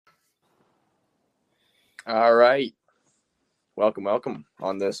All right. Welcome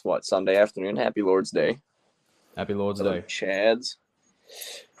on this, Sunday afternoon. Happy Lord's Day. Happy Lord's Hello, Day. Chads.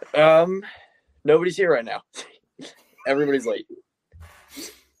 Nobody's here right now. Everybody's late.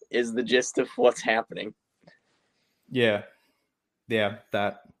 Is the gist of what's happening. Yeah,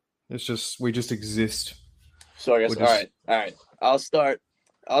 that. We just exist. So I guess, all right. I'll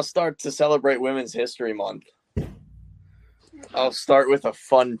start to celebrate Women's History Month. I'll start with a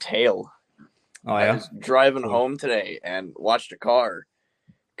fun tale. Oh, I yeah? was driving home today and watched a car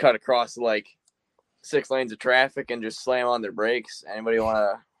cut across like 6 lanes of traffic and just slam on their brakes. Anybody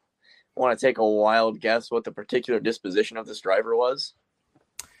want to take a wild guess what the particular disposition of this driver was?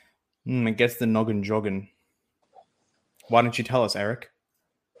 I guess the noggin jogging. Why don't you tell us, Eric?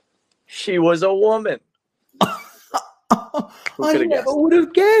 She was a woman. I never would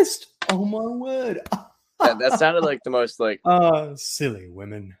have guessed. Oh, my word. That sounded like the most like silly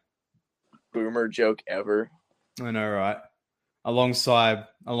women. boomer joke ever. I know, right? Alongside,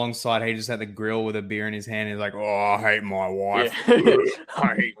 he just had the grill with a beer in his hand. He's like, "Oh, I hate my wife. Yeah.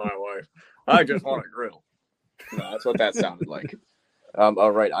 I hate my wife. I just want a grill." No, that's what that sounded like.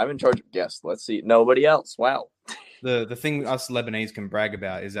 All right, I'm in charge of guests. Let's see. Nobody else. Wow. The thing us Lebanese can brag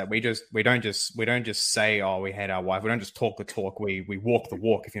about is that we don't just say, "Oh, we hate our wife." We don't just talk the talk. We walk the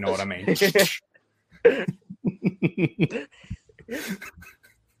walk. If you know what I mean.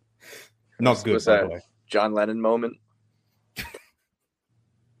 Not good, by the way. John Lennon moment.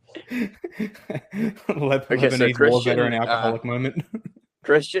 Lebanese war veteran alcoholic moment.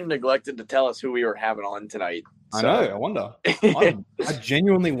 Christian neglected to tell us who we were having on tonight. I know. I wonder. I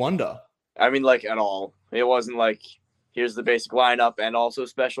genuinely wonder. I mean, like, at all. It wasn't like, here's the basic lineup and also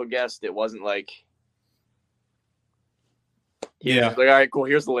special guest. It wasn't like, like, all right, cool.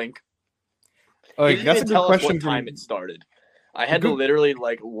 Here's the link. Oh, that's a good question. What time it started? I had to literally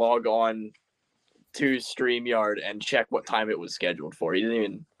like log on to StreamYard and check what time it was scheduled for. He didn't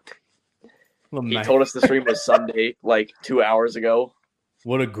even. He told us the stream was Sunday, like 2 hours ago.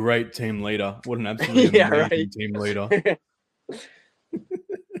 What a great team leader! What an absolutely amazing team leader.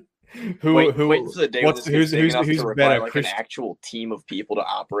 Wait for the day who's better? Like an actual team of people to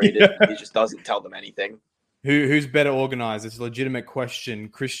operate it. He just doesn't tell them anything. Who's better organized? It's a legitimate question.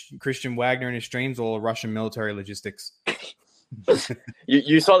 Christian Wagner in his streams or Russian military logistics?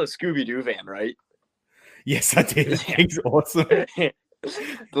 You saw the Scooby-Doo van, right? Yes, I did. It's awesome. The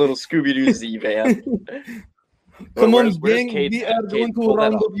little Scooby-Doo Z van. Come on, gang. We are going to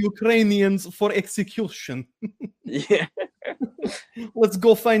round up Ukrainians for execution. Yeah. Let's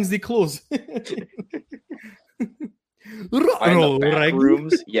go find the clothes. Find the back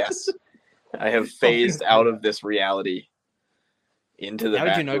rooms? Yes. I have phased out of this reality into the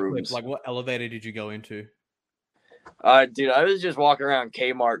back rooms. How did you know, Clip? Like, what elevator did you go into? Dude, I was just walking around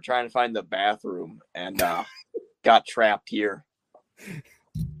Kmart trying to find the bathroom and got trapped here. It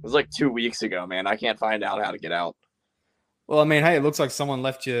was like 2 weeks ago, man. I can't find out how to get out. Well, I mean, hey, it looks like someone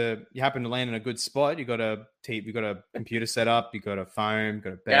left you. You happen to land in a good spot. You got a computer set up. You got a phone. You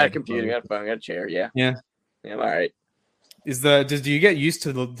got a bed. Yeah, a computer. Got a phone. Got a chair. Yeah. Yeah. Yeah. I'm all right. Do you get used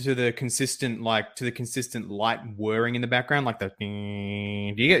to the consistent light whirring in the background, like the? Do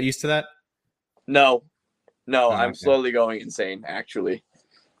you get used to that? No, I'm slowly going insane. Actually,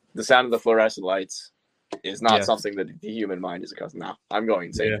 the sound of the fluorescent lights is not something that the human mind is accustomed. No, I'm going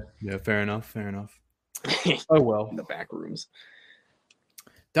insane. Yeah. Fair enough. Oh well. In the back rooms.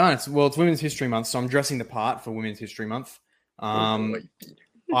 Darn, it's Women's History Month, so I'm dressing the part for Women's History Month. I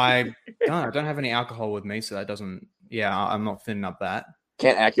don't have any alcohol with me, so that doesn't. Yeah, I'm not thinning up that.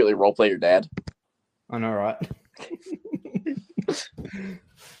 Can't accurately roleplay your dad. I know, right?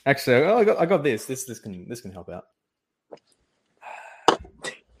 Actually, I got this. This can help out.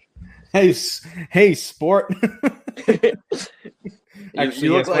 Hey, sport. Actually,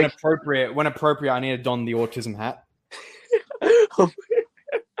 you look like... when appropriate, I need to don the autism hat.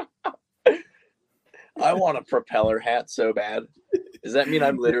 I want a propeller hat so bad. Does that mean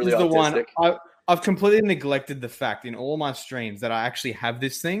I'm literally autistic? I've completely neglected the fact in all my streams that I actually have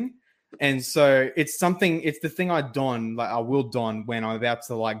this thing. And so it's the thing I will don when I'm about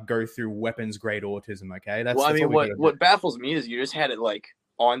to like go through weapons grade autism. Okay. What baffles me is you just had it like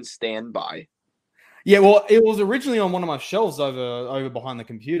on standby. Yeah. Well, it was originally on one of my shelves over behind the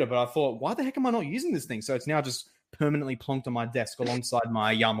computer, but I thought, why the heck am I not using this thing? So it's now just permanently plonked on my desk alongside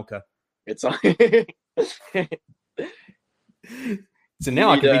my yarmulke. It's on. So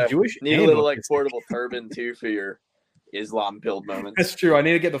now I can be Jewish. Need a little like portable turban too for your Islam build moments. That's true. I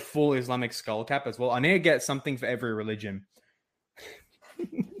need to get the full Islamic skull cap as well. I need to get something for every religion.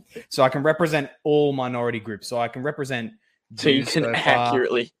 So I can represent all minority groups. So I can represent So you views can so far.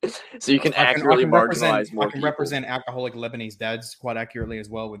 accurately, I marginalize more I can people. represent alcoholic Lebanese dads quite accurately as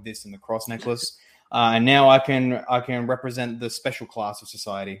well with this and the cross necklace. And now I can represent the special class of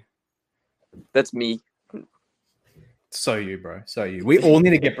society. That's me. So you, bro. So you. We all need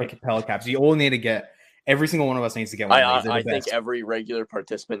to get propeller caps. You all need to get. Every single one of us needs to get one of these. They're I the think best. every regular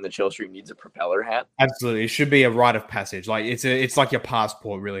participant in the chill stream needs a propeller hat. Absolutely, it should be a rite of passage. Like it's like your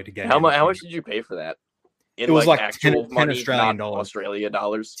passport, really, to get. How much did you pay for that? It was like actual 10 money, Australian not dollars. Australia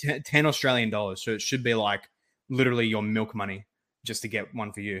dollars. 10 Australian dollars. So it should be like literally your milk money just to get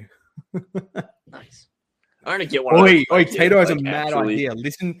one for you. Nice. I'm gonna get one. Oi, Tato has a mad idea.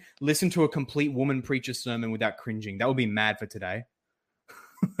 Listen to a complete woman preacher sermon without cringing. That would be mad for today.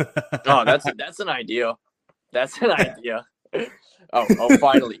 Oh, that's an idea. That's an idea. Oh,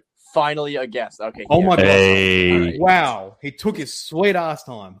 finally a guest. Okay. Oh my god! Hey. Wow, he took his sweet ass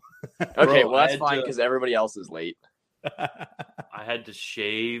time. Okay, Bro, well that's I had fine to- because everybody else is late. I had to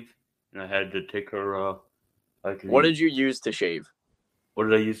shave, and I had to take her. What did you use to shave? What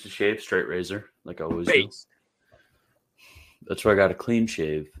did I use to shave? Straight razor, like I always do. Base. That's why I got a clean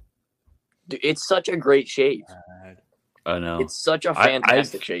shave. Dude, it's such a great shave. I know. It's such a I-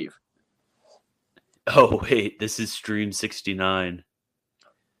 fantastic shave. Oh wait, this is stream 69.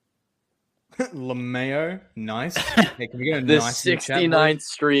 LeMayo, nice. Hey, can we get a The nice in chat, 69th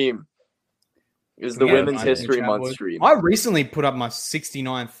stream is the Can we get a Women's nice in History chat, Month boys? stream. I recently put up my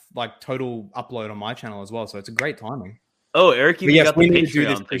 69th like total upload on my channel as well, so it's a great timing. Oh, Eric But even yes, got the we need to do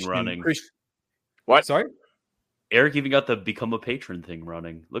this Patreon thing running. What? Sorry? Eric even got the become a patron thing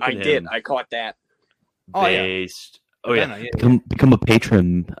running. Look at I him. did. I caught that. Oh, yeah. Based. Oh yeah. Yeah. Become a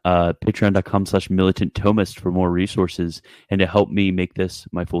patron. Patreon.com/militant-thomist for more resources and to help me make this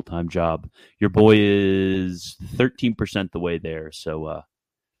my full-time job. Your boy is 13% the way there. So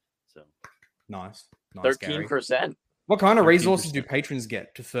Nice. Nice, Gary. 13%. What kind of 13%. resources do patrons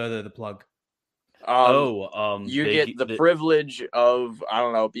get to further the plug? You they get the privilege of, I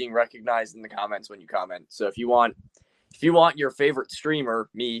don't know, being recognized in the comments when you comment. So if you want your favorite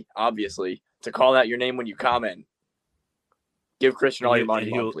streamer, me obviously, to call out your name when you comment, give Christian all your money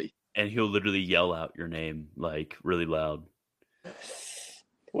monthly. and he'll literally yell out your name like really loud.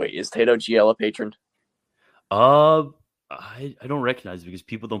 Wait, is Tato GL a patron? I don't recognize it because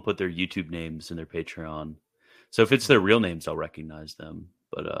people don't put their YouTube names in their Patreon. So if it's their real names, I'll recognize them.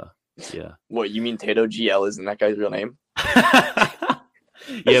 But yeah. What, you mean Tato GL isn't that guy's real name?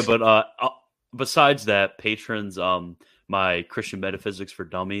 Yeah, but besides that, patrons, my Christian Metaphysics for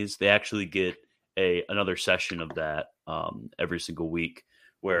Dummies, they actually get another session of that every single week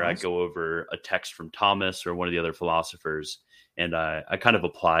where Nice. I go over a text from Thomas or one of the other philosophers, and I kind of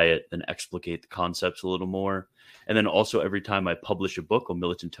apply it and explicate the concepts a little more. And then also every time I publish a book on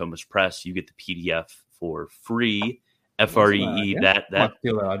Militant Thomist Press, you get the PDF for free. FREE. Might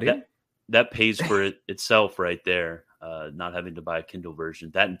steal that idea. That pays for it itself right there. Not having to buy a Kindle version.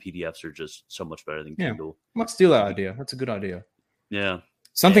 That and PDFs are just so much better than Yeah. Kindle. Might steal that idea. That's a good idea. Yeah.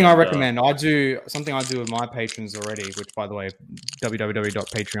 Something I And, recommend. I do something I do with my patrons already, which by the way,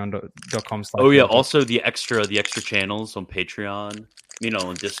 www.patreon.com. Oh yeah. Also the extra channels on Patreon.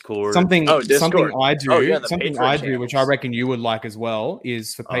 On Discord. Something Discord. something I do, Oh, yeah, the something Patreon I do, which I channels. reckon you would like as well,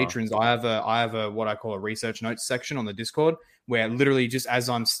 is for Uh. patrons. I have a what I call a research notes section on the Discord, where literally just as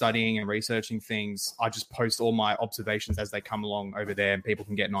I'm studying and researching things, I just post all my observations as they come along over there, and people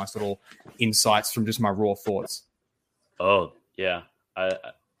can get nice little insights from just my raw thoughts. Oh yeah.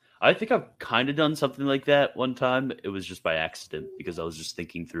 I think I've kind of done something like that one time. It was just by accident because I was just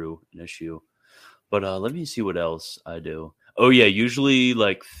thinking through an issue. But let me see what else I do. Oh yeah, usually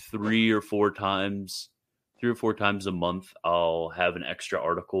like 3 or 4 times a month, I'll have an extra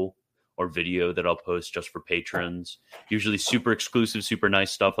article or video that I'll post just for patrons. Usually super exclusive, super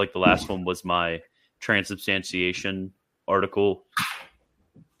nice stuff. Like the last one was my transubstantiation article.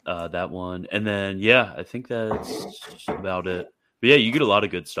 That one. And then, yeah, I think that's about it. But yeah, you get a lot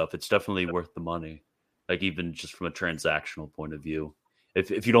of good stuff. It's definitely worth the money. Like even just from a transactional point of view.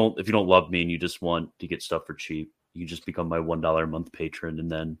 If you don't love me and you just want to get stuff for cheap, you just become my $1 a month patron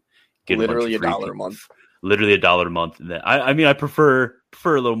and then get Literally a bunch of $1 free a month. Literally $1 a month. And then I mean I prefer a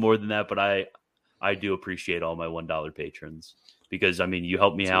little more than that, but I do appreciate all my $1 patrons because I mean you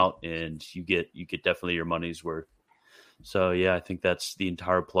help me out and you get definitely your money's worth. So yeah, I think that's the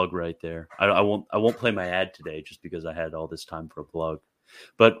entire plug right there. I won't play my ad today just because I had all this time for a plug.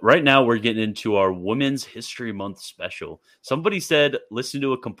 But right now we're getting into our Women's History Month special. Somebody said listen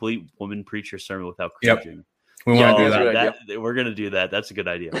to a complete woman preacher sermon without Yep. cringing. We Yeah, want to do that's that. good. We're gonna do that. That's a good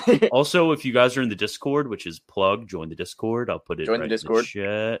idea. Also, if you guys are in the Discord, which is plug, join the Discord. I'll put it Join the right Discord. in the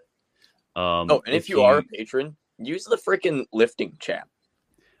chat. Oh, and if you are a patron, use the freaking lifting chat.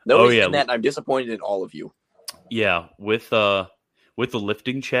 Nobody's yeah. in that. And I'm disappointed in all of you. Yeah, with the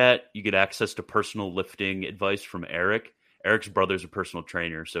lifting chat, you get access to personal lifting advice from Eric. Eric's brother's a personal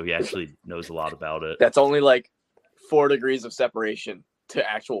trainer, so he actually knows a lot about it. That's only like 4 degrees of separation to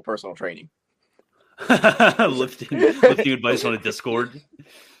actual personal training. lifting advice on a Discord.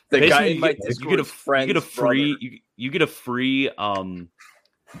 The Basically, guy in my you Discord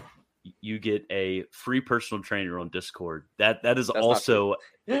you get a free personal trainer on Discord. That is That's also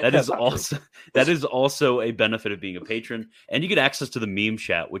That's not true. that is also a benefit of being a patron, and you get access to the meme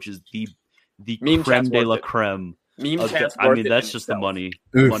chat, which is the Meme creme chat's de worth la it. creme. Meme of chat's the- I worth mean, it that's in just the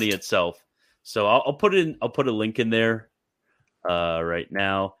itself. money itself. So I'll put a link in there right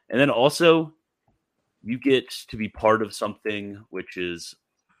now, and then also you get to be part of something which is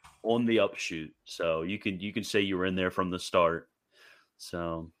on the upshoot. So you can say you were in there from the start.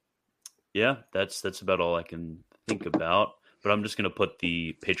 So yeah, that's about all I can think about. But I'm just gonna put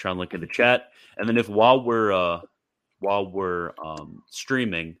the Patreon link in the chat, and then if while we're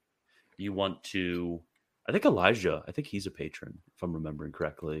streaming, you want to, I think Elijah, I think he's a patron if I'm remembering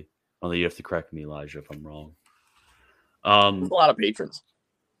correctly. Although you have to correct me, Elijah, if I'm wrong. There's a lot of patrons.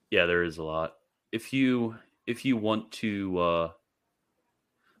 Yeah, there is a lot. If you want to,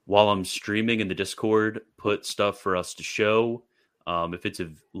 while I'm streaming in the Discord, put stuff for us to show. If it's a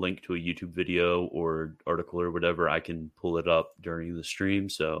link to a YouTube video or article or whatever, I can pull it up during the stream.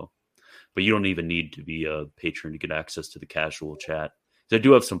 So, but you don't even need to be a patron to get access to the casual chat. So I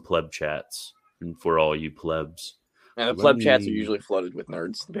do have some pleb chats, and for all you plebs. And the pleb chats are usually flooded with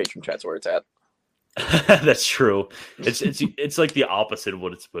nerds. The patron chat's where it's at. That's true. It's like the opposite of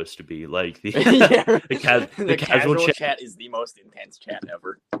what it's supposed to be. Like the the casual chat is the most intense chat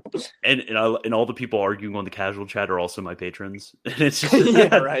ever. and all the people arguing on the casual chat are also my patrons. And it's just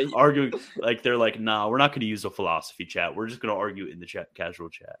Yeah, right. arguing like they're like, nah, we're not going to use a philosophy chat. We're just going to argue in the casual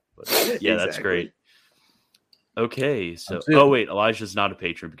chat. But yeah, that's Exactly. great. Okay, so That's it. oh wait, Elijah's not a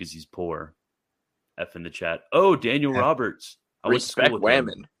patron because he's poor. F in the chat. Oh, Daniel Yeah. Roberts. I went to Respect school with him.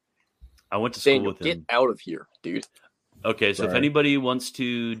 women. I went to school Daniel, with him. get out of here, dude. Okay, so if Sorry. anybody wants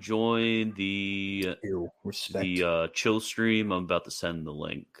to join the Respect. chill stream, I'm about to send the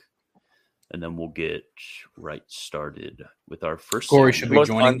link, and then we'll get right started with our first. Corey, segment. should The we most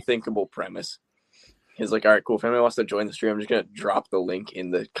join him? unthinkable premise. He's like, all right, cool. If anyone wants to join the stream, I'm just going to drop the link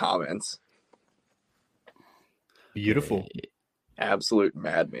in the comments. Beautiful. Absolute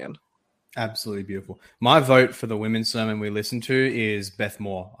madman. Absolutely beautiful. My vote for the women's sermon we listened to is Beth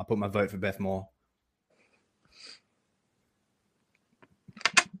Moore. I put my vote for Beth Moore.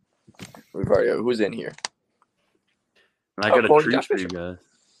 We've already who's in here? And I got a Corey treat got for you Fisher. guys.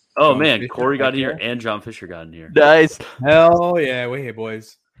 Oh John man, Fisher, Corey got heck in here yeah. and John Fisher got in here. Nice. Hell yeah, we're here,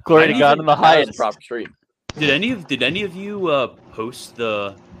 boys. Glory I to didn't God even- in the That was a highest. proper stream. Did any of you post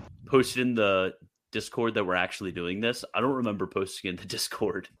in the Discord that we're actually doing this? I don't remember posting in the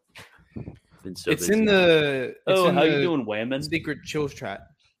Discord. Been so It's busy. in the. Oh, in how the you doing, Whammon? Secret chills chat.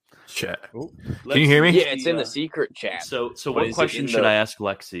 Chat. Oh, Can you hear me? Yeah, it's in the secret chat. So But what is it question in should the- I ask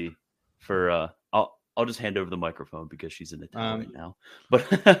Lexi for I'll just hand over the microphone because she's in it right now.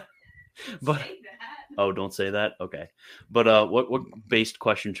 But oh, don't say that. Okay. But what based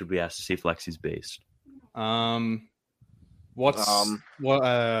question should we ask to see if Lexi's based? What's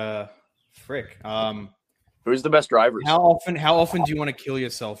what? Frick. Who's the best drivers? How often do you want to kill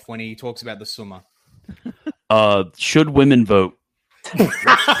yourself when he talks about the summer? Should women vote?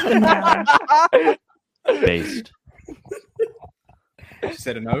 Based. She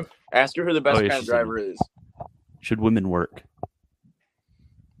said a no. Ask her who the best Oh, yeah, kind of she said driver is. Should women work?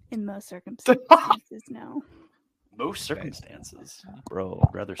 In most circumstances, no. Most circumstances, bro.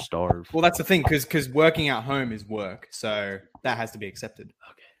 I'd rather starve. Well, that's the thing, because working at home is work, so that has to be accepted.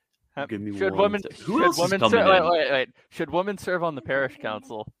 Give me Should one women? sec. Who Should else is women coming serve? in? Wait. Should women serve on the parish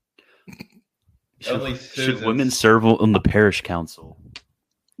council? Should women serve on the parish council?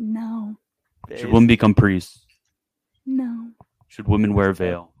 No. Should women become priests? No. Should women wear a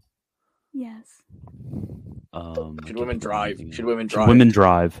veil? Yes. Should women drive? Should women Should drive? women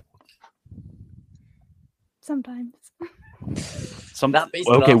drive? Sometimes. Not based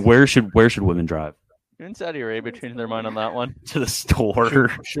Okay, enough. where should women drive? You and Saudi Arabia changing their mind on that one. To the store.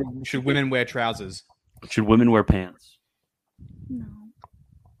 Should women wear trousers? Should women wear pants? No.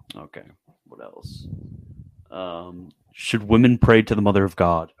 Okay. What else? Should women pray to the Mother of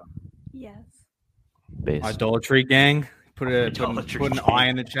God? Yes. Based. Idolatry gang. Put Idolatry an gang. I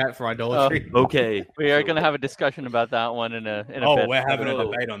in the chat for idolatry. Okay. We are going to have a discussion about that one in a Oh, bit. we're having a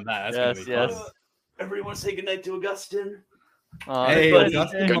Oh. debate on that. That's Yes, gonna be yes. fun. Everybody want to say goodnight to Augustine? Hey, buddy.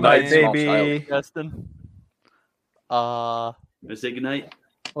 Dustin, Good my night, man. small Hey, child. Justin. Say goodnight.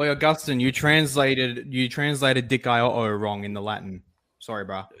 Well, Augustine, you translated Dick Iotto wrong in the Latin. Sorry,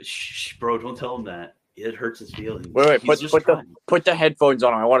 bro. Shh, bro, don't tell him that. It hurts his feelings. Wait, He's just trying. put the headphones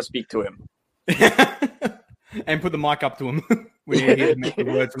on. I want to speak to him. And put the mic up to him. We need to hear the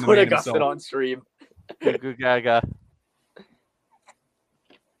word from the Put man Augustine himself. on stream. Goo gaga.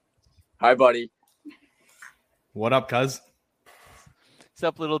 Hi, buddy. What up, cuz? What's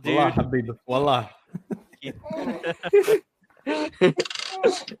up, little dude? Wallah, Habib. Wallah.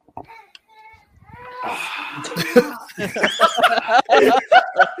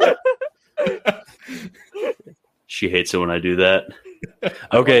 She hates it when I do that.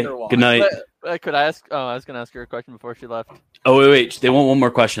 Okay, wonder why. good night. Could I ask? Oh, I was going to ask her a question before she left. Oh, wait. They want one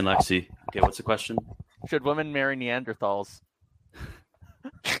more question, Lexi. Okay, what's the question? Should women marry Neanderthals?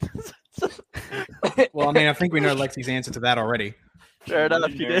 Well, I mean, I think we know Lexi's answer to that already. Fair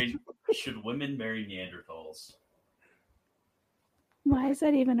enough. She did. Should women marry Neanderthals? Why is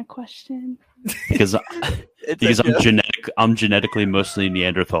that even a question? Because It's a I'm genetically mostly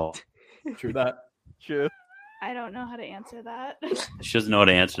Neanderthal. True that. True. I don't know how to answer that. She doesn't know how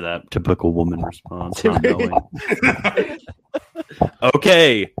to answer that. Typical woman response. Not knowing.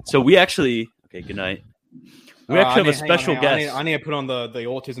 Okay, so we actually. Okay, good night. We actually have a special guest. I need to put on the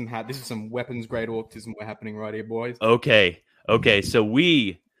autism hat. This is some weapons grade autism we're happening right here, boys. Okay. So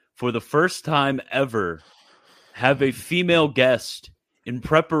we, for the first time ever, have a female guest in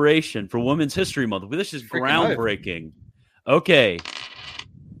preparation for Women's History Month. This is Freaking groundbreaking. Okay.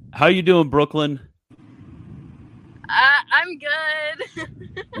 How you doing, Brooklyn? I'm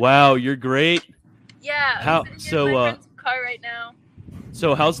good. Wow, you're great. Yeah. How- I'm so, in my friend's car right now.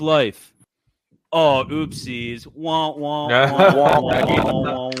 So how's life? Oh, oopsies. Wah, wah, wah, wah,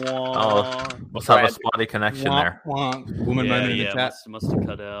 wah, wah. Must have a spotty connection there. Woman moment in the chat. Must have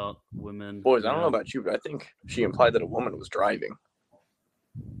cut out women. Boys, I don't know about you, but I think she implied that a woman was driving.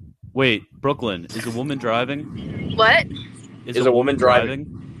 Wait, Brooklyn, is a woman driving? What? Is a woman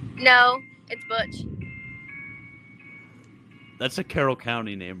driving? No, it's Butch. That's a Carroll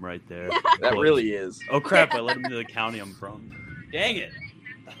County name right there. That really is. Oh crap! I let him know the county I'm from. Dang it!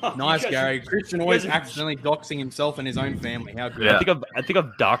 Nice, You guys- Gary. Christian you always guys are- accidentally doxing himself and his own family. How good. Yeah. I think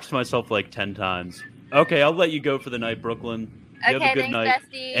I've doxed myself like 10 times. Okay, I'll let you go for the night, Brooklyn. You have a Okay, good thanks, night.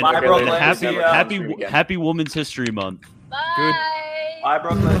 Bestie. And Bye, Okay, Brooklyn. later. See ya. Happy Women's History Month. Bye. Bye,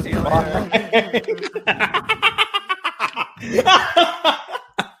 Brooklyn. See you later.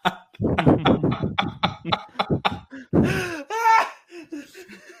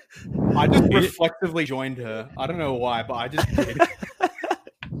 I just reflexively joined her. I don't know why, but I just did.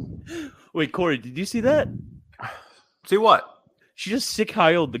 Wait, Corey, did you see that? See what? She just sick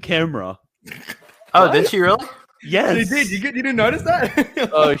heiled the camera. Oh, did she really? Yes. You did. You didn't notice that?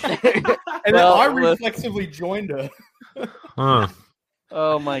 Oh, shit. And Well, then I reflexively joined her. Huh.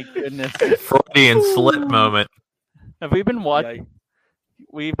 Oh my goodness. Freudian slip moment. Have we been watching?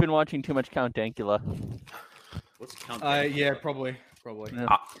 We've been watching too much Count Dankula. What's count? Yeah, probably. Yeah.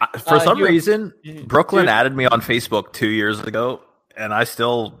 For some you- reason, you- Brooklyn dude. added me on Facebook 2 years ago, and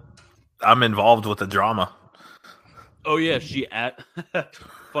I'm involved with the drama. Oh yeah, she at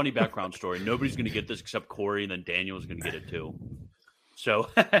funny background story. Nobody's gonna get this except Corey, and then Daniel's gonna get it too. So,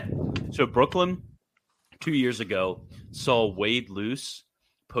 so Brooklyn 2 years ago saw Wade Luce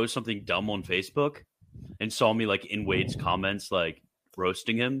post something dumb on Facebook, and saw me like in Wade's comments like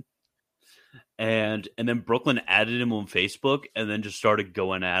roasting him, and then Brooklyn added him on Facebook, and then just started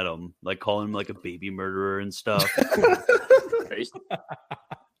going at him, like calling him like a baby murderer and stuff.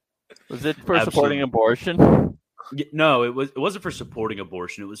 Was it for Absolutely. supporting abortion? No, it wasn't for supporting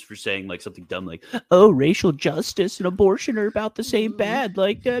abortion. It was for saying like something dumb, like "Oh, racial justice and abortion are about the same bad."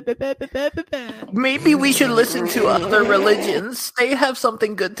 Like, Maybe we should listen to other religions. They have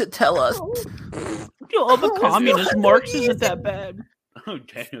something good to tell us. I'm a communist. Marx isn't that bad. Oh,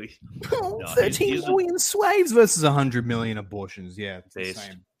 Daniel. No, 13 million slaves versus 100 million abortions. Yeah, it's the Based.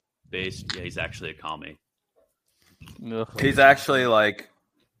 same. Based. Yeah, he's actually a commie. Ugh. He's actually like,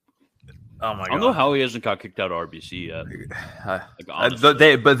 oh my I don't know god. how he hasn't got kicked out of RBC yet. Like,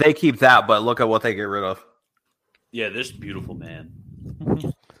 honestly. They keep that, but look at what they get rid of. Yeah, this beautiful man.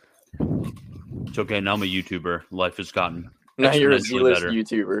 It's okay. Now I'm a YouTuber. Life has gotten Now you're a exponentially Z-list better.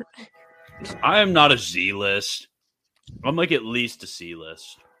 YouTuber. I am not a Z-list. I'm like at least a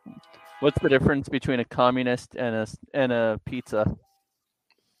C-list. What's the difference between a communist and a pizza?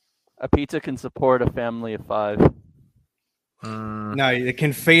 A pizza can support a family of 5. No, it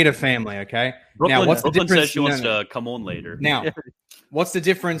can feed a family, okay? Brooklyn, what's the Brooklyn difference- says she no, wants no. to come on later. Now, what's the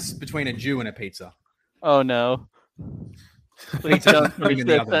difference between a Jew and a pizza? Oh no! Please don't finish Even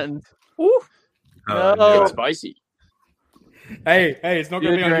the that other. sentence. Oh, No. no. It's spicy. Hey, it's not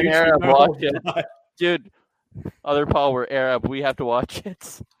going to Dude, be on you're an YouTube. Arab, no. watch it. Dude, other Paul, we're Arab. We have to watch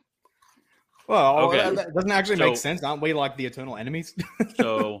it. Well, Okay. that doesn't actually make So- sense. Aren't we like the eternal enemies?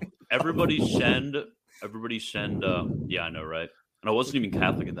 So everybody send. Yeah, I know, right? And I wasn't even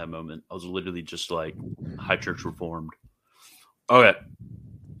Catholic at that moment. I was literally just like High Church Reformed. Okay,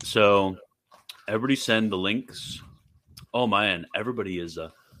 so everybody send the links. Oh man, everybody is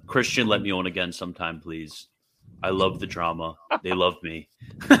a Christian. Let me on again sometime, please. I love the drama. They love me.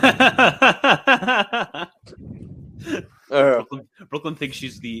 Brooklyn thinks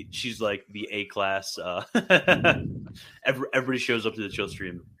she's like the A class. Everybody shows up to the chill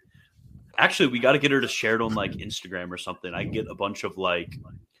stream. Actually, we got to get her to share it on like Instagram or something. I get a bunch of like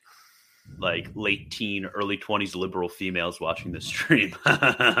late teen, early 20s liberal females watching this stream.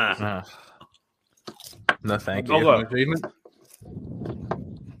 No, thank you. Oh, Achievement.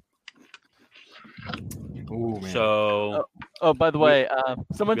 Ooh, man. So Oh, by the way,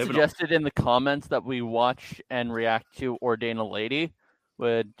 someone we have an- suggested in the comments that we watch and react to Ordain a Lady.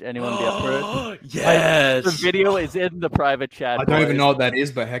 Would anyone be up for it? yes, The video is in the private chat. I don't even boys. know what that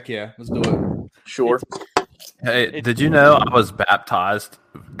is, but heck yeah, let's do it. Sure. Hey, did you know I was baptized,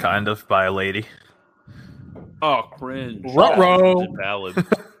 kind of, by a lady? Oh, cringe. Ruh-roh. Is it valid?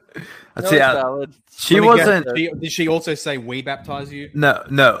 No, See, it's I- valid. she Let me guess, wasn't. did she also say we baptize you?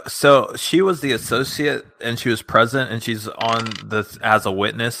 No. So she was the associate, and she was present, and she's on this as a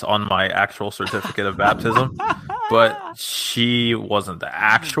witness on my actual certificate of baptism. But she wasn't the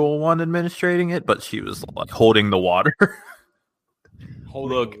actual one administrating it, but she was like holding the water.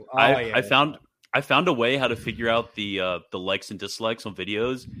 Look, Oh, I found a way how to figure out the likes and dislikes on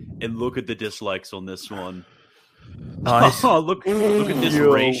videos, and look at the dislikes on this one. Nice. Oh, look at this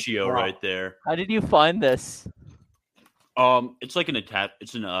Yo, ratio wow. right there. How did you find this? It's like an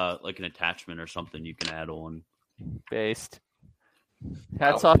like an attachment or something you can add on. Based.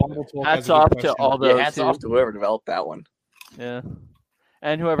 Hats off. Fumble talk Hats has a good off to question. all those. Yeah, hats who- off to whoever developed that one. Yeah.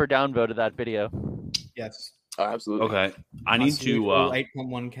 And whoever downvoted that video. Yes. Oh, absolutely. Okay, I need to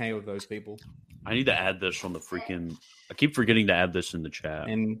 8.1k of those people, add this on the freaking. I keep forgetting to add this in the chat.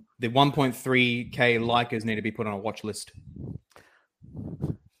 and the 1.3k likers need to be put on a watch list.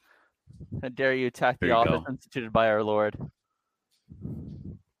 How dare you attack There the you office go. instituted by our Lord?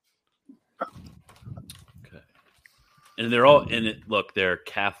 Okay. And they're all in it. Look, they're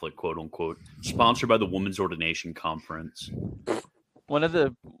Catholic, quote unquote, sponsored by the Women's Ordination Conference. One of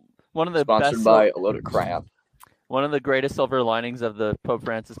the Sponsored best by a load of crap. one of the greatest silver linings of the Pope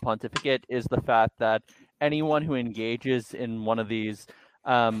Francis pontificate is the fact that anyone who engages in one of these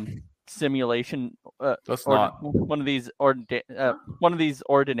simulation That's not. one of these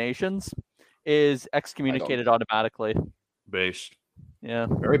ordinations is excommunicated automatically. Based, Yeah.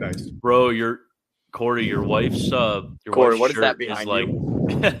 Very based. bro. Corey, your wife's Corey, wife's what is that shirt behind like,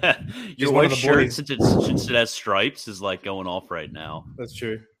 She's your one of wife's the shirt boys. since it has stripes is like going off right now. That's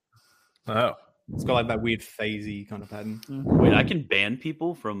true. Oh. It's got like that weird phasey kind of pattern. Wait, I can ban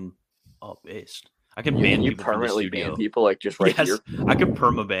people from based. I can ban You people from the permanently studio. ban people like just right yes, here. I can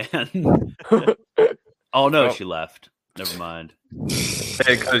perma ban. Oh no, Oh. she left. Never mind.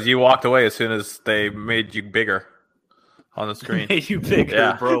 Because you walked away as soon as they made you bigger on the screen. Made you bigger,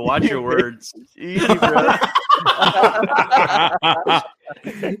 Yeah. bro. Watch your words. Easy, bro.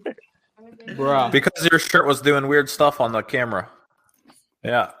 Bruh. Because your shirt was doing weird stuff on the camera.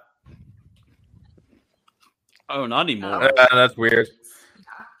 Yeah. Oh, not anymore, That's weird.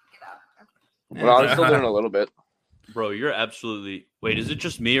 Well, I'm still doing a little bit. bro. You're absolutely. Wait, is it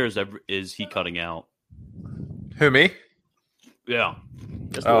just me or is he cutting out? Who, me? Yeah.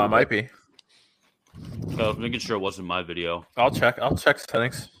 Just a Oh, little I might be. Making sure it wasn't my video. I'll check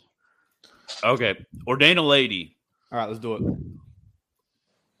settings. Okay, ordain a lady. All right, let's do it.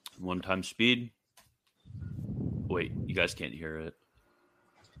 1 speed. Wait, you guys can't hear it.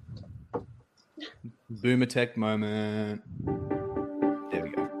 Boomer tech moment. There we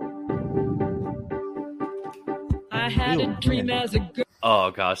go. I had a dream as a girl.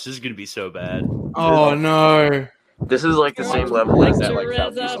 Oh gosh, this is gonna be so bad. Oh no. This is like the same level as that like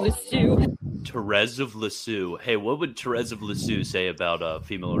South East. Therese of Lisieux. Hey, what would Therese of Lisieux say about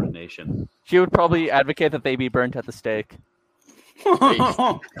female ordination? She would probably advocate that they be burnt at the stake.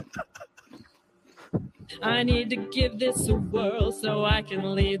 I need to give this a whirl so I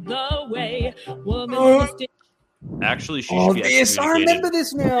can lead the way. Woman, Actually, she Oh, should be this! I excommunicated. remember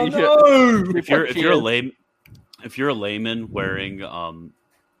this now. You should- No. If you're a layman wearing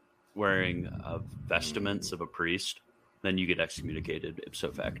vestments of a priest, then you get excommunicated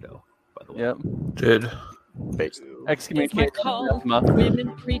ipso facto. By the way, Yep. Dude. Excommunicate call. anathema.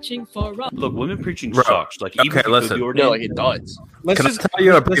 Women preaching for all. Look, women preaching Bro, sucks. Like, even okay, if you could listen. be No, ordained, like it does. Let's Can I just tell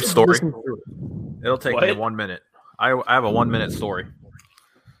you a let's brief just story? listen through it. It'll take me 1 minute. I have a 1 minute story.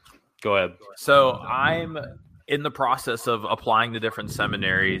 go ahead. So I'm in the process of applying to different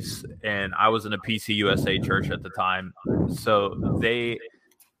seminaries, and I was in a PCUSA church at the time. So they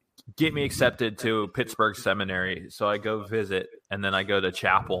get me accepted to Pittsburgh Seminary. So I go visit, and then I go to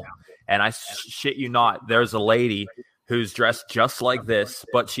chapel. And I shit you not, there's a lady who's dressed just like this,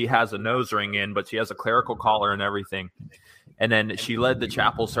 but she has a nose ring in, but she has a clerical collar and everything. And then she led the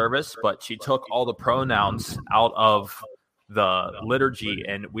chapel service, but she took all the pronouns out of the liturgy,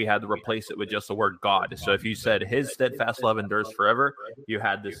 and we had to replace it with just the word God. So if you said his steadfast love endures forever, you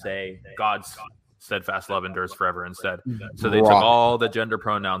had to say God's steadfast love endures forever instead. So they took all the gender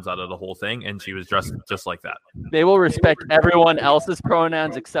pronouns out of the whole thing, and she was dressed just like that. They will respect everyone else's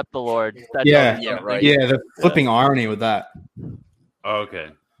pronouns except the Lord. That's Yeah, Yeah, right. yeah, the flipping irony with that. Okay.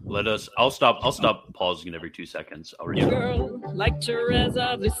 I'll stop pausing every 2 seconds. I'll read it. Girl, like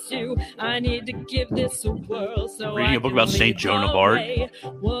Teresa Lisieux, I need to give this a whirl. So Reading a book about Saint Joan of Arc.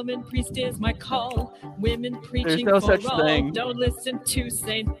 Woman priest is my call. Women preaching no for such all. thing. Don't listen to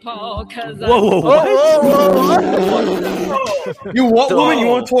Saint Paul, cause You what, So- woman? You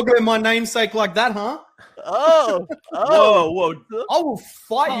want to talk about my namesake like that, huh? Oh, Whoa. I will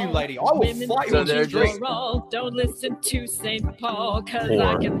fight you, lady. I will Women fight you So on they're the street. for all. Don't listen to Saint Paul, cause I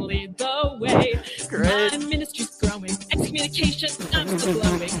Whore. can lead the way. Great. My ministry's growing. Excommunication, I'm still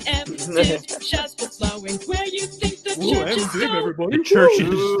blowing. M-div, just flowing. Where you think the church is going?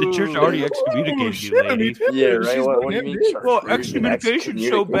 The church already excommunicated you, lady. Yeah, right. What do you mean? Well, chartreuse and excommunication's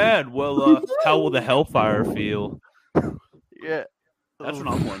so excommunicate? bad. Well, how will the hellfire feel? yeah. That's what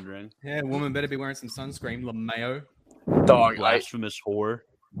I'm wondering. Yeah, woman better be wearing some sunscreen, LeMayo. Dog, Blasphemous whore.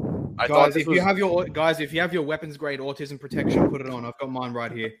 I thought Guys, this if was you have your weapons grade autism protection, put it on. I've got mine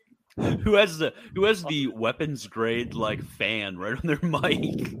right here. Who has the weapons grade like fan right on their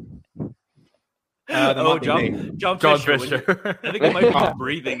mic? That Oh, might be me. John John Fisher. Fisher. I think it might be just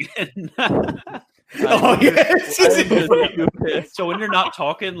breathing in. Oh yes. So when you're not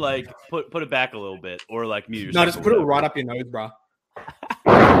talking, like put it back a little bit, or like mute yourself. No, just put it right up your nose, bro.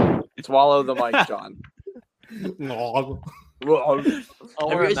 swallow the mic, John. No. Well, I'll have you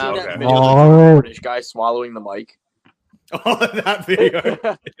wear a guys seen mouth that guard. video of the British guy swallowing the mic? Oh, that video.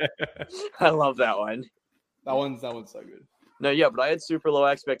 I love that one. That one's so good. No, yeah, but I had super low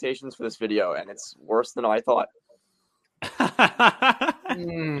expectations for this video, and it's worse than I thought.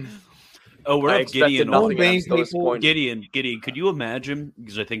 Oh, we're I at expected Gideon. nothing, All and I'm being still people- disappointed. Gideon, could you imagine?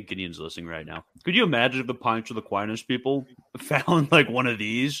 Because I think Gideon's listening right now. Could you imagine if the Pints of the Aquinas people found like one of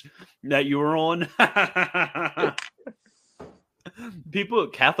these that you were on? People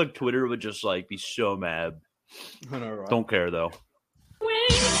at Catholic Twitter would just like be so mad. I know, right? Don't care though.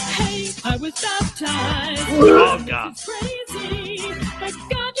 Hey, I was baptized. Oh God! It's crazy, but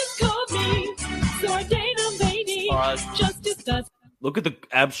God just called me. So ordained a lady. Justice does. Look at the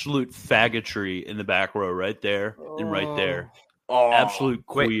absolute faggotry in the back row, right there and right there. Oh, Absolute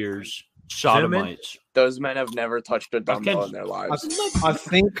wait. queers, Zoom in? sodomites. those men have never touched a dumbbell can't- in their lives. I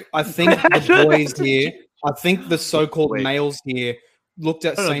think the boys here, I think the so-called Wait. males here looked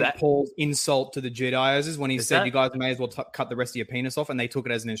at No, St. that- Paul's insult to the Judaizers when he Is said that- you guys may as well cut the rest of your penis off, and they took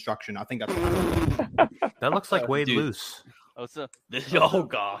it as an instruction. I think that's That looks like Wade Dude. Loose. Oh, so Oh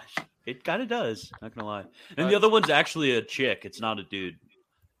gosh, it kind of does. Not gonna lie. And the other one's actually a chick. It's not a dude.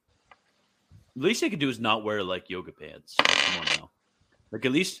 The least they could do is not wear like yoga pants. Come on now. Like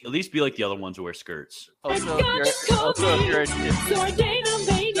at least be like the other ones who wear skirts. also if you're a kid. So ordained a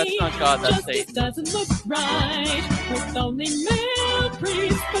lady. That's not God, that's Justice Satan. doesn't look right with only male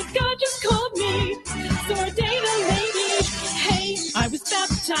priests, but God just called me. So ordained a lady. Hey, I was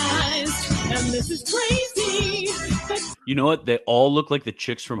baptized, and this is crazy. But You know what? They all look like the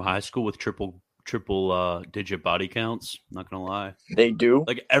chicks from high school with triple digit body counts. Not gonna lie. They do.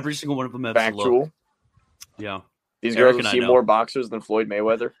 Like every single one of them has a look. Factual. Yeah. These Eric girls and have I seen know. more boxers than Floyd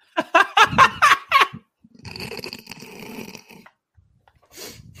Mayweather.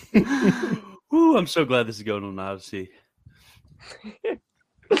 Ooh, I'm so glad this is going on Odyssey.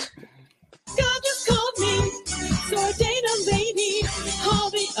 God just called me. So ordained a lady. All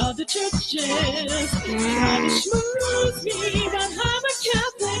the other churches try to schmooze me, but I'm a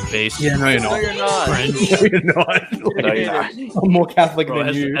Catholic. Face. yeah, no, you're No, not. you're not. Friend. You're not. No, you're not. I'm more Catholic Bro, than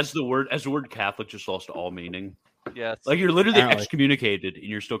as, you. as the word Catholic just lost all meaning. Yes. Like you're literally Apparently. excommunicated and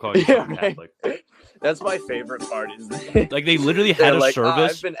you're still calling Yeah, yourself right. Catholic. That's my favorite part. Is that Like they literally had they're a like,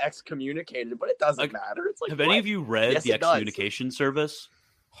 service. I've been excommunicated, but it doesn't Like, matter. It's like, Have any what? of you read Yes, the it does. excommunication service?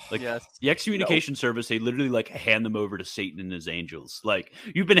 Like Yes. the excommunication service, they literally like hand them over to Satan and his angels. Like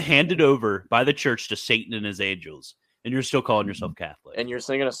you've been handed over by the church to Satan and his angels, and you're still calling yourself Catholic. And you're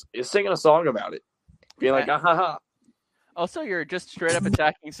singing a song about it, being like, ah ha ha. Also, you're just straight up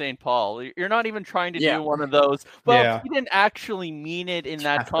attacking St. Paul. You're not even trying to Yeah. do one of those. Well, Yeah. he didn't actually mean it in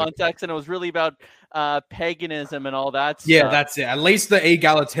that Catholic. context, and it was really about paganism and all that Yeah, stuff. that's it. At least the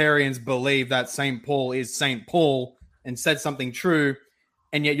egalitarians believe that St. Paul is St. Paul and said something true,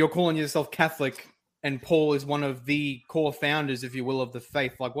 and yet you're calling yourself Catholic, and Paul is one of the core founders, if you will, of the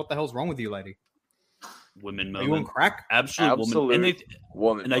faith. Like, what the hell's wrong with you, lady? Women Are you on moment. crack? Absolute woman. Absolute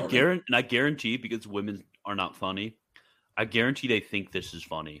woman. And I moment. guarantee because women are not funny, I guarantee they think this is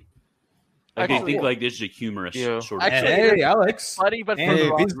funny. Like Actually, they think like this is a humorous Yeah. sort of Actually, thing. Hey, Alex. funny, but for Hey, the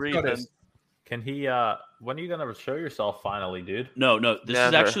wrong Vince reason. Scottis. Can he? When are you gonna show yourself finally, dude? No, this is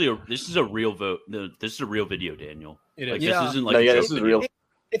Never. actually this is a real vote. No, this is a real video, Daniel. It Like is. Yeah. this isn't like No, a yeah, joke this is video. real.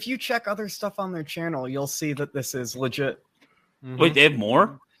 If you check other stuff on their channel, you'll see that this is legit. Wait, they have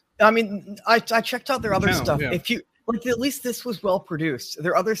more? I mean, I checked out their other Channel, stuff. yeah. If you like, at least this was well produced.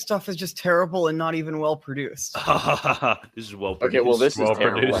 Their other stuff is just terrible and not even well produced. This is well Okay, well, this is Well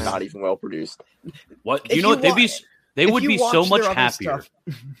terrible produced. and not even well produced. What? If You know you what? They'd be wa- they If would you be watch so much their other happier.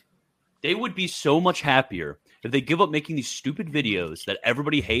 stuff- They would be so much happier if they give up making these stupid videos that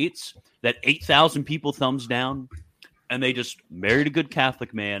everybody hates, that 8,000 people thumbs down, and they just married a good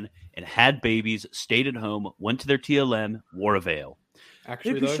Catholic man and had babies, stayed at home, went to their TLM, wore a veil.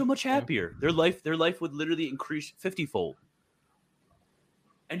 Actually, They'd be though, so much yeah. happier. Their life would literally increase 50-fold.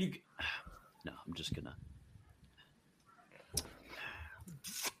 And you, no, I'm just gonna.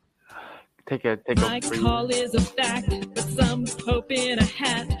 Take a My breather. call is a fact, but some hope in a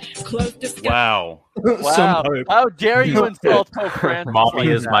hat. Close to sky. Wow. Wow. How dare you insult Pope Francis? Mommy like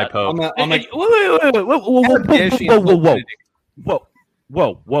is my that? pope. Wait, whoa, dare she insult Benedict?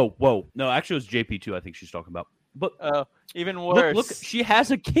 whoa. No, actually, it was JP2. I think she's talking about. But Even worse. look, she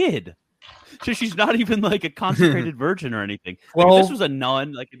has a kid, so she's not even like a consecrated virgin or anything. Like, Well- if this was a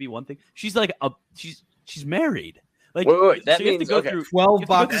nun, like it'd be one thing. She's like she's married. Like, Wait, that so you have to means- go okay. through 12 you have to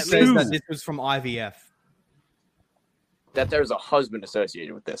go bucks through says two. that this was from IVF. That there's a husband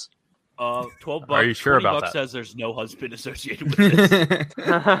associated with this. 12 bucks. Are you sure 20 about bucks that? says there's no husband associated with this.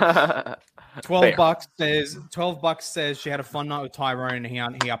 12 Fair. bucks says she had a fun night with Tyrone and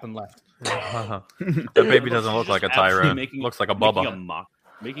he up and left. The baby doesn't look like a Absolutely Tyrone. making- Looks like a Making Bubba.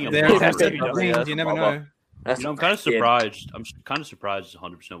 making a There mock are of some baby Bubba, things doesn't. you never Bubba. know. That's You know, I'm kind of kid. surprised. I'm kind of surprised it's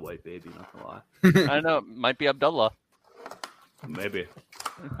 100% white baby. Not gonna lie. I know. Might be Abdullah. Maybe.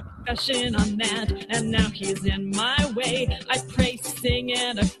 Discussion on that, and now he's in my way. I pray, sing,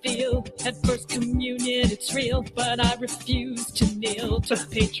 and I feel. At first communion, it's real, but I refuse to kneel to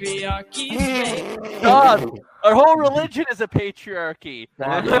patriarchy's way. God, our whole religion is a patriarchy.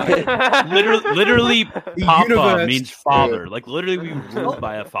 Literally, Papa universe- means father. Like literally, we ruled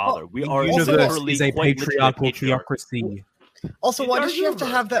by a father. We are also- literally quite literally a patriarch. theocracy. Also, why It's does she have to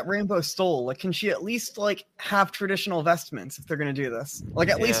our have that rainbow stole? Like, can she at least like have traditional vestments if they're gonna do this? Like,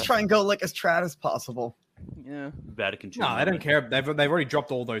 at least Yeah. try and go like as trad as possible. Yeah. Vatican II. No, I don't care. They've already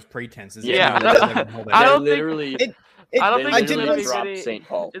dropped all those pretenses. Yeah. There's no way they can hold it. I They don't think- literally, I don't they think I there's did gonna literally be once- dropped many. St.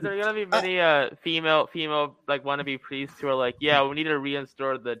 Paul. Is there gonna be many female like wannabe priests who are like, yeah, we need to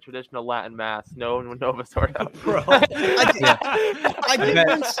reinstore the traditional Latin mass? No Novus Ordo. Bro. I did bet-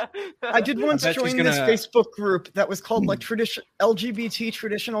 once. I did once bet she's join this gonna- Facebook group that was called like LGBT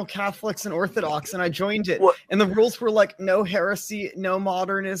traditional Catholics and Orthodox, and I joined it. What? And the rules were like no heresy, no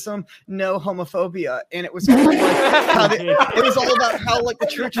modernism, no homophobia, and it was all like how it was all about how like the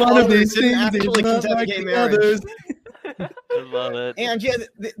church fathers didn't actually condemn gay marriage. I love it. And yeah,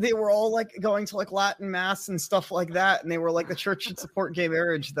 they were all like going to like Latin mass and stuff like that, and they were like the church should support gay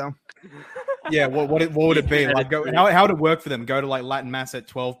marriage though. Yeah, what would it be? Like, how would it work for them? Go to like Latin mass at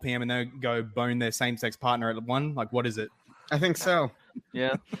 12 p.m. and then go bone their same-sex partner at 1? Like, what is it? I think so.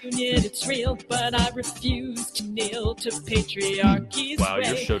 Yeah. Union, it's real, but I refuse to kneel to patriarchy's Wow,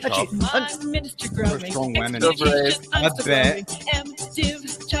 you're way. so tough. My ministry growing, strong women. expectations I are so bet. growing,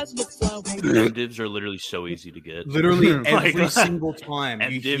 MDiv, just flowing. MDivs are literally so easy to get. Literally Like, every single time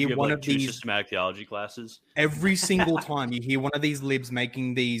you MDiv, hear you have one like of 2 these, systematic theology classes. every single time you hear one of these libs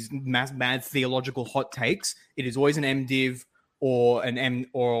making these mad theological hot takes, it is always an MDiv or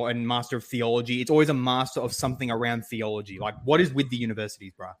a master of theology. It's always a master of something around theology. Like, what is with the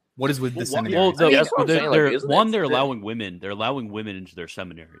universities, bro? What is with the seminaries? Well, I mean, that's what I'm saying, like, they're isn't one, it- they're allowing women. They're allowing women into their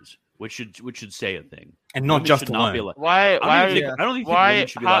seminaries, which should say a thing. And not Women just should to not be learn. allowed- Why? I don't even think Why? women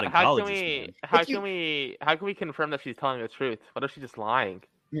should be allowed in How colleges. can we? man. How can we confirm that she's telling the truth? What if she's just lying?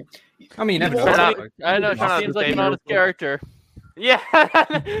 I mean, you never Well, know. not- Like, I know. Not She seems the like an same honest rule. character. Yeah.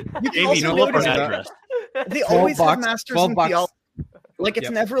 You can Amy, also no look notice for an that address. they always have $12, masters $12 in bucks. theology. Like it's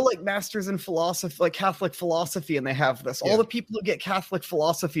Yep. never like masters in philosophy, like Catholic philosophy, and they have this. Yeah. All the people who get Catholic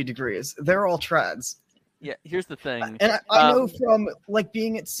philosophy degrees, they're all trads. Yeah, here's the thing. And I know from like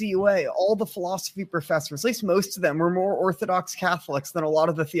being at CUA, all the philosophy professors, at least most of them, were more Orthodox Catholics than a lot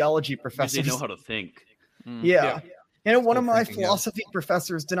of the theology Because professors. they know how to think. Yeah. You know, one of Still my thinking, yeah. philosophy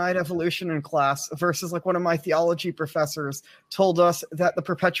professors denied evolution in class versus like one of my theology professors told us that the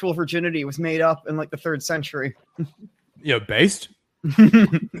perpetual virginity was made up in like the 3rd century. Based. Where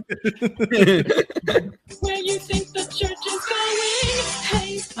you think the church is going?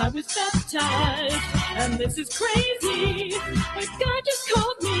 Hey, I was baptized, and this is crazy. But God just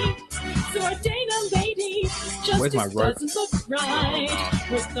called me, so ordain a lady. Where's my Justice rope? doesn't look right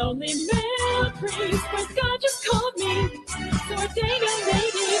with only male priests. But God just called me, so ordain a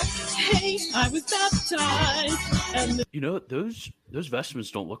lady. Hey, I was baptized, and You know, those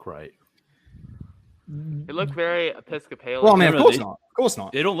vestments don't look right. They look very Episcopalian. Well, I mean, No, of course they- not. Of course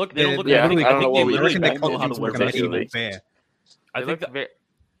not. They don't look. They don't look. Yeah, I think, I don't know they what we literally do. don't know how to wear They look vestments. medieval. I They think look,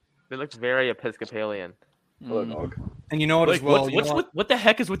 they look very Episcopalian. And you know what? Like, As well, what the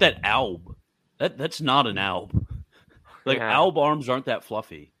heck is with that alb? That's not an alb. Like Yeah. alb arms aren't that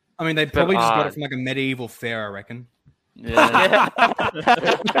fluffy. I mean, they bit probably just got odd. it from like a medieval fair, I reckon. Yeah.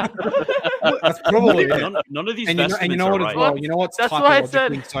 That's probably it. None of these And you vestments know are what as right. well? You know what's That's what I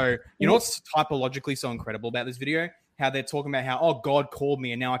said. typologically so? You know what's typologically so incredible about this video? How they're talking about how God called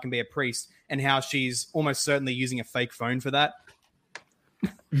me and now I can be a priest, and how she's almost certainly using a fake phone for that.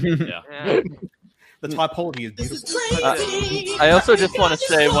 Yeah. Yeah. The typology is this beautiful. is crazy. I also just want to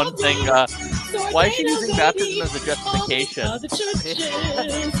say one thing. So Why is she ordain a using baptism lady. as a justification? All the other churches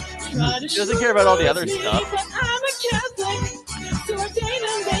try to She doesn't care about all the other screw me, stuff. But I'm a Catholic, so ordain a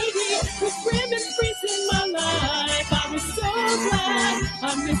lady with grim and priests in my life. I was so glad. I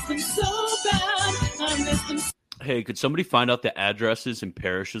missed them so bad. I missed them. Hey, could somebody find out the addresses and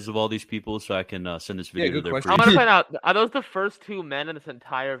parishes of all these people so I can send this video to good their question. I priest? want to find out, are those the first 2 men in this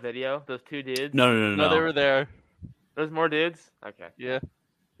entire video? Those 2 dudes? No. No, they were there. There's more dudes? Okay. Yeah.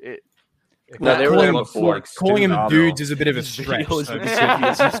 No, they were calling there them, before. calling them Phenomenal. dudes is a bit of a This stretch. video is so-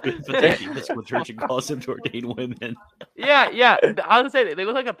 ridiculous. It's good for the Episcopal Church and calls them to ordain women. Yeah. I was gonna say they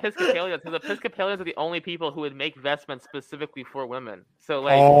look like Episcopalians because Episcopalians are the only people who would make vestments specifically for women. So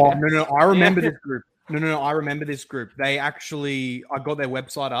like, Oh no! I remember this group. No! I remember this group. They actually, I got their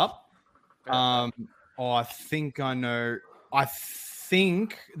website up. I think I know. I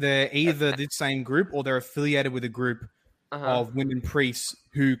think they're either the same group or they're affiliated with a group of women priests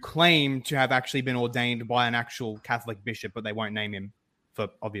who claim to have actually been ordained by an actual Catholic bishop, but they won't name him for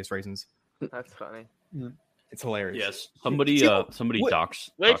obvious reasons. That's funny. It's hilarious. Yes, somebody what-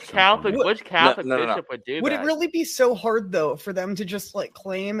 docs. Which docs them Catholic, for me. which Catholic No. bishop would do Would that? it really be so hard though for them to just like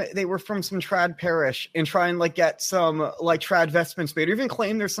claim they were from some trad parish and try and like get some like trad vestments made, or even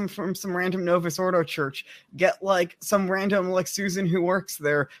claim there's some from some random Novus Ordo church, get like some random like Susan who works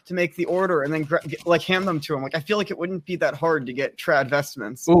there to make the order, and then like hand them to them? Like I feel like it wouldn't be that hard to get trad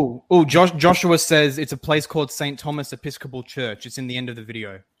vestments. Oh! Joshua says it's a place called St. Thomas Episcopal Church. It's in the end of the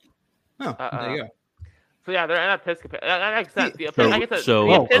video. Oh, there you go. So yeah, they're an Episcopalian. That makes sense. The, So- I guess the so-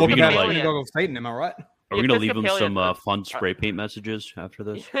 the Oh, are we gonna, like- Episcopalian- Synagogue of Satan, am I right? Are we gonna leave them some Episcopalian- fun spray paint messages after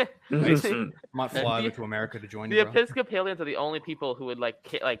this? Might fly over to America to join The you, bro. Episcopalians are the only people who would like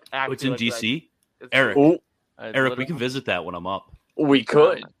Oh, actually. it's in like, DC. it's- Eric, Oh, Eric, we can visit that when I'm up. we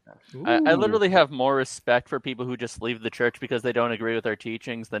could. I literally have more respect for people who just leave the church because they don't agree with our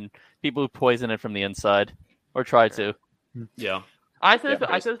teachings than people who poison it from the inside or try to. Yeah. I said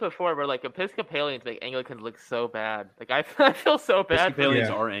this before, where like Episcopalians make Anglicans look so bad. Like I feel so bad. Episcopalians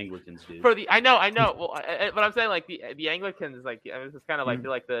Yeah. are Anglicans, dude. For the I know. Well, but I'm saying like the Anglicans, like it's kind of like they're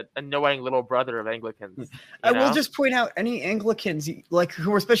like the annoying little brother of Anglicans. I you will know? just point out any Anglicans, like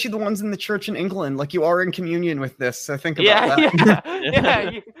who are especially the ones in the church in England, like you are in communion with this. So think about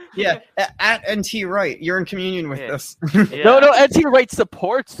that. yeah. At NT Wright, you're in communion with this. No, NT Wright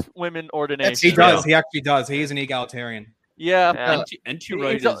supports women ordination. He does. He actually does. He is an egalitarian. Yeah, NT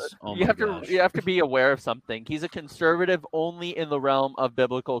Wright he's is. Oh you my have gosh. to have to be aware of something. He's a conservative only in the realm of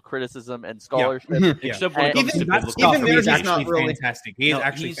biblical criticism and scholarship. Yeah. Except when it comes to Even biblical Stuff, even there, he's he's actually not really. fantastic. He is No,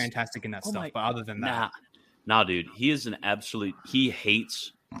 actually he's- fantastic in that Oh stuff. my- But other than that, Nah, dude. He is an absolute. He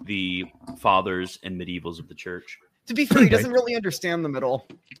hates the fathers and medievals of the church. To be fair, he doesn't really understand them at all.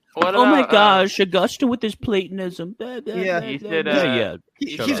 What Oh my about, gosh, Augustine with his Platonism. Yeah. He said, yeah.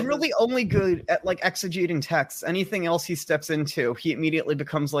 Shut He's up. really only good at like exegeting texts. Anything else he steps into, he immediately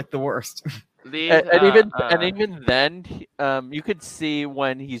becomes like the worst. These, and even then, you could see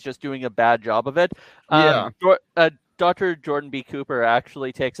when he's just doing a bad job of it. Yeah. Dr. Jordan B. Cooper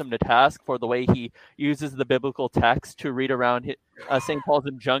actually takes him to task for the way he uses the biblical text to read around St. Paul's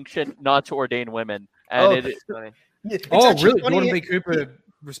injunction not to ordain women. And It's Oh, actually really? funny- Jordan B. Cooper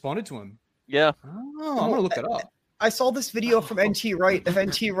responded to him. Yeah. Oh, I'm gonna look that up. I saw this video from NT Wright of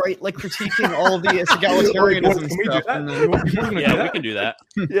NT Wright like critiquing all of the egalitarianism Can we do stuff. that? and You then- want to do Yeah, we that? can do that.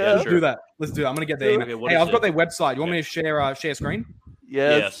 Let's sure. do that. Let's do it. I'm gonna get the email. Okay, what Hey, is I've got it? their website. You want me to share screen?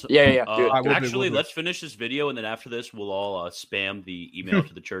 Yes. Yeah. Do it. I will do, Actually, will do. let's finish this video, and then after this, we'll all spam the email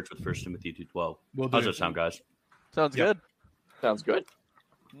to the church with 1 Timothy 2:12. We'll How's do. that sound, guys? Sounds Yep. good. Sounds good.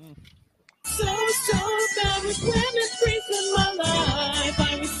 So bad with women priests in my life.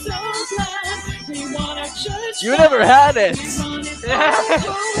 I was so glad we want our church. You never had it.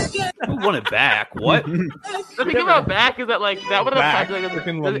 Who want it back? What? The thing about back is that like that would have Back. like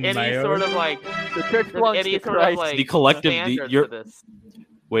Freaking there's any Mayo. sort of like The church there's belongs any to sort of Christ. like The collective- standards you're- for this.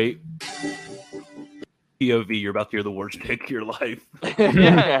 Wait. POV, you're about to hear the worst pick of your life.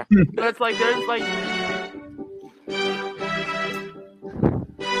 Yeah, but it's like there's like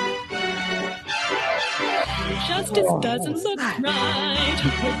Justice doesn't look right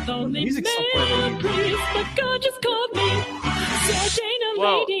with only Music male priests, but God just called me. So Dana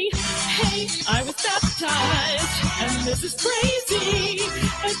Whoa. lady, hey, I was baptized, and this is crazy.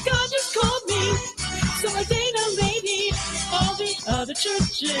 And God just called me. So Dana lady, all the other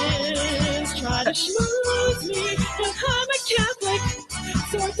churches try to schmooze me, but I'm a Catholic.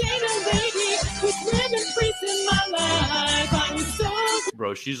 So Dana lady, with women priests in my life, I was so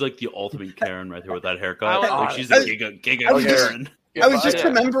Bro, she's like the ultimate Karen right there with that haircut. I was- Like, she's the giga I was just- Karen. I was just Yeah.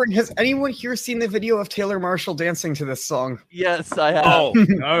 remembering, has anyone here seen the video of Taylor Marshall dancing to this song? Yes, I have. Oh,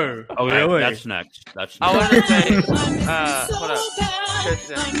 No. oh, really? that's next. That's I next. wanted to say so hold up. bad.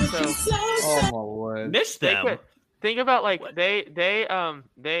 Kristen, I'm so- looking so Oh sad. my word. Miss them. Think about like they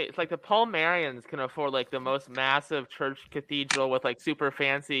it's like the Palmarians can afford like the most massive church cathedral with like super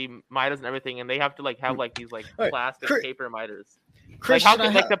fancy mitres and everything, and they have to like have like these like Wait, plastic Chris- paper mitres. Like Christian, how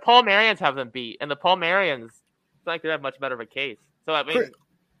can like the Palmarians have them beat, and the Palmarians it's not like they have much better of a case. So I mean, Chris-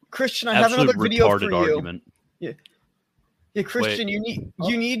 Christian, I have Absolute another video for retarded you. argument. Yeah, Christian, you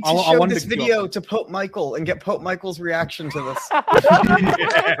need to I show wanted this to go- video to Pope Michael and get Pope Michael's reaction to this.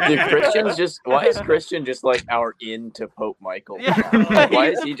 Dude, Christian's just why is Christian just like our into Pope Michael? Yeah. Like, why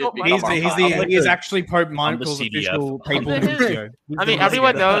is he just Pope become He's our the, he's hot- the, I'm like he is the- actually Pope I'm the Michael's CDF. official papal I'm the- nuncio. I mean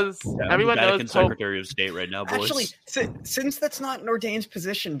everyone knows I'm the everyone Vatican knows Pope. Secretary of State right now, boys. Actually, since that's not an ordained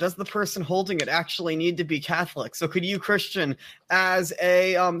position, does the person holding it actually need to be Catholic? So could you, Christian, as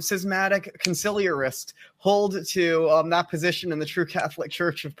a schismatic conciliarist, hold to that position in the true Catholic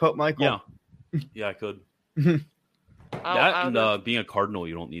Church of Pope Michael? Yeah, I could. I That don't and being a cardinal,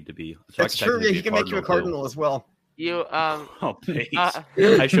 you don't need to be. So That's I true. technically Yeah, be he can make you a too. cardinal as well. you Oh, please. Uh,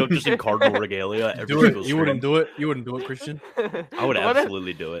 I show up just in cardinal regalia every Do it. single You stream. wouldn't do it. You wouldn't do it, Christian. I would What if-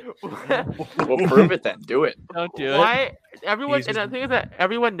 absolutely do it. Well, prove it then. Do it. Don't do it. Why everyone Jesus. and the thing is that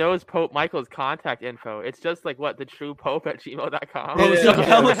everyone knows Pope Michael's contact info. It's just like what the true Pope at gmail.com. Yeah, Stop,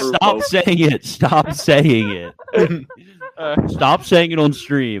 yeah. stop saying it. Stop saying it. Stop saying it on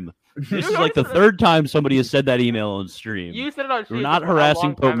stream. This is like the third time somebody has said that email on stream. You said it on You're stream not a harassing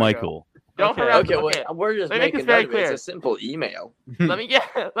long Pope time Michael. Don't Okay, harass Okay, him. well, we're just Let me make making this very note of it. It's clear. a simple email. Let me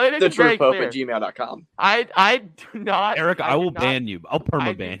let me make The this very clear. truepope@gmail.com. I do not Eric, I do will not- ban you. I'll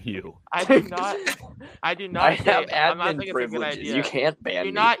I permaban you. I do not I do not I say, have I'm not admin saying it's a good privileges. idea. You can't ban Do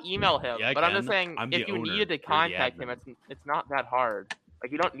me. not email him. Yeah, I but I'm just can. saying I'm if the you owner. needed to You're the contact him, admin. it's not that hard.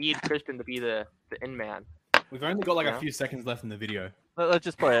 Like you don't need Christian to be the in man. We've only got like Yeah. a few seconds left in the video. Let's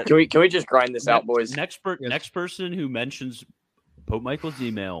just play it. Can we just grind this out, boys? Next, Yes. next person who mentions Pope Michael's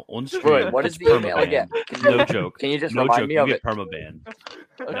email on stream. Wait, what is gets the email permaban. again? No joke. Can you just No remind joke. me You of get it? permaban.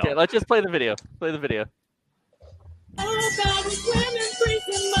 Okay, No. let's just play the video. Play the video. All about with women priests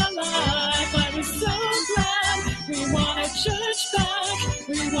in my life. I was so glad we wanted church back.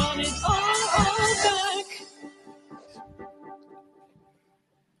 We wanted all back.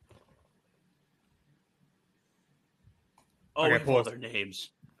 Oh, Okay, we have all pause. their names.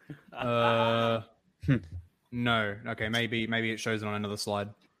 No. Okay, maybe it shows it on another slide.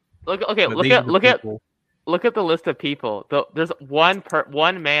 Look okay, But look these are at the look at people. look at the list of people. There's one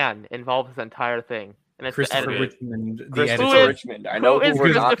man involved in this entire thing, and it's the Christopher editor. Richmond, the Christopher Who editor. is- Richmond. I know who is who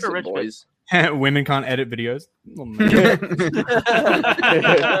we're Christopher doxing, boys. Women can't edit videos.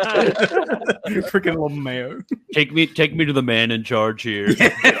 Freaking little mayo. Take me to the man in charge here.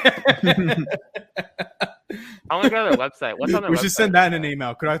 I want to go to their website. What's on their We website? should send that in an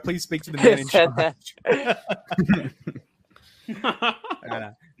email. Could I please speak to the man in Send charge?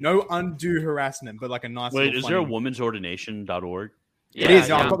 No undue harassment, but like a nice. Wait, little is there a funny- women'sordination.org? It is.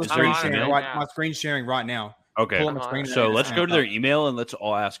 Yeah, I've got the Is screen there sharing email? right. My screen sharing right now. Okay, Pull up my screen so and let's stand go to their up. email and let's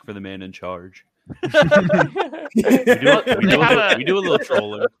all ask for the man in charge. we They have a- do a little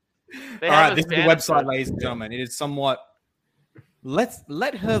trolling. They All have right, a this is the Spanish website, version. ladies and gentlemen. It is somewhat.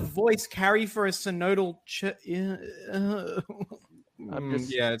 Let her voice carry for a synodal.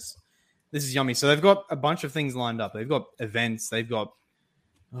 Yeah, this is yummy. So they've got a bunch of things lined up. They've got events. They've got.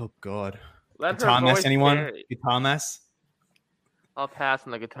 Oh God. Let her Guitar mess, voice anyone? carry. Guitar mess. I'll pass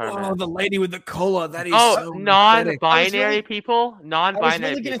on the guitar. Oh, man. the lady with the collar. That is Oh, so non-binary really- people. I was Non-binary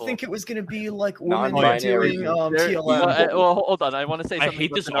really gonna people. think it was gonna be like women Non-binary doing There- TLM. well, hold on. I want to say I something.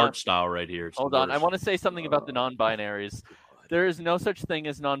 hate about this the art style right here. It's Hold the on. I worst. want to say something about the non-binaries. There is no such thing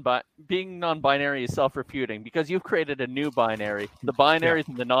as being non-binary is self-refuting because you've created a new binary. The binaries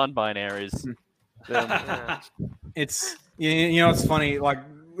and the non-binaries. It's you know it's funny like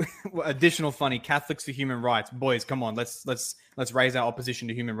additional funny Catholics for human rights boys come on let's raise our opposition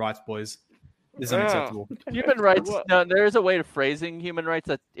to human rights boys. This is unacceptable. Human rights. No, there is a way of phrasing human rights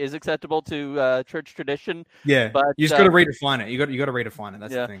that is acceptable to church tradition. Yeah, but you just got to redefine it. You got to redefine it.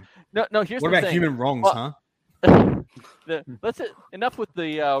 That's yeah. the thing. No. Here's What the about thing. human wrongs, Well, huh? Enough with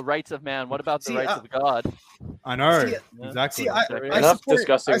the rights of man. What about the rights of God? I know See, exactly. See, I Enough support,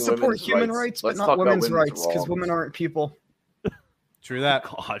 discussing I support women's human rights. rights, Let's but talk not about women's rights because wrongs. women aren't people. True that.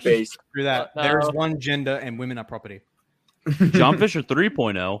 Gosh. Based. True that. No. There is one gender, and women are property. John Fisher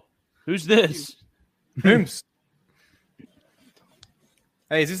 3.0. Who's this? Whomst.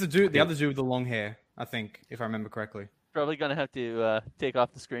 Hey, is this the dude? The other dude with the long hair? I think, if I remember correctly. Probably gonna have to take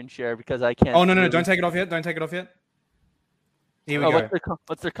off the screen share because I can't. Oh no! really- Don't take it off yet. Don't take it off yet. Here we Oh, go.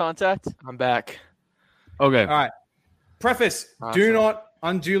 what's their contact? I'm back. Okay. All right. Preface: Awesome. Do not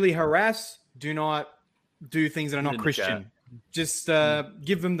unduly harass. Do not do things that are In not the Christian. chat. Just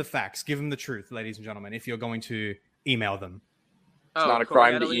give them the facts. Give them the truth, ladies and gentlemen. If you're going to email them, It's not a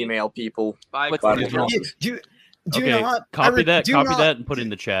crime to email people. What's Bible the- verses. Do Okay, not copy that. do Copy not- that and put it in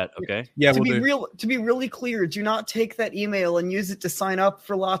the chat. Okay. yeah, to we'll be do. to be really clear, do not take that email and use it to sign up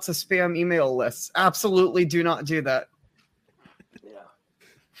for lots of spam email lists. Absolutely, do not do that.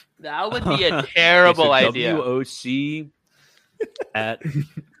 That would be a terrible Okay, so idea. WOC at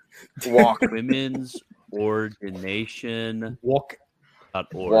Walk. Women's Ordination. Walk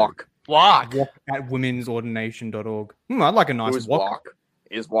Walk. Walk. at womensordination.org. I'd like a nice Who's walk. walk?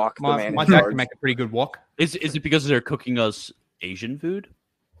 Is walk the My man dad in can charge? make a pretty good walk. Is it because they're cooking us Asian food?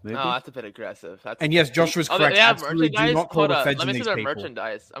 Maybe. No, that's a bit aggressive. That's And yes, Joshua's Oh, correct. they have Absolutely do merchandise. not call Hold the up. feds Let on me see these their people.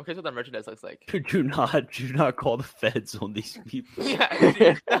 merchandise. I'm curious what their merchandise looks like. do not call the feds on these people. Yeah,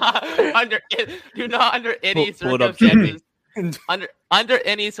 do not under any Pull it up. circumstances. Under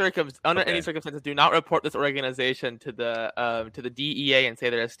any circumstances, do not report this organization to the DEA and say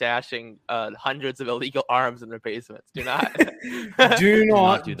they're stashing hundreds of illegal arms in their basements. Do not. Do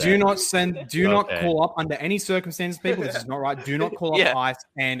not do do that. not send do not Okay. call up under any circumstances, people. This is not right. Do not call up Yeah. ICE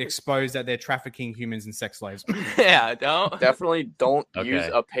and expose that they're trafficking humans and sex slaves. Yeah, don't. Definitely don't use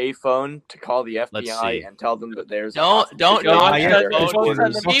Okay. a payphone to call the Let's FBI see. and tell them that there's Don't a not yeah, touch yeah, those yeah, words.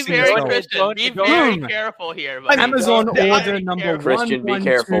 yeah, Be yeah, very yeah, Christian. Be yeah. very Boom. careful here. buddy. Amazon Be order very number careful. Christian, be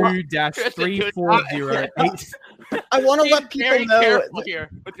careful. 112-3408. I want to Be let people very know. careful here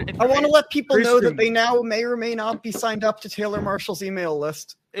with your I want to let people know Christian. that they now may or may not be signed up to Taylor Marshall's email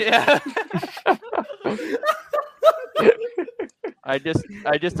list. Yeah. I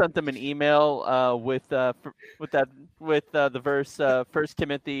just sent them an email with the verse 1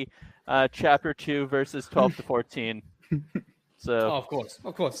 Timothy chapter 2 verses 12 to 14. So Oh, of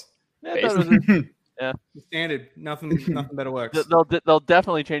course. yeah, I thought it was- yeah. Standard. Nothing better works. they'll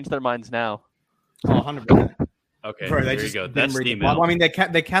definitely change their minds now. Oh, 100%. Okay, Bro, they there you just go. didn't That's read the the Bible. email. I mean,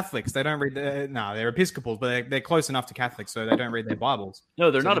 they're Catholics. They don't read the. No, they're Episcopals, but they're close enough to Catholics, so they don't read their Bibles.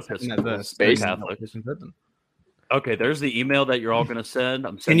 No, they're So not just in that Episcopals. verse, They're they Based- don't Catholics. misconvert them. Okay, there's the email that you're all gonna send.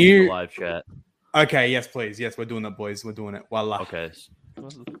 I'm sending you- the live chat. Okay, yes, please. Yes, we're doing that, boys. We're doing it. Voila. Okay.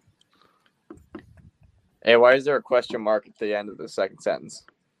 Hey, why is there a question mark at the end of the second sentence?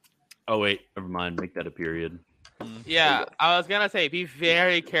 Oh wait, never mind. Make that a period. Yeah, I was gonna say, be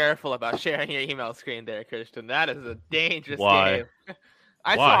very careful about sharing your email screen there, Christian. That is a dangerous Why? game.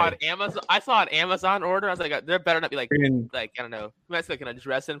 I Why? saw an Amazon. I saw an Amazon order. I was like, there better not be like Freaking, I don't know. You might see like an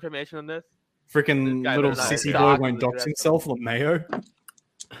address information on this. freaking guy little better not sissy dox boy won't the dox address. himself, Mayo.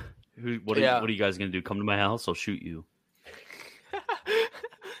 What Yeah. are you guys gonna do? Come to my house? I'll shoot you.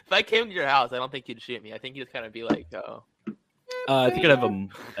 If I came to your house, I don't think you'd shoot me. I think you'd kind of be like, oh. I think I'd have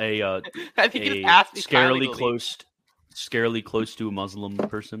I think a you'd ask me kindly scarily close to a Muslim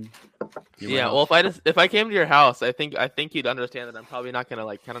person. in my Yeah, house. well, if I came to your house, I think you'd understand that I'm probably not gonna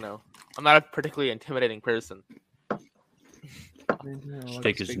like I don't know. I'm not a particularly intimidating person. Just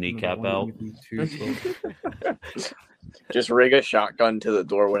take his kneecap out. Just rig a shotgun to the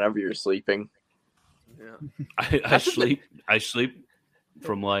door whenever you're sleeping. I sleep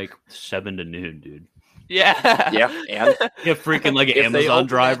from like 7 to noon, dude. Yeah. Yeah, and Yeah, freaking like an If they Amazon open that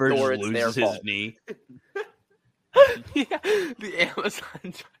driver door, just it's their loses his fault. knee. Yeah, the Amazon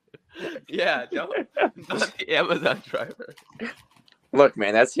driver. Yeah, don't not the Amazon driver. look,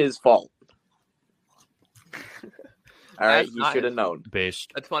 man, that's his fault. All right, That's he not should have his known.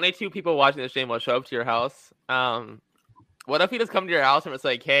 Based. The 22 people watching the stream will show up to your house. What if he just come to your house and it's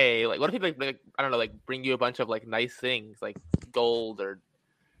like, hey, like, what if he like I don't know, like bring you a bunch of like nice things, like gold or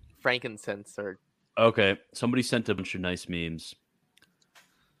frankincense or Okay, somebody sent a bunch of nice memes.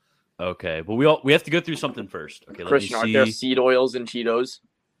 Okay, but we have to go through something first. Okay, let Christian, me aren't see. there seed oils and Cheetos?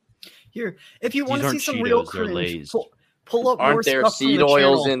 Here, if you These want to see aren't some real Cheetos, they're cringe, Lay's. pull up more Aren't there stuff from seed the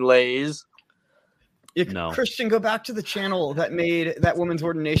oils channel. in Lay's? No. Christian, go back to the channel that made that woman's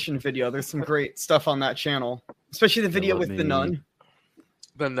ordination video. There's some great stuff on that channel, especially the video let with the me- nun.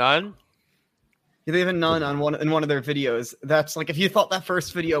 the nun? Yeah, they have a nun on one of their videos. That's like if you thought that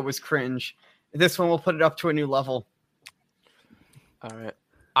first video was cringe, this one will put it up to a new level. All right.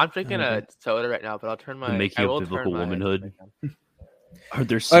 I'm drinking a soda right now, but I'll turn my. Making I of will Biblical turn my- Womanhood. Are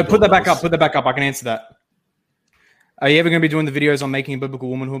there Put that back seed up. Put that back up. I can answer that. Are you ever going to be doing the videos on making a biblical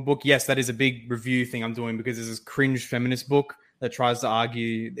womanhood book? Yes, that is a big review thing I'm doing because there's this cringe feminist book that tries to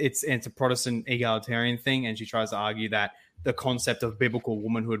argue it's a Protestant egalitarian thing, and she tries to argue that the concept of biblical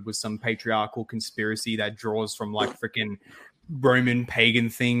womanhood was some patriarchal conspiracy that draws from like freaking Roman pagan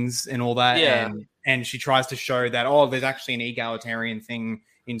things and all that. Yeah. And she tries to show that there's actually an egalitarian thing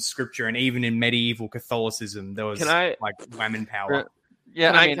in scripture, and even in medieval Catholicism there was Can I- like women power.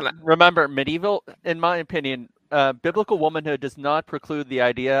 Yeah, Can I- remember, medieval, in my opinion, biblical womanhood does not preclude the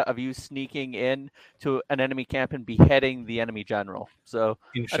idea of you sneaking in to an enemy camp and beheading the enemy general. So,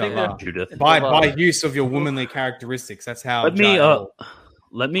 I think Inshallah. Judith. By use of your womanly characteristics. That's how.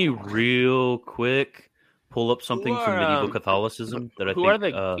 Let me real quick pull up something Who from are, medieval Catholicism that I who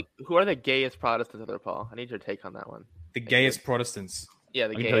think. who are the gayest Protestants out there, Paul? I need your take on that one. the gayest Protestants. Yeah,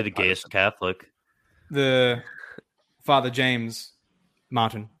 the I can tell you the gayest. gayest Catholic. The Father James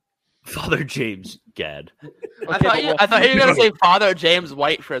Martin. Father James Gad. I thought you were gonna say Father James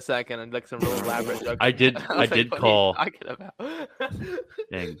White for a second and like some really elaborate joke. I did. was I like, did what are you call. talking about?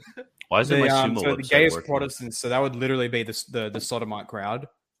 Dang. Why is it my sumo So the website gayest working? Protestants. So that would literally be the sodomite crowd,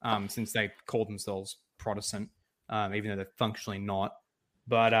 since they call themselves Protestant, even though they're functionally not.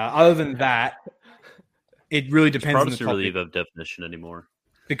 But other than that, it really depends on the Protestant really topic. have definition anymore.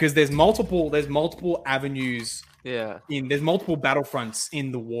 Because there's multiple avenues. Yeah. There's multiple battlefronts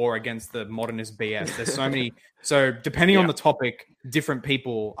in the war against the modernist BS. There's so many. So depending on the topic, different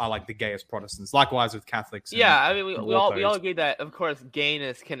people are like the gayest Protestants. Likewise with Catholics. Yeah, I mean, we all Warthos. agree that, of course,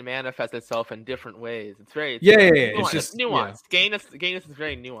 gayness can manifest itself in different ways. It's very It's nuanced. just nuanced. Gayness is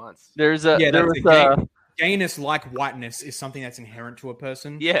very nuanced. there's gayness, like whiteness, is something that's inherent to a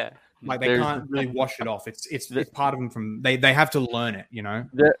person. Yeah, like they can't really wash it off. It's part of them from they have to learn it. You know.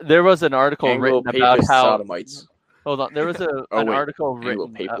 there was an article written about Anglo-Papist how. sodomites. Hold on, there was an article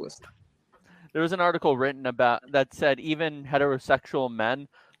written. Anglo-Papist. There was an article written about that said even heterosexual men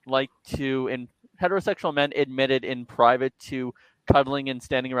heterosexual men admitted in private to cuddling and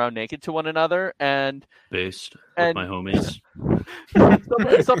standing around naked to one another, and Based with and- my homies.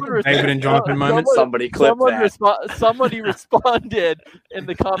 David and Jonathan moment. Somebody clip that. Somebody responded in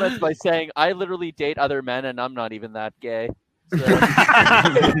the comments by saying, "I literally date other men, and I'm not even that gay." So,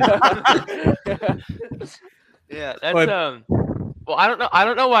 yeah, that's Well, I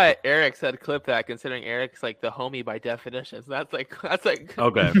don't know why Eric said clip that, considering Eric's like the homie by definition. So that's like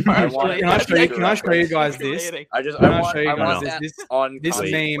Okay. Can I show you guys this? I want that this on this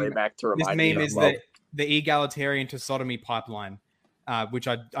content meme. playback to This remind me meme of is love. the egalitarian to sodomy pipeline, which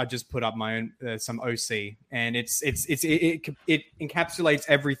I just put up my own some OC, and it encapsulates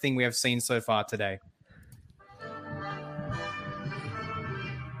everything we have seen so far today.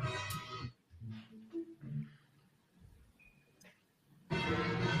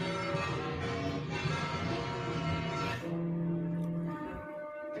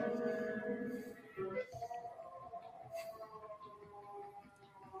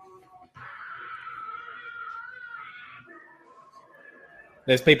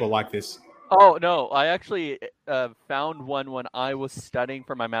 There's people like this. oh no, I actually found one when I was studying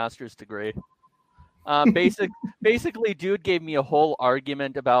for my master's degree. Basically, dude gave me a whole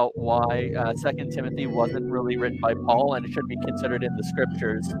argument about why 2 Timothy wasn't really written by Paul and it should be considered in the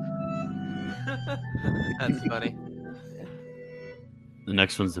scriptures. That's funny. The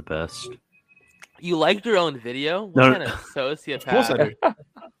next one's the best. You liked your own video? What No, kind of sociopath? Of course I do.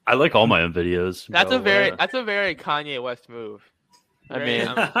 I like all my own videos. That's so, a very Kanye West move. I Very,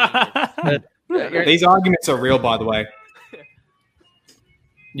 mean, genius. These arguments are real, by the way.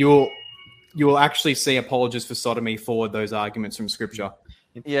 You will actually see apologists for sodomy forward those arguments from scripture.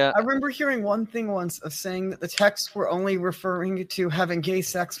 yeah. I remember hearing one thing once of saying that the texts were only referring to having gay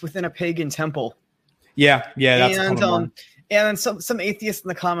sex within a pagan temple. Yeah, that's a and common one. and then some atheists in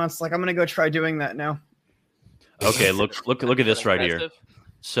the comments like, I'm gonna go try doing that now. Okay, look at this right here. Impressive.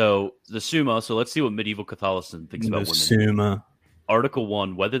 So the Summa. So let's see what medieval Catholicism thinks about women. Summa. Article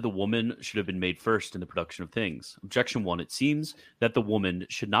 1, whether the woman should have been made first in the production of things. Objection 1, it seems that the woman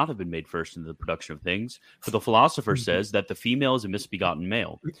should not have been made first in the production of things, for the philosopher says that the female is a misbegotten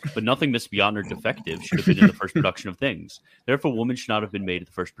male, but nothing misbegotten or defective should have been in the first production of things. Therefore, woman should not have been made at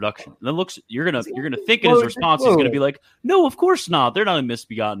the first production. And then you're gonna think in his response, he's gonna be like, no, of course not. They're not a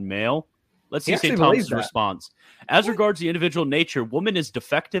misbegotten male. Let's see St. Thomas's response. As regards the individual nature, woman is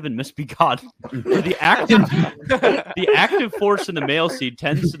defective and misbegotten. For the active force in the male seed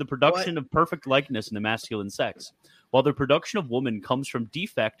tends to the production of perfect likeness in the masculine sex, while the production of woman comes from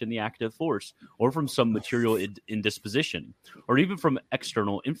defect in the active force, or from some material indisposition, or even from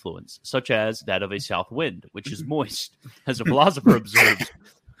external influence, such as that of a south wind, which is moist, as a philosopher observes.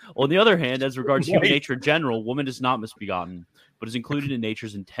 On the other hand, as regards human nature in general, woman is not misbegotten, but is included in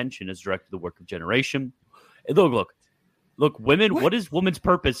nature's intention as directed to the work of generation. And look, women. What is woman's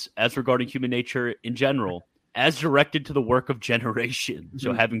purpose as regarding human nature in general, as directed to the work of generation?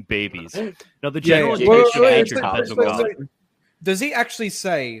 So having babies. Now, the general intention of nature depends on God. Does he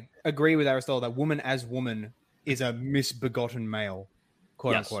actually agree with Aristotle that woman as woman is a misbegotten male,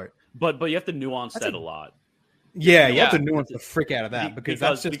 quote unquote? But you have to nuance that a lot. Yeah, you have to nuance the frick out of that because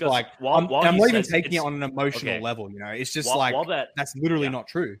that's just like I'm not even taking it on an emotional level. You know, it's just that's literally not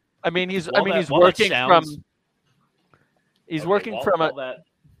true. I mean, he's working from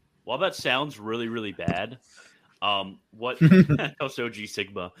While that sounds really, really bad, what G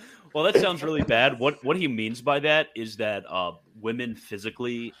Sigma? Well, that sounds really bad. What he means by that is that women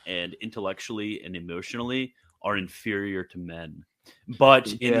physically and intellectually and emotionally are inferior to men.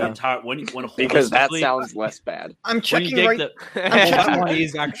 But in the entire when because that sounds less bad. I'm checking right.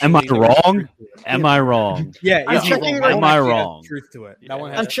 Am I wrong? Am I wrong? Yeah, I'm checking right. Am I wrong? Truth to it. That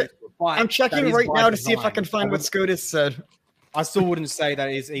one has I'm checking right now to see if I can find what SCOTUS said. I still wouldn't say that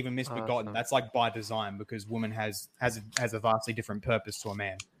is even misbegotten. That's like by design because woman has a vastly different purpose to a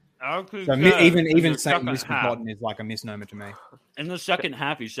man. So even saying misbegotten is like a misnomer to me. In the second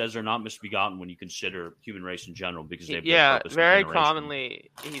half, he says they're not misbegotten when you consider human race in general because they have very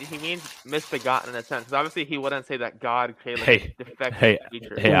commonly he means misbegotten in a sense. Because obviously he wouldn't say that God created a defective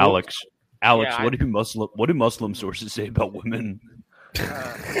creature. Hey, Alex, what do Muslim sources say about women?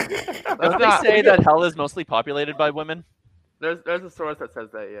 Don't they say that hell is mostly populated by women? There's a source that says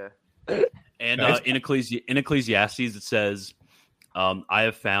that, yeah. And in Ecclesiastes it says, I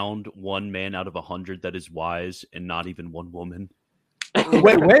have found one man out of 100 that is wise, and not even one woman.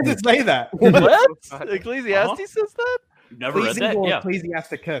 Wait, where does it say that? What? Ecclesiastes says that? You've never read that? Yeah.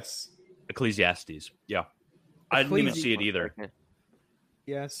 Ecclesiasticus. Ecclesiastes. Yeah. I didn't even see it either.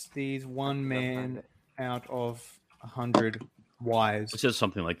 Yes, these one man out of 100 wise. It says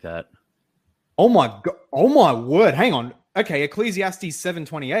something like that. Oh my god! Oh my word! Hang on. Okay, Ecclesiastes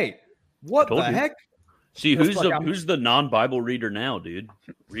 7:28. What the heck? See, who's the non-Bible reader now, dude?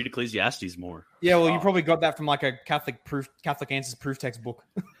 Read Ecclesiastes more. Yeah, well, you probably got that from like a Catholic Answers proof textbook.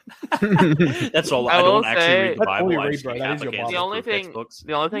 That's all. I don't actually read the Bible. The only thing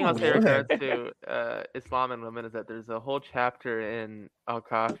I'll say in regards to Islam and women is that there's a whole chapter in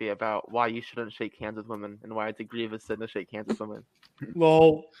Al-Kafi about why you shouldn't shake hands with women and why it's a grievous sin to shake hands with women.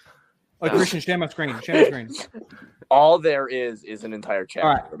 Lol. Christian, share my screen. All there is an entire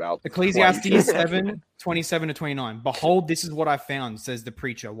chapter about Ecclesiastes 7:27-29. Behold, this is what I found, says the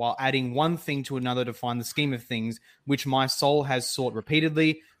preacher, while adding one thing to another to find the scheme of things, which my soul has sought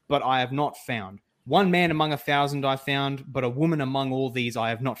repeatedly, but I have not found. One man among 1,000 I found, but a woman among all these I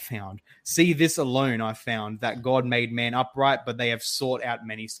have not found. See, this alone I found, that God made man upright, but they have sought out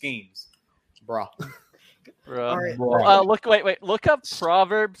many schemes. Bruh. Look up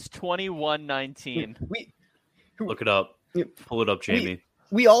Proverbs 21:19. Look it up. Pull it up, Jamie.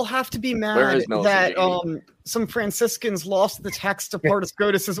 We all have to be mad that some Franciscans lost the text of part of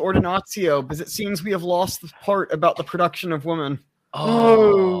SCOTUS's Ordinatio because it seems we have lost the part about the production of women.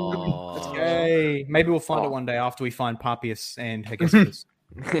 Okay. Maybe we'll find it one day after we find Papias and Hegesippus.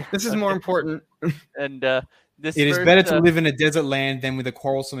 This is more important. And it is better to live in a desert land than with a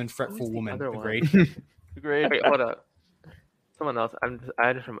quarrelsome and fretful woman. Agreed. Agreed. Wait, hold up. Someone else.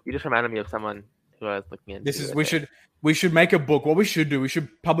 You just reminded me of someone who I was looking into. This is I we should make a book. What we should do, we should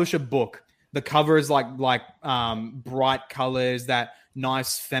publish a book. The cover is like bright colors, that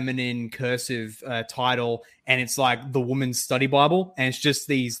nice feminine cursive title, and it's like the woman's study Bible, and it's just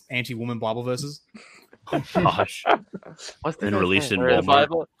these anti-woman Bible verses. Oh, gosh. What's the And guy's released name? in The Walmart.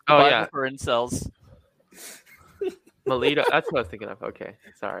 Bible, Oh, Bible yeah. for incels. Melito. That's what I was thinking of. Okay,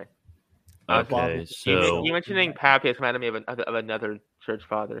 sorry. Okay, You so mentioning Papias reminded me of another church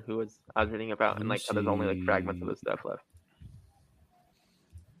father who I was reading about, and like there's only like fragments of his stuff left.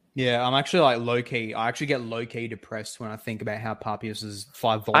 Yeah, I'm actually like low key. I actually get low key depressed when I think about how Papias's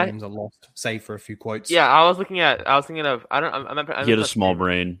 5 volumes are lost, save for a few quotes. Yeah, I was thinking of. I he had a small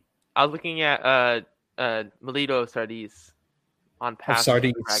brain. I was looking at Melito Sardis on past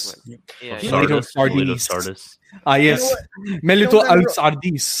Sardis. fragments. Yeah, Of yeah. Melito Sardis. Melito Sardis. Sardis. Ah, yes. You know Melito what? al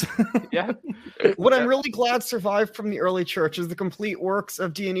Sardis. Yeah. What I'm really glad survived from the early church is the complete works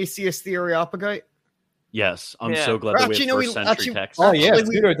of Dionysius the Areopagite. Yes, I'm Yeah. so glad that we Actually, have no, first century text. Oh, yeah, actually,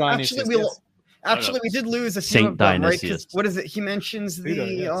 we, Pseudo Dionysius, actually, we, yes. actually, we did lose a few Saint of them, right? 'Cause Dionysius. what is it? He mentions the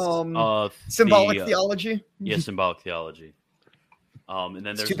Pseudo, yes. symbolic the, theology. Yeah, symbolic theology. And then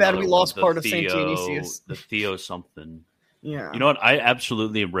It's there's too bad we another lost one, part the of Saint Dionysius. The Theo something. Yeah. You know what? I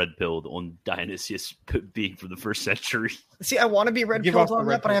absolutely am red pilled on Dionysius being from the first century. See, I want to be red Give pilled up on the that,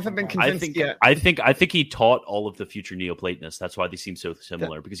 red but I pill haven't been sometimes. convinced I yet. think he taught all of the future Neoplatonists. That's why they seem so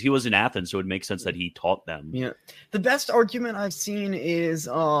similar, because he was in Athens, so it makes sense that he taught them. Yeah. The best argument I've seen is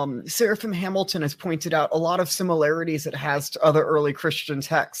Seraphim Hamilton has pointed out a lot of similarities it has to other early Christian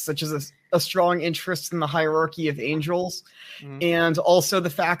texts, such as a strong interest in the hierarchy of angels, and also the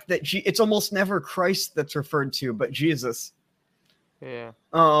fact that it's almost never Christ that's referred to, but Jesus. Yeah.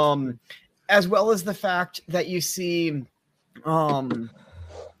 As well as the fact that you see,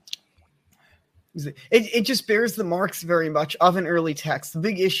 it just bears the marks very much of an early text. The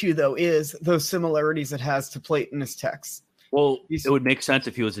big issue, though, is those similarities it has to Platonist texts. Well, it would make sense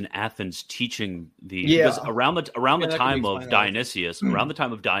if he was in Athens teaching the Yeah. because around the that could time explain of that. Dionysius, around the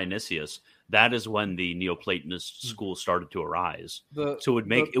time of Dionysius, that is when the Neoplatonist school started to arise. So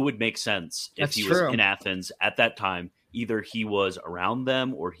it would make sense if That's he was true. in Athens at that time. Either he was around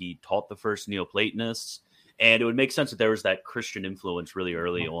them or he taught the first Neoplatonists. And it would make sense that there was that Christian influence really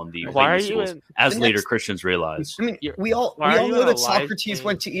early on the Why are Platonist you schools, in- as the later next- Christians realized. I mean, we all why are you know on that a live Socrates stream?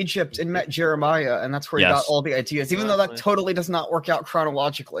 went to Egypt and met Jeremiah, and that's where he Yes. got all the ideas, even though that Exactly. totally does not work out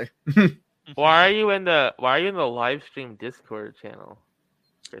chronologically. Why are you in the live stream Discord channel,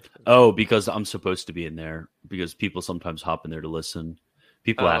 Christian? Oh, because I'm supposed to be in there because people sometimes hop in there to listen.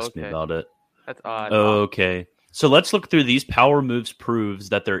 People Oh, ask me okay. about it. That's odd. Okay. So let's look through these power moves proves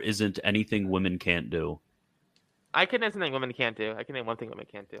that there isn't anything women can't do. I can name something women can't do. I can name one thing women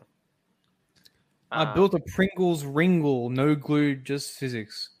can't do. I built a Pringles Ringle, no glue, just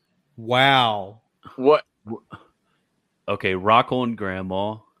physics. Wow. What? Okay, rock on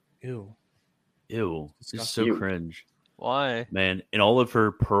grandma. Ew. Ew. This is Disgusting. so Ew. cringe. Why? Man, in all of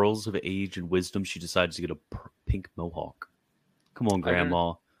her pearls of age and wisdom, she decides to get a pink mohawk. Come on,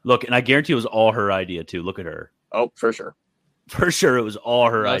 grandma. Look, and I guarantee it was all her idea, too. Look at her. Oh, for sure. For sure, it was all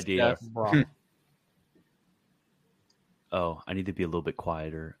her Nice idea. guess. Bro. Oh, I need to be a little bit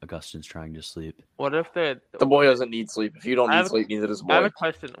quieter. Augustine's trying to sleep. What if The boy doesn't need sleep. If you don't I need have- sleep, neither does the I have a boy.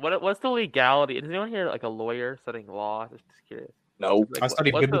 question. What's the legality? Does anyone here like a lawyer studying law? Just curious. No. I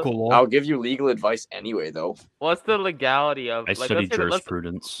studied what's biblical law. I'll give you legal advice anyway, though. What's the legality of? I like, studied let's say that-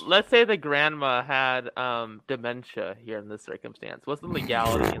 jurisprudence. Let's say the grandma had dementia here in this circumstance. What's the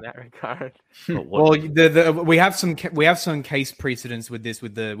legality in that regard? But what- Well, we have some case precedents with this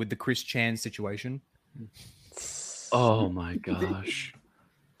with the Chris Chan situation. oh my gosh.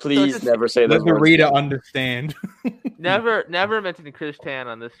 Please just- never say Let those the words reader again. understand. Never mention Chris Chan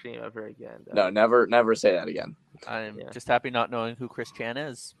on this stream ever again. No, never say that again. I'm Yeah. just happy not knowing who Chris Chan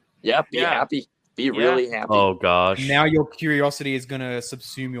is. Yeah, be Yeah. happy. Be Yeah. really happy. Oh gosh. Now your curiosity is gonna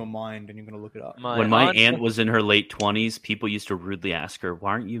subsume your mind, and you're gonna look it up. When my aunt- aunt was in her late 20s, people used to rudely ask her,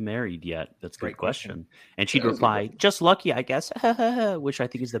 "Why aren't you married yet?" That's a good Great question. question. And she'd Yeah, that's a good reply, "Just lucky, I guess," which I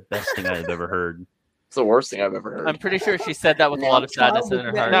think is the best thing I've ever heard. It's the worst thing I've ever heard. I'm pretty sure she said that with a lot of sadness in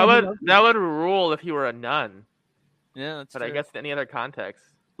her heart. That would rule if you were a nun, Yeah, that's but I true. guess in any other context.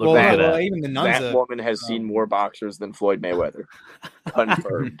 Look Well, at well, that. even the nuns That are. woman has seen more boxers than Floyd Mayweather.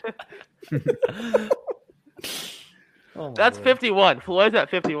 Confirmed. Oh my That's word. 51. Floyd's at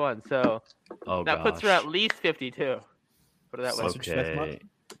 51, so Oh that gosh. puts her at least 52. Put it that way. Okay.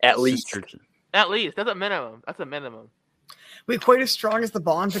 At least. Sister- At least that's a minimum. That's a minimum. Wait, quite as strong as the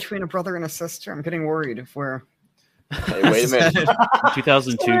bond between a brother and a sister. I'm getting worried if we're. Hey, wait a minute. In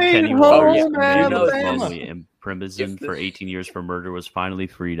 2002, Sweet Kenny home Waters Alabama. made You know his that. lonely and prison for 18 years for murder, was finally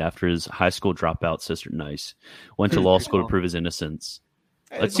freed after his high school dropout sister Nice went to law school to prove his innocence.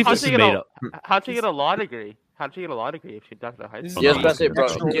 Let's see if this is made up. How'd she get a law degree? How'd she get a law degree if she dropped out of high school? Yeah, I was about to say, bro,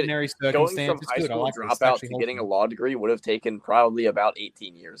 Extraordinary going from circumstances. high Good, I school like this. It's dropout actually to getting a wholesome. law degree would have taken probably about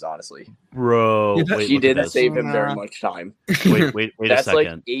 18 years, honestly. Bro, Yeah, that- wait, She look at didn't this. save him very much time. Wait a That's like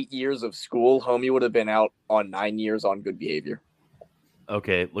second. 8 years of school. Homie would have been out on 9 years on good behavior.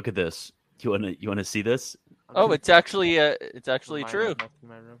 Okay, look at this. You wanna see this? Oh, it's actually true.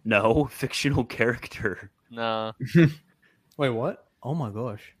 No, fictional character. No. Wait, what? Oh my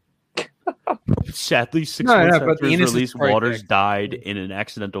gosh. Sadly, 6 No, months no, but after the his Innocence release, Project. Waters died in an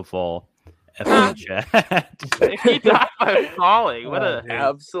accidental fall. F chat. He died by falling. What a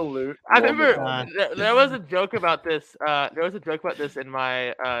absolute. I remember woman. there was a joke about this. There was a joke about this in my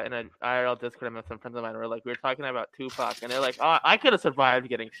in an IRL Discord with some friends of mine. Where like we were talking about Tupac, and they're like, "Oh, I could have survived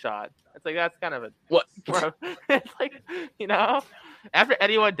getting shot." It's like that's kind of a what? It's like after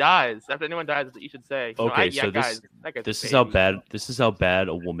anyone dies, that's what you should say. You know, Okay, yeah, so guys, that guy's this a is how baby. bad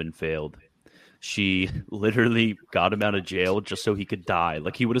a woman failed. She literally got him out of jail just so he could die.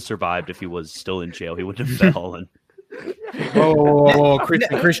 Like he would have survived if he was still in jail. He wouldn't have fallen. Whoa,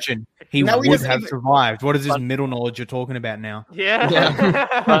 Christian. He Now he would doesn't have even- survived. What is this middle knowledge you're talking about now?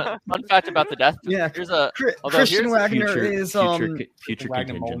 Yeah. Fun fact about the death. Yeah. Here's a although Christian here's- Wagner is Future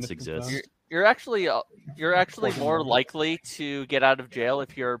Wagner contingents Moldman exist. stuff. You're actually more likely to get out of jail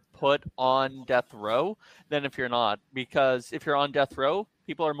if you're put on death row than if you're not, because if you're on death row,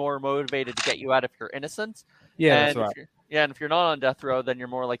 people are more motivated to get you out if you're innocent. Yeah, and that's right. If you're, and if you're not on death row, then you're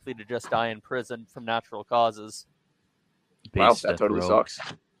more likely to just die in prison from natural causes. Wow, Base that death totally row. sucks.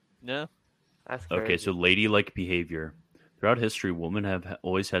 No. That's Okay, crazy. so ladylike behavior. Throughout history, women have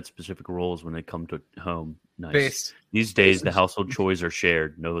always had specific roles when they come to home. Nice. Based. These days, the household chores are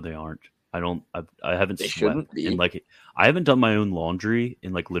shared. No, they aren't. I haven't They swept shouldn't be. in I haven't done my own laundry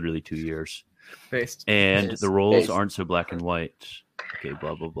in literally 2 years. Based. And Based. the roles Based. aren't so black and white. Okay,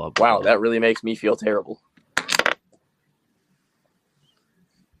 blah blah blah. blah Wow, blah. that really makes me feel terrible.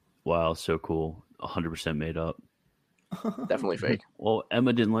 Wow, so cool. 100% made up. Definitely fake. Well,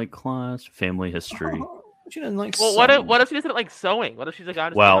 Emma didn't like class, family history. She doesn't like. Well, what if she doesn't like sewing? What if she's like, I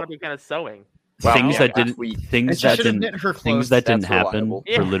just Wow. want to be kind of sewing? Wow, Things yeah, that that's didn't sweet. And things she that should have didn't knit her things clothes. that didn't That's happen reliable.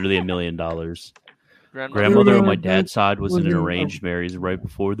 for literally $1 million. Grandmother. Grandmother on my dad's side was in an arranged marriage right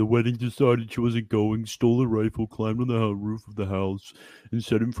before the wedding. Decided she wasn't going, stole a rifle, climbed on the roof of the house, and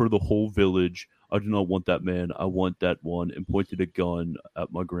said in front of the whole village, "I do not want that man. I want that one," and pointed a gun at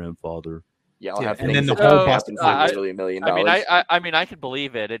my grandfather. Yeah, I'll Yeah, have and things then the that whole happen for I- literally $1 million. I mean, I mean, I could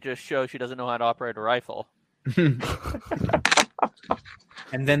believe it. It just shows she doesn't know how to operate a rifle.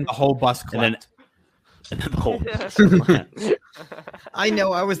 And then the whole bus And then, clapped. and then the whole I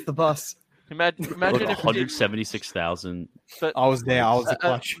know, I was the bus. Imagine look, if you did, 176,000. but, I was there. I was the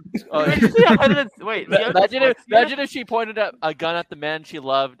clutch. Wait, imagine if she pointed a gun at the man she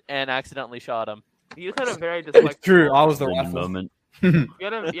loved and accidentally shot him. you had a very It's dyslexic true. I was the Golden rifle. moment. You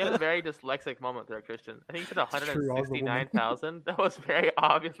had a very dyslexic moment there, Christian. I think you said true, I was the woman. 169,000. That was very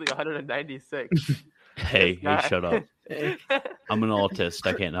obviously 196. Hey, guy. shut up. I'm an autist.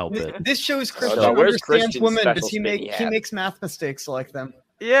 I can't help it. This shows Christian no, where's understands Christian's women special because he spinny he hat? makes math mistakes like them.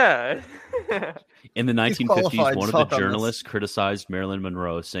 Yeah. In the He's 1950s, qualified one to of talk the on this. journalists criticized Marilyn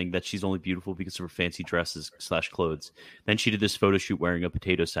Monroe, saying that she's only beautiful because of her fancy dresses / clothes. Then she did this photo shoot wearing a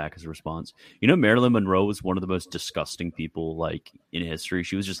potato sack as a response. You know, Marilyn Monroe was one of the most disgusting people in history.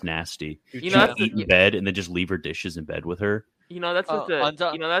 She was just nasty. You She know, would that's eat in bed and then just leave her dishes in bed with her. that's just on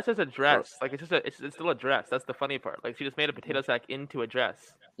top- that's just a dress. Like it's still a dress. That's the funny part. Like she just made a potato sack into a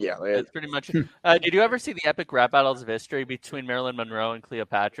dress. Yeah, That's pretty much it. Did you ever see the epic rap battles of history between Marilyn Monroe and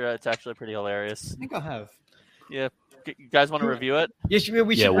Cleopatra? It's actually pretty hilarious. I think I have. Yeah. You guys want to review it? Yes, we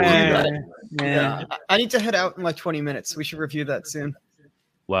Yeah, should we'll review review that. Yeah, I need to head out in like 20 minutes. We should review that soon.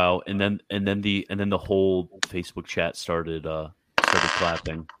 Wow, and then the whole Facebook chat started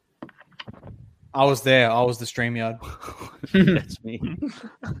clapping. I was there. I was the StreamYard. That's me.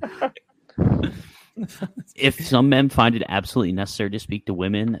 If some men find it absolutely necessary to speak to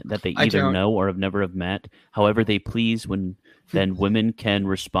women that they I either don't. know or have never have met, however they please, then women can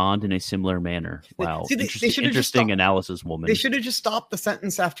respond in a similar manner. Wow, See, they interesting, should've just interesting stopped- analysis, woman. They should have just stopped the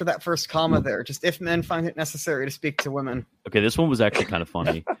sentence after that first comma there. Just if men find it necessary to speak to women. Okay, this one was actually kind of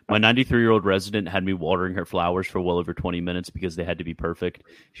funny. My 93-year-old resident had me watering her flowers for well over 20 minutes because they had to be perfect.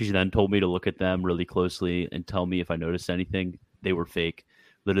 She then told me to look at them really closely and tell me if I noticed anything. They were fake.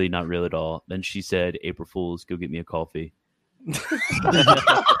 Literally not real at all. Then she said, "April Fools, go get me a coffee." Yeah.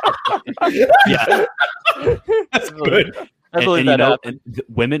 That's good. I believe and that happened.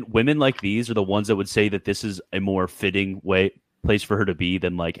 women like these are the ones that would say that this is a more fitting place for her to be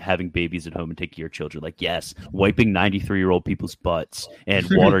than like having babies at home and taking care of children. Like, yes, wiping 93-year-old people's butts and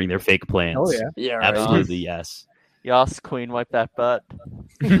watering their fake plants. Oh yeah. Yeah, right. Absolutely, yes. Yas, queen, wipe that butt.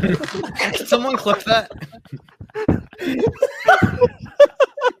 Can someone clip that?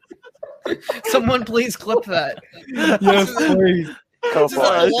 Someone please clip that. Yes, please. This is Kopo,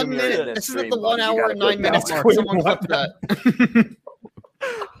 I at the assume 1 you're in minute. this This is at stream, the buddy. 1 You hour gotta and clip 9 that minutes one. mark. Someone clip that.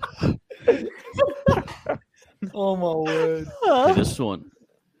 Oh my word. Okay, this one.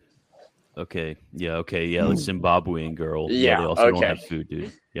 Okay, yeah, like Zimbabwean girl. Yeah, they also don't okay. have food,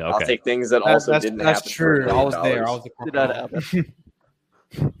 dude. Yeah, I'll okay. take things that also didn't that's happen. true. For I was $1 there. million. I was the Did not crocodile. happen.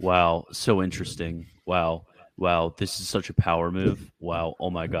 Wow, so interesting. Wow, this is such a power move. Wow, oh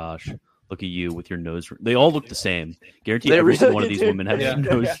my gosh. Look at you with your nose. They all look the same. Guarantee They every single really one of these do. women have Yeah.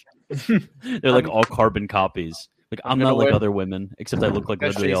 nose. They're like all carbon copies. Like I'm gonna not like wear- other women, except I look like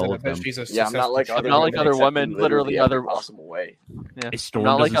literally all of them. Yeah, I'm not like other not like women, other except in women, literally every other- possible way. Yeah. A storm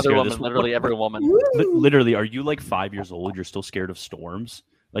Not like doesn't other scare women, this literally every woman. Literally, are you like 5 years old? You're still scared of storms?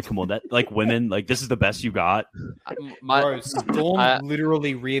 Like, come on, that like women, like this is the best you got. Bro, storms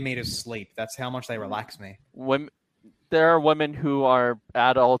literally rear me to sleep. That's how much they relax me. There are women who are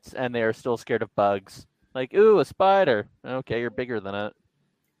adults and they are still scared of bugs. Like, ooh, a spider. Okay, you're bigger than it.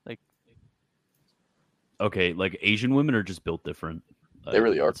 Like, Okay, like Asian women are just built different. They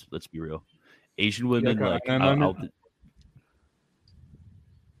really are. Let's be real. Asian women, okay, like no, no.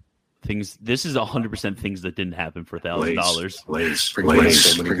 things. This is 100% things that didn't happen for $1,000.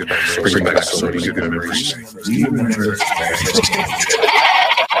 Bring back so many good memories.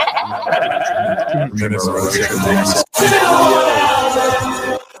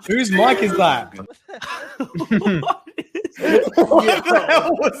 Whose mic is that? What the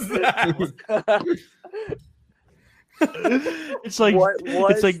hell was that? It's like What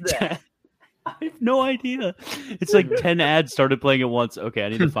was it's like that? I have no idea. It's like 10 ads started playing at once. Okay, I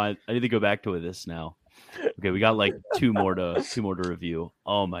need to go back to this now. Okay, we got like two more to review.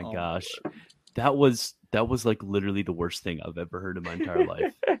 Oh my gosh. That was like literally the worst thing I've ever heard in my entire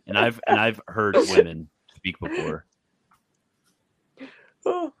life. And I've heard women speak before.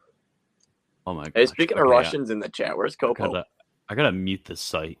 Oh my god. Hey, speaking of Russians in the chat, where's Kopo? I gotta mute this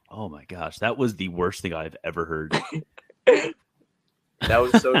site. Oh my gosh, that was the worst thing I've ever heard. That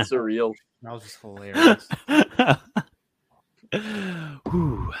was so surreal. That was just hilarious.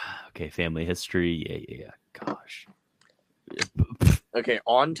 Whew. Okay, family history. Yeah. Gosh. Okay,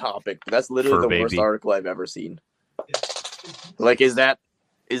 on topic. That's literally Fur the worst baby. article I've ever seen. Like, is that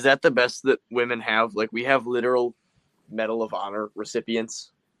the best that women have? Like, we have literal Medal of Honor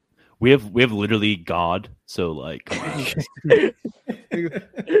recipients. We have literally God. So like, come on.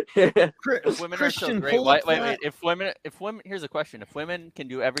 If women are so Christian, great, pull wait, up wait. that- If women, here's a question: if women can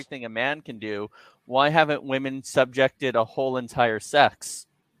do everything a man can do, why haven't women subjected a whole entire sex?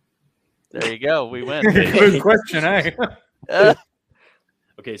 There you go. We win. Good question, eh?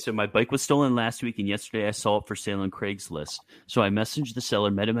 Okay, so my bike was stolen last week, and yesterday I saw it for sale on Craigslist. So I messaged the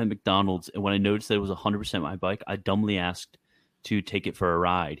seller, met him at McDonald's, and when I noticed that it was 100% my bike, I dumbly asked to take it for a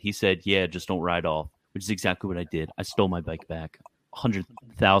ride. He said, "Yeah, just don't ride off," which is exactly what I did. I stole my bike back.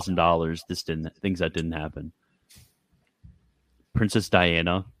 $100,000. Things that didn't happen. Princess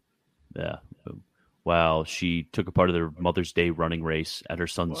Diana. Yeah. Wow. She took a part of their Mother's Day running race at her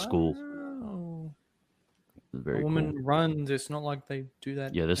son's school. Very A woman cool. runs. It's not like they do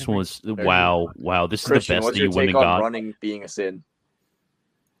that. Yeah, this every- one was wow. This is Christian, the best what's that your you women take on got. running being a sin?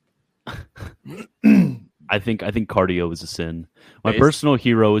 I think cardio is a sin. My It is. personal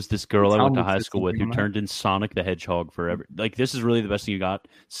hero is this girl I went to Talmud high says school with something who on that. turned in Sonic the Hedgehog forever. Like, this is really the best thing you got.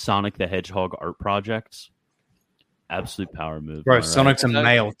 Sonic the Hedgehog art projects. Absolute power move. Bro, am I right? Sonic's a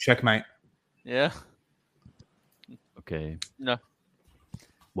male. Checkmate. Yeah. Okay. No.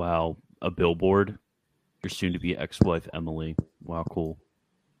 Wow. A billboard. Your soon-to-be ex-wife, Emily. Wow, cool.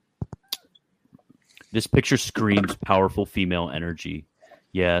 This picture screams powerful female energy.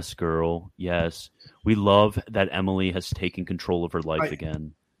 Yes, girl. Yes. We love that Emily has taken control of her life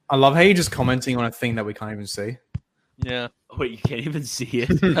again. I love how you're just commenting on a thing that we can't even see. Yeah. Wait, you can't even see it?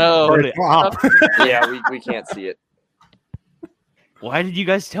 Oh. Put it up. Yeah, we can't see it. Why did you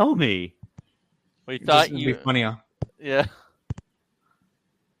guys tell me? We Just thought it'd you. be funnier. Yeah.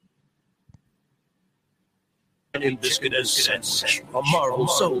 In this sandwich, a marvel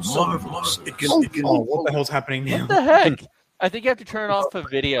so marvelous. It can, Oh, what the hell's happening now? What the heck? I think you have to turn off a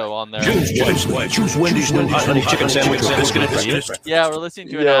video on there. choose Wendy's new hot honey chicken sandwich with biscuit and biscuit. Yeah, we're listening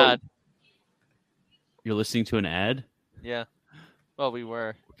to an Yo. ad. You're listening to an ad? Yeah. Well, we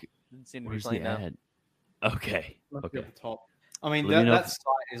were. Didn't seem to be Where's the playing now. ad? Okay. Must be Okay. at the top. I mean, Let me know that if-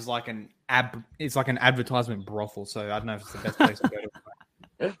 site is like it's like an advertisement brothel. So I don't know if it's the best place to go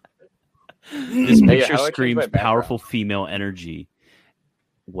to. This Hey, picture how I change my screams background? powerful female energy.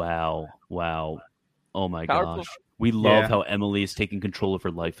 Wow. Oh my Powerful- gosh. We love Yeah. how Emily is taking control of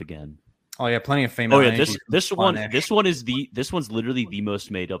her life again. Oh yeah, plenty of female. Oh yeah, energy. this Fun, eh? this one's literally the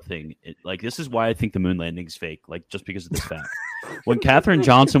most made up thing. Like this is why I think the moon landing is fake. Like just because of this fact. When Katherine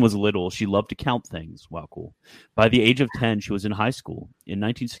Johnson was little, she loved to count things. Wow, cool. By the age of 10, she was in high school. In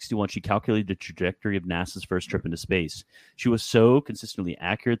 1961, she calculated the trajectory of NASA's first trip into space. She was so consistently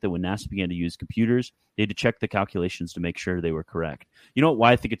accurate that when NASA began to use computers, they had to check the calculations to make sure they were correct. You know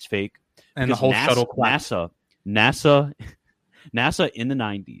why I think it's fake? And the Because whole shuttle collapsed. NASA in the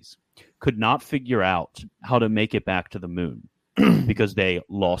 90s could not figure out how to make it back to the moon because they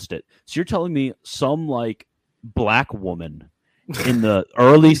lost it. So you're telling me some like black woman in the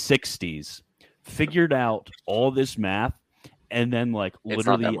early 60s figured out all this math, and then like It's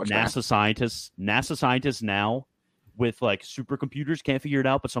not literally that much math. NASA scientists now with like supercomputers can't figure it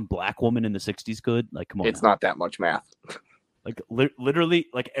out, but some black woman in the 60s could? Like, come on. It's now. not that much math. Like literally,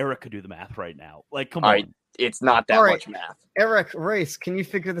 like Eric could do the math right now. Like, come All right, on. it's not that All right. much math. Eric, Race, can you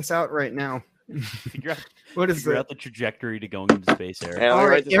figure this out right now? Figure out, What is figure it? out the trajectory to going into space, Eric. And let me All right,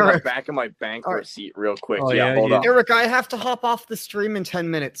 write this on the Eric. back of my bank All right. receipt real quick. Oh, yeah, yeah, hold yeah. up. Eric, I have to hop off the stream in 10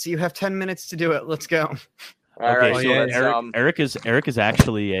 minutes, so you have 10 minutes to do it. Let's go. All Okay, right, so so yeah, that's, Eric is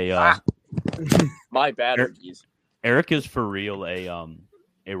actually a my bad. Eric- Jeez. Eric is for real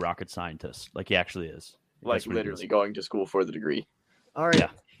a rocket scientist. Like he actually is. Like That's what he literally is. going to school for the degree. All right. Yeah.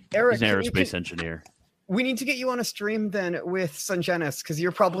 Eric, He's an can you- aerospace engineer. we need to get you on a stream then with Sungenis, because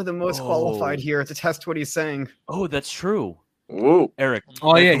you're probably the most qualified Oh. here to test what he's saying. Oh, that's true. Woo. Eric.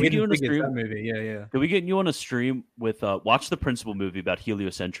 Oh yeah, can we do Hidden a Figures, stream? that movie. Yeah, yeah. Can we get you on a stream with watch the Principal movie about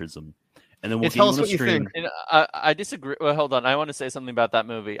heliocentrism, and then we'll Yeah, get tell you us on a what you stream. think. I disagree. Well, hold on. I want to say something about that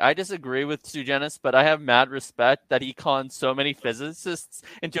movie. I disagree with Sugenis, but I have mad respect that he conned so many physicists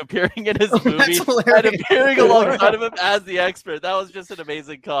into appearing in his movie and hilarious. appearing alongside of him as the expert. That was just an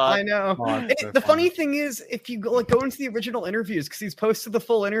amazing con. I know. Oh, And it's so the funny funny. thing is, if you go into the original interviews, because he's posted the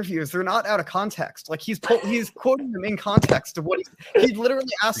full interviews, they're not out of context. Like he's quoting them in context of what he'd literally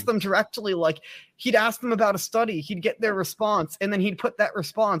ask them directly. Like he'd ask them about a study, he'd get their response, and then he'd put that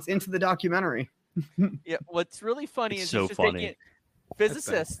response into the documentary. Yeah, what's really funny It's is so he's just funny. taking it.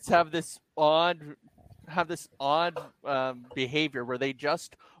 Physicists have this odd behavior where they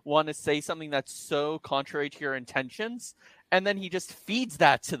just want to say something that's so contrary to your intentions, and then he just feeds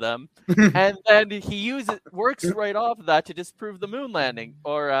that to them, and then he works right off of that to disprove the moon landing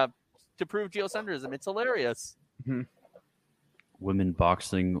or to prove geocentrism. It's hilarious. Women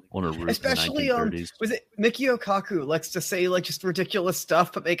boxing on a roof Especially in the 1930s. was it Mikio Kaku likes to say like just ridiculous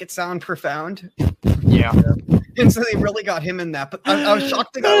stuff but make it sound profound. Yeah. And so they really got him in that. But I was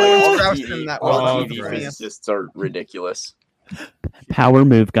shocked they got All like Strauss in that one. all Oh, TV great. physicists are ridiculous. Power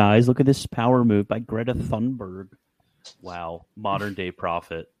move, guys. Look at this power move by Greta Thunberg. Wow. Modern day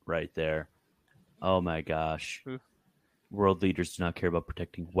prophet right there. Oh my gosh. World leaders do not care about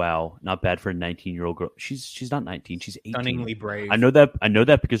protecting. Wow. Not bad for a 19-year-old girl. She's not 19. She's 18. Stunningly brave. I know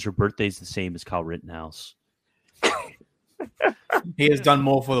that because her birthday's the same as Kyle Rittenhouse. He has done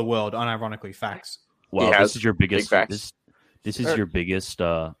more for the world, unironically. Facts. Wow, He this has is your biggest. big facts. This is your biggest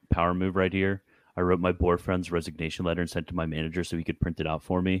power move right here. I wrote my boyfriend's resignation letter and sent it to my manager so he could print it out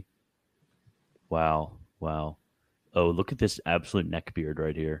for me. Wow. Oh, look at this absolute neck beard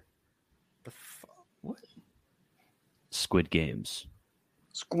right here. What? Squid Games.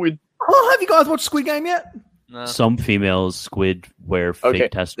 Squid. Oh, have you guys watched Squid Game yet? No. Some females squid wear fake Okay,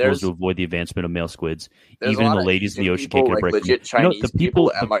 testicles there's- to avoid the advancement of male squids. There's Even a lot the of ladies in the Asian ocean people, can't get a like break. legit from, you know, Chinese the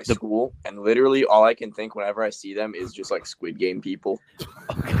people at my school, and literally all I can think whenever I see them is just like Squid Game people.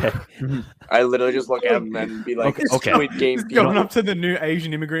 Okay. I literally just look at them and be like, Okay. Squid Game Just people. going up to the new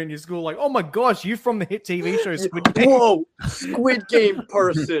Asian immigrant in your school, like, oh my gosh, you from the hit TV show Squid Game? Whoa, Squid Game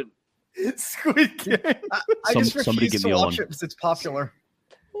person. Squid Game. I just somebody refuse get to me watch on. it because it's popular.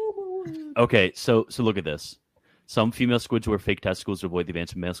 Okay, so look at this. Some female squids wear fake testicles to avoid the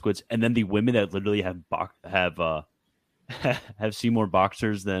advance of male squids, and then the women that literally have seen more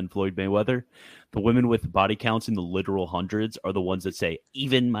boxers than Floyd Mayweather, the women with body counts in the literal hundreds are the ones that say,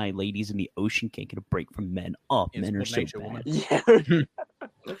 "Even my ladies in the ocean can't get a break from men. Oh, It's men are what so nature, bad." woman. Yeah.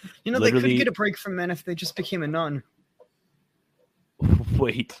 You know, they could Literally- get a break from men if they just became a nun.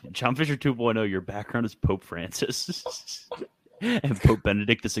 Wait, John Fisher 2.0, your background is Pope Francis and Pope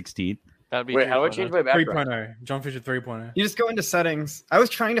Benedict XVI. That'd be Wait, how do I 3.0. change my background? 3.0. John Fisher 3.0. You just go into settings. I was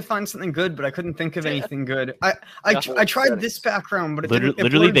trying to find something good, but I couldn't think of anything good. I tried Settings. this background, but it Literally,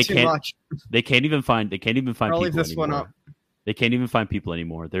 blurred they too can't. much. They can't even find. They can't even find I'll people leave this anymore. one up. They can't even find people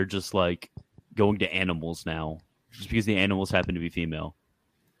anymore. They're just like going to animals now, just because the animals happen to be female.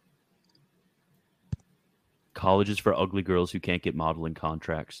 Colleges for ugly girls who can't get modeling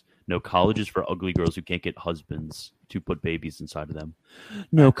contracts. No, colleges for ugly girls who can't get husbands to put babies inside of them.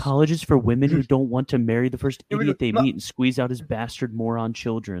 No, colleges for women who don't want to marry the first idiot they meet and squeeze out his bastard moron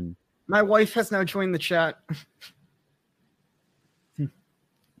children. My wife has now joined the chat.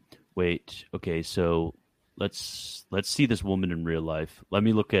 Wait, okay, so let's see this woman in real life. Let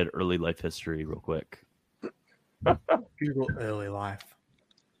me look at early life history real quick. Google early life.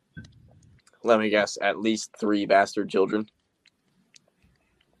 Let me guess, at least 3 bastard children.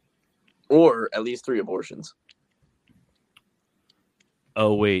 Or at least 3 abortions.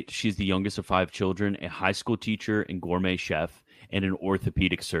 Oh, wait. She's the youngest of 5 children, a high school teacher and gourmet chef, and an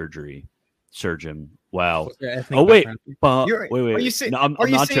orthopedic surgeon. Wow. Oh, wait. Wait. Are you saying, No, I'm are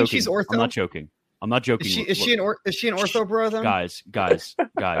you not saying joking. she's ortho? I'm not joking. I'm not joking. Is she an ortho bro then? Guys.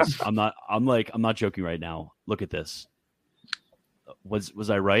 I'm not joking right now. Look at this. Was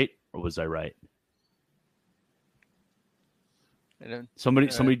I right or was I right?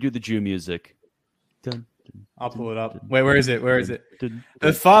 Somebody do the Jew music. Dun, I'll pull it up. Wait, where is it? Where is it?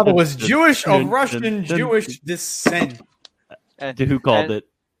 The father was Jewish of Russian Jewish descent. Who called it?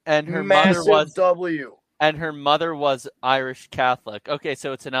 And her Massive mother was W. And her mother was Irish Catholic. Okay,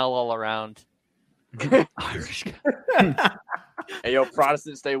 so it's an L all around. Irish. Hey, yo,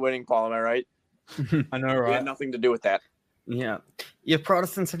 Protestants stay winning, Paul. Am I right? I know, We right? had nothing to do with that. Yeah.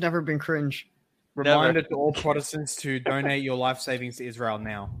 Protestants have never been cringe. Reminder to all Protestants to donate your life savings to Israel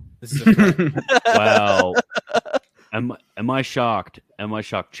now. This is a threat. Wow. Am I shocked? Am I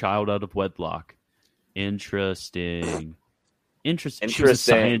shocked? Child out of wedlock. Interesting. Interesting. She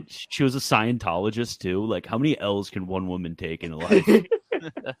was a Scientologist too. Like, how many L's can one woman take in a life?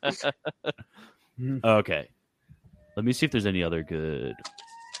 Okay. Let me see if there's any other good.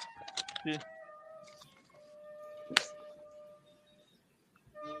 Yeah.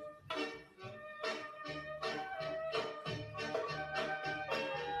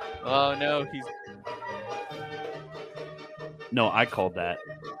 Oh no, he's. No, I called that.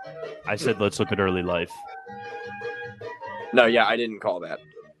 I said let's look at early life. No, yeah, I didn't call that.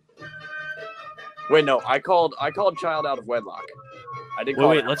 Wait, no, I called child out of wedlock. I didn't call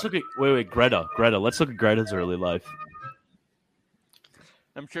Wait, let's look at Greta. Let's look at Greta's early life.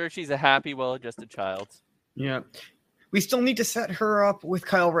 I'm sure she's a happy, well-adjusted child. Yeah. We still need to set her up with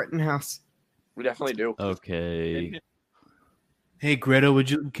Kyle Rittenhouse. We definitely do. Okay. Hey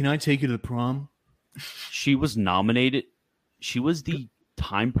Greta, can I take you to the prom? She was nominated. She was the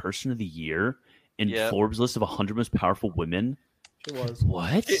Time Person of the Year in Forbes list of 100 most powerful women. She was.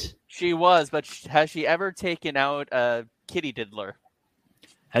 What? She was, but has she ever taken out a kitty diddler?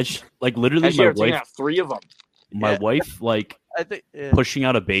 Has she, like, literally Has she my ever taken wife? out 3 of them? My wife, like, I think pushing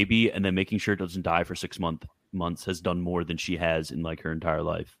out a baby and then making sure it doesn't die for 6 months has done more than she has in like her entire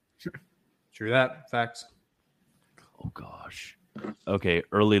life. True that. Facts. Oh gosh. Okay,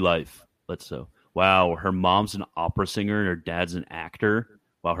 early life. Wow, her mom's an opera singer and her dad's an actor.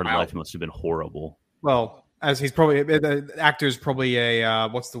 Wow, her life must have been horrible. Well, as he's probably the actor is probably a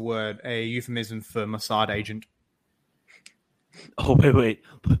what's the word? A euphemism for Mossad agent. Oh wait.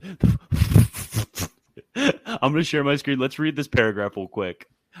 I'm gonna share my screen. Let's read this paragraph real quick.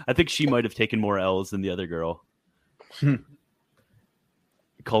 I think she might have taken more L's than the other girl.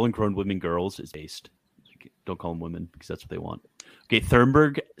 Calling grown women girls is based. Don't call them women because that's what they want. Okay,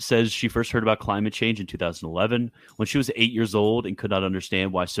 Thunberg says she first heard about climate change in 2011 when she was 8 years old and could not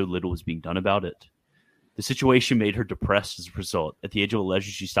understand why so little was being done about it. The situation made her depressed as a result. At the age of 11,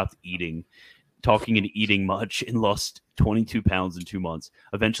 she stopped talking and eating much, and lost 22 pounds in 2 months.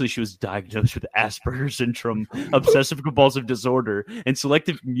 Eventually, she was diagnosed with Asperger's syndrome, obsessive compulsive disorder, and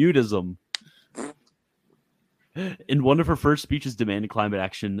selective mutism. In one of her first speeches demanding climate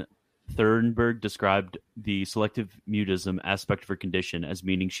action, Thunberg described the selective mutism aspect of her condition as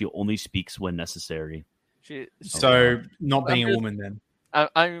meaning she only speaks when necessary. Not being a woman then.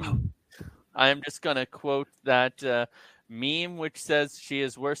 I'm just gonna quote that meme which says she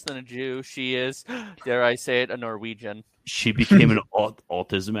is worse than a Jew. She is, dare I say it, a Norwegian. She became an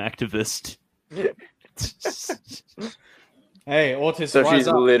autism activist. Hey, autist. So rise she's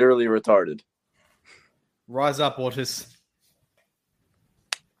up. literally retarded. Rise up, autist.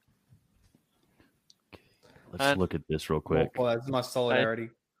 Let's look at this real quick. Well, that's my solidarity.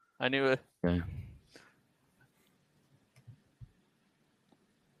 I knew it. Okay.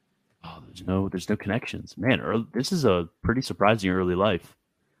 Oh, there's no connections, man. This is a pretty surprising early life.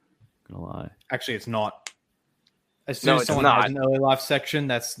 Not gonna lie. Actually, it's not. As soon as someone has an early life section,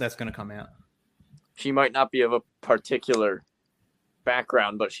 that's going to come out. She might not be of a particular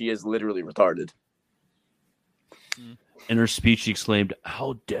background, but she is literally retarded. In her speech, she exclaimed,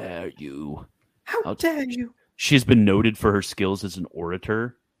 "How dare you! How dare you!" She has been noted for her skills as an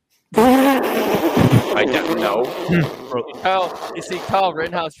orator. I don't know. Kyle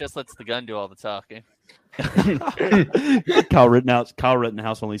Rittenhouse just lets the gun do all the talking. Kyle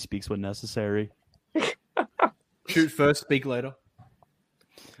Rittenhouse only speaks when necessary. Shoot first, speak later.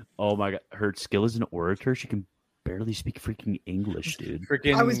 Oh my god, her skill as an orator, she can barely speak freaking English, dude.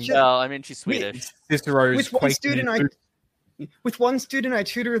 Freaking. I was just, Well, I mean, she's Swedish. Cicero's With one student I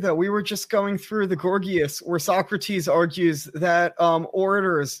tutor, though, we were just going through the Gorgias, where Socrates argues that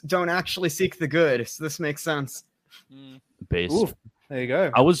orators don't actually seek the good. So this makes sense. Based. Ooh, there you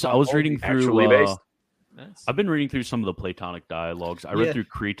go. I was reading through. based. Nice. I've been reading through some of the Platonic dialogues. I read Yeah. through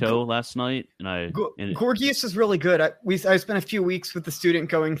Crito last night, and Gorgias is really good. I spent a few weeks with the student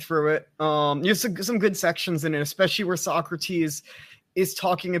going through it. There's some good sections in it, especially where Socrates is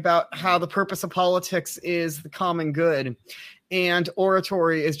talking about how the purpose of politics is the common good, and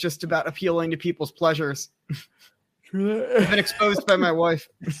oratory is just about appealing to people's pleasures. I've been exposed by my wife.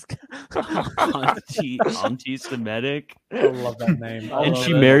 Anti-Semitic. I love that name. And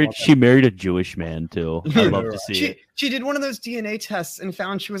she married a Jewish man too. I love to see it. She did one of those DNA tests and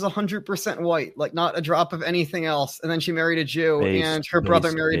found she was 100% white, like not a drop of anything else. And then she married a Jew, and her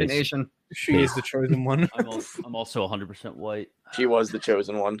brother married an Asian. She is the chosen one. I'm also 100% white. She was the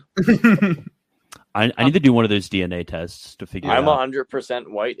chosen one. I need to do one of those DNA tests to figure I'm out.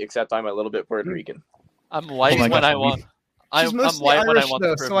 100% white, except I'm a little bit Puerto Rican. I'm white when I want. She's mostly Irish,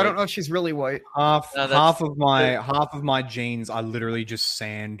 though, so I don't know if she's really white. Half of my genes are literally just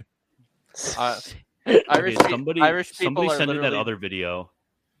sand. Irish people somebody are send me that literally- other video.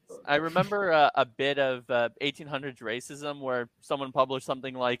 I remember a bit of 1800s racism where someone published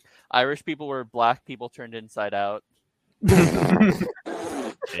something like Irish people were black people turned inside out.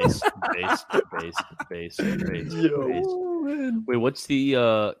 Base. Wait, what's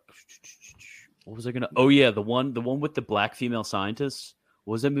the what was I gonna? Oh yeah, the one with the black female scientists.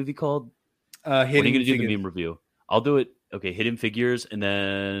 What was that movie called? When are you gonna do the meme review? I'll do it. Okay, Hidden Figures, and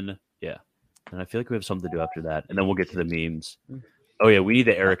then yeah, and I feel like we have something to do after that, and then we'll get to the memes. Oh yeah, we need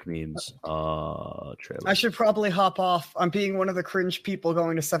the Eric memes. Trailer. I should probably hop off. I'm being one of the cringe people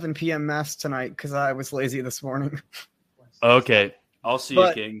going to 7 p.m. mass tonight because I was lazy this morning. Okay, I'll see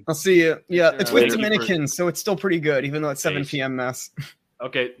you, King. I'll see you. Yeah, it's with Thank you for- Dominicans, so it's still pretty good, even though it's 7 p.m. mass.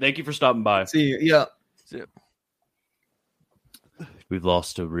 Okay, thank you for stopping by. See you. Yeah. We've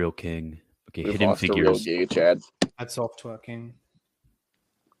lost a real king. Okay, We've Hidden lost a Figures. real gay, Chad. That's off twerking.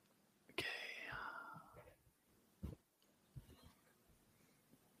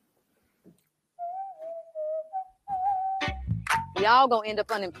 Y'all gonna end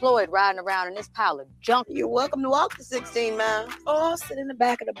up unemployed riding around in this pile of junk. You're welcome to walk the 16 miles or sit in the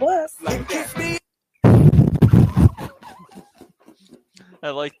back of the bus. I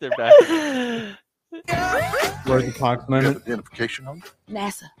like their back. Rosa Parks moment. Identification number?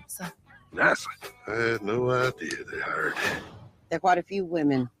 NASA. So NASA. I had no idea they hired. there are quite a few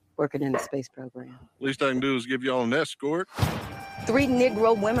women working in the space program. Least I can do is give y'all an escort. 3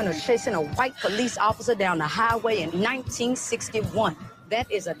 Negro women are chasing a white police officer down the highway in 1961.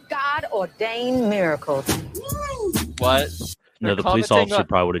 That is a God-ordained miracle. What? No, the police officer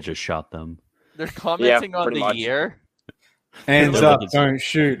probably would have just shot them. They're commenting on pretty the much. year. Hands They're up, li- don't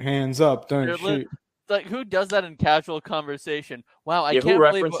shoot. Hands up, don't They're shoot. Like, who does that in casual conversation? Wow, I Yeah, can't who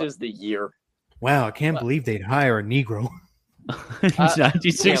believe references the year? Wow, I can't believe they'd hire a Negro. Yeah,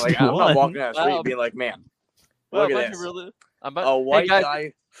 like, I'm not walking down the street and being like, man, Well, look a at bunch this. of really- A white guys,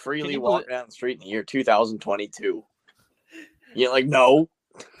 guy freely you walking down the street in the year 2022. You're like, no.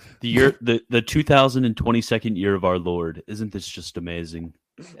 The year, the 2022nd year of our Lord. Isn't this just amazing?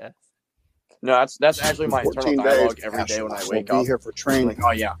 Yeah. No, that's actually my 14 internal dialogue days, every day when I astronauts wake will up. be here for training. Like, oh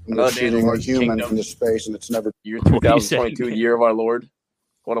yeah, We're another day in the shooting a Lord's human kingdom. into space, and it's never. Year What are you saying, 2022, man? year of our Lord.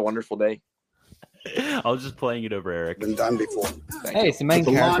 What a wonderful day. I was just playing it over Eric. Been done before. Hey, it's the main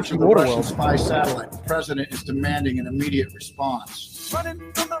With the character launch from of the Russian Waterworld. spy satellite, the president is demanding an immediate response.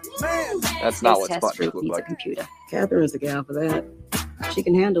 That's not what Sputnik looked like. Computer. Catherine's the gal for that. She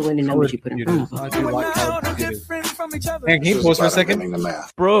can handle any numbers you put in front of her. I do like colored computers. Hey, can you pause for a second?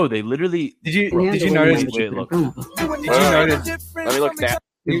 Bro, they literally. Did you Bro, notice? wait, look. Did you notice? Let me look down.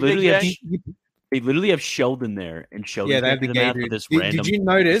 They literally have Sheldon there, and Sheldon Yeah, they have the the gay map with dude. this Did random. you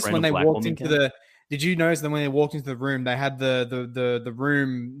notice this when random they black walked woman into cat. the? Did you notice that when they walked into the room, they had the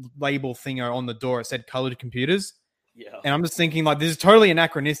room label thing on the door? It said colored computers. Yeah. And I'm just thinking, like, this is totally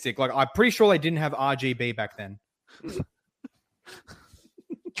anachronistic. Like, I'm pretty sure they didn't have RGB back then.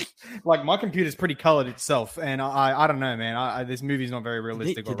 Like, my computer's pretty colored itself, and I don't know, man. This movie's not very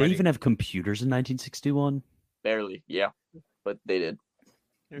realistic. Did they even have computers in 1961? Barely, yeah, but they did.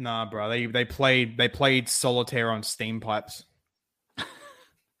 Nah, bro. They played solitaire on steam pipes.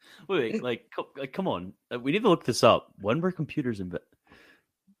 Wait, like, come on. We need to look this up. When were computers invented?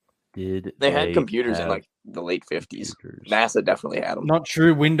 They had computers in like the late 50s. NASA definitely had them. Not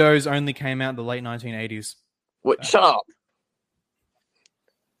true. Windows only came out in the late 1980s. What? Shut up.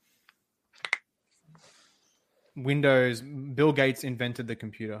 Windows. Bill Gates invented the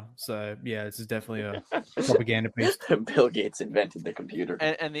computer. So yeah, this is definitely a propaganda piece. Bill Gates invented the computer,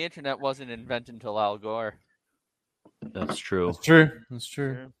 and the internet wasn't invented until Al Gore. That's true. That's true. That's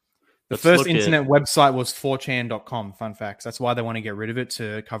true. The Let's first look internet website was 4chan.com. Fun facts. That's why they want to get rid of it,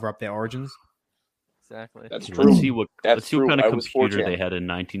 to cover up their origins. Exactly. That's true. Let's see what That's true. kind of I was computer 4chan. they had in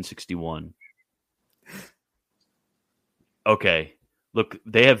 1961. Okay, look,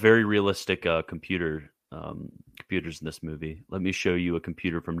 they have very realistic computers in this movie. Let me show you a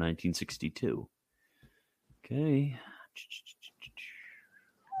computer from 1962. Okay.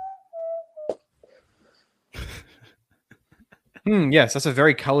 Yes, that's a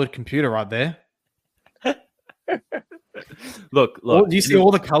very colored computer right there. Look. Do you see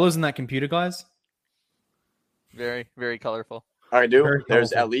all the colors in that computer, guys? Very, very colorful. I do. Very There's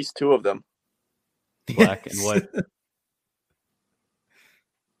colorful. at least two of them. Black and white.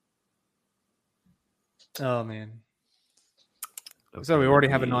 Oh man. So we already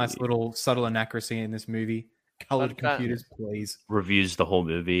have a nice little subtle inaccuracy in this movie. Colored computers, please. Reviews the whole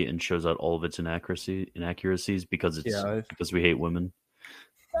movie and shows out all of its inaccuracies because because we hate women.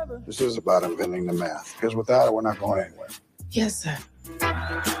 This is about inventing the math. Because without it, we're not going anywhere. Yes, sir.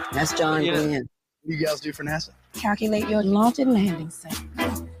 That's John Glenn. What do you guys do for NASA? Calculate your launch and landing site.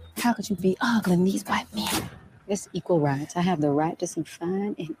 How could you be ogling these white men? It's equal rights. I have the right to see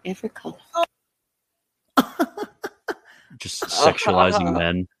fine in every color. Just sexualizing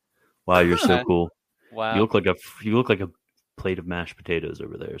men. Wow, you're so cool. Wow. You look like a plate of mashed potatoes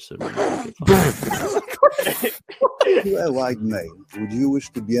over there. So You are like me. Would you wish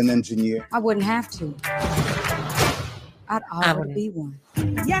to be an engineer? I wouldn't have to. I'd already be one.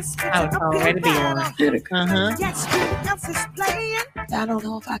 Yes, I would already be one. Uh-huh. Yes, who else is playing? I don't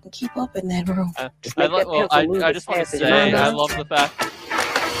know if I can keep up in that room. I just want to say, I love the fact.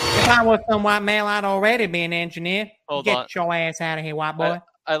 If I was some white male, I'd already be an engineer. Hold Get on. your ass out of here, white boy.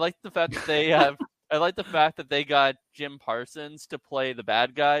 I like the fact that they have. I like the fact that they got Jim Parsons to play the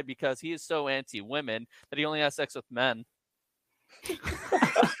bad guy because he is so anti-women that he only has sex with men.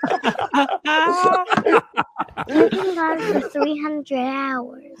 Working hard for 300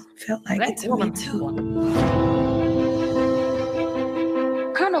 hours. Felt like it to me too.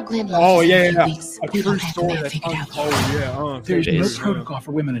 Colonel Glenn lost Oh us yeah, a few yeah. weeks. A You true don't have to story. man That's figured out. oh yeah. There's no Based. protocol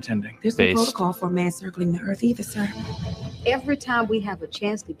for women attending. There's no Based. protocol for a man circling the earth either, sir. Every time we have a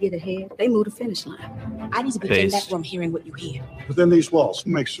chance to get ahead, they move the finish line. I need to be in that room hearing what you hear. Within these walls,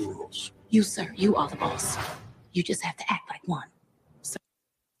 who makes the rules? You, sir, you are the boss. You just have to act like one.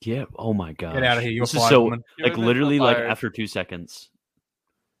 yeah. Oh my god. Get out of here, you're This is fired, so woman. like You're literally like fired. after 2 seconds,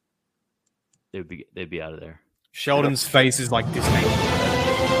 they'd be out of there. Sheldon's face is like Disney.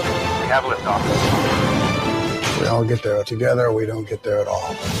 We have liftoff. We all get there together, or we don't get there at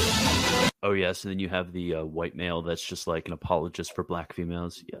all. Oh yes, and then you have the white male that's just like an apologist for black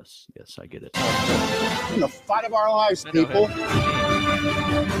females. Yes, I get it. In the fight of our lives, people.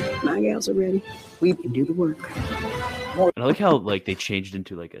 My gals are ready. We can do the work. And I like how like they changed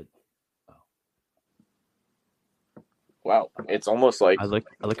into like a. Wow, it's almost like I like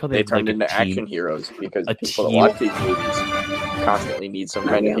how they have, turned like, a into team- action heroes because a people that team- watch these movies constantly need some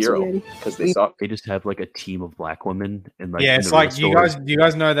kind of hero because they suck. They just have like a team of black women and like Yeah, in it's the like real do story. you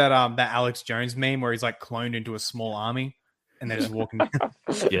guys know that that Alex Jones meme where he's like cloned into a small army and they're just walking.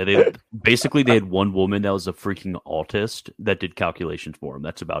 Yeah, they had one woman that was a freaking autist that did calculations for him.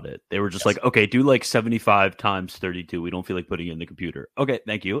 That's about it. They were just like, okay, do like 75 times 32. We don't feel like putting it in the computer. Okay,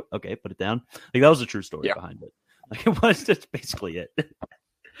 thank you. Okay, put it down. Like that was a true story behind it. Like it was just basically it.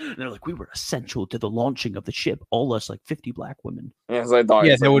 And they're like, we were essential to the launching of the ship. All us like 50 black women. Yeah, so I thought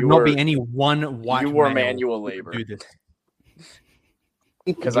Yeah, it's there like would you not were- be any one white. You were male manual who would labor. do this.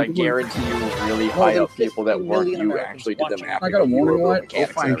 Because I guarantee you, really high up people that weren't you actually did them after. I got a you warning were light. Go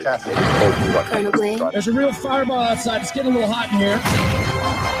mechanics find and Kathy. everything. They just told you what Colonel Glenn. to There's a real fireball outside. It's getting a little hot in here.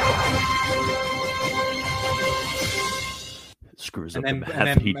 screws And up then, the and math,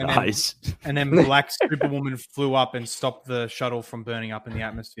 then, he and then, dies. and then Black Superwoman flew up and stopped the shuttle from burning up in the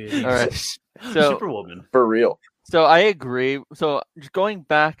atmosphere. All right. So Superwoman. For real. So I agree. So just going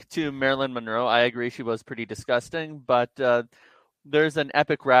back to Marilyn Monroe, I agree she was pretty disgusting, but there's an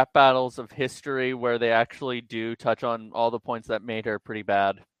epic rap battles of history where they actually do touch on all the points that made her pretty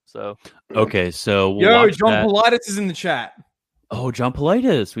bad. So Okay, so we'll Yo, watch John that. Politis is in the chat. Oh, John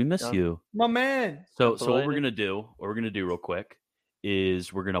Politis, we miss John- you. My man. So what we're Politis. gonna do real quick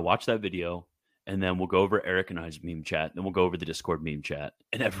is we're gonna watch that video, and then we'll go over Eric and I's meme chat. Then we'll go over the Discord meme chat,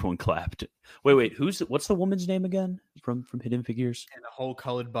 and everyone clapped. Wait, what's the woman's name again from Hidden Figures? And the whole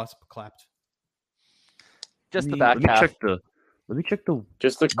colored bus clapped. just the back Let me half. check the.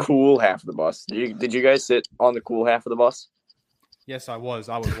 Just the cool half of the bus. Did you guys sit on the cool half of the bus? Yes, I was.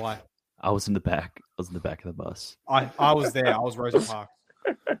 I was why. I was in the back. I was in the back of the bus. I was there. I was Rosa Parks.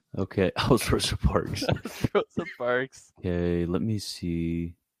 Okay, I was Rosa Parks. Rosa Parks. Okay, let me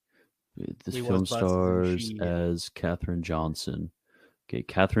see. This He was film busted and stars she- as Katherine Johnson. Okay,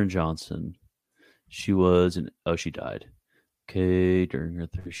 Katherine Johnson. She was she died. Okay, during her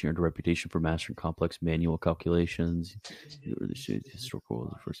she earned a reputation for mastering complex manual calculations. The historical was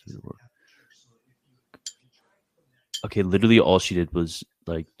the first of the world. Okay, literally all she did was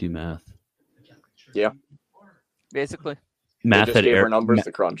like do math. Yeah. Basically. Math They just that gave her Eric, numbers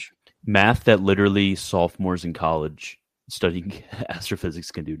to crunch. math that literally sophomores in college studying astrophysics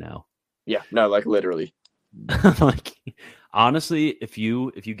can do now. Yeah, no, like literally. Like honestly, if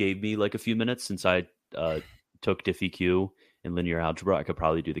you gave me like a few minutes since I took DiffEQ and linear algebra, I could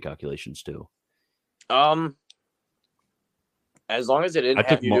probably do the calculations too. As long as they I didn't took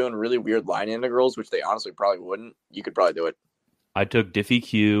have you doing really weird line integrals, which they honestly probably wouldn't, you could probably do it. I took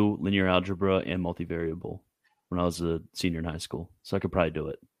DiffEQ, linear algebra, and multivariable when I was a senior in high school, so I could probably do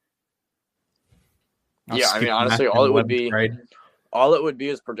it. Yeah, I mean, honestly, all it would be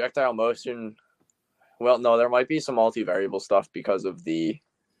is projectile motion. Well, no, there might be some multivariable stuff because of the.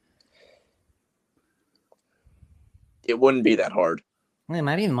 It wouldn't be that hard, Well, it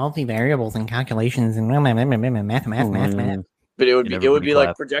might be multivariables and calculations and math. but it would And be everybody like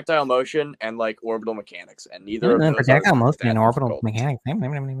clap. projectile motion and like orbital mechanics, and neither of those Projectile are motion that and orbital difficult. mechanics.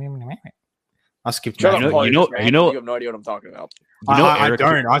 I skipped Shut math. up, Paul, you you're know- just you know- you have no idea what I'm talking about. You know, I Eric,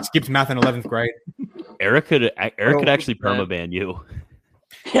 don't. I skipped math in 11th grade. Eric could actually man. permaban you.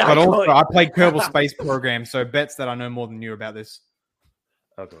 Yeah, But I also, could. I played Kerbal Space Program, so bets that I know more than you about this.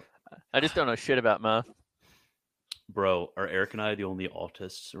 Okay, I just don't know shit about math. bro, are Eric and I the only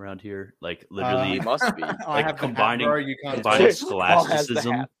autists around here? Like literally, He must be. I like have the combining hat, bro. You can't. combining Paul has the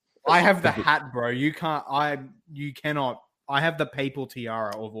scholasticism. hat. I have the hat, bro. You can't. You cannot. I have the papal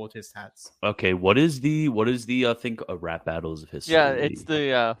tiara of autist hats. Okay, what is the I think rap battles of history? Yeah, it's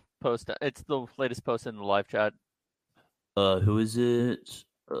the post. It's the latest post in the live chat who is it?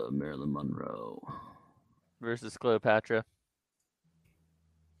 Marilyn Monroe. versus Cleopatra.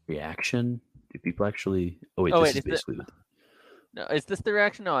 Reaction? Do people actually? Oh wait, Oh, this wait, is basically No, is this the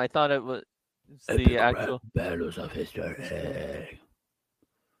reaction? No, I thought it was Epic the rap actual. battles of history.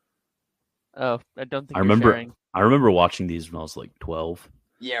 Oh, I don't think I you're remember. sharing. I remember watching these when I was like 12.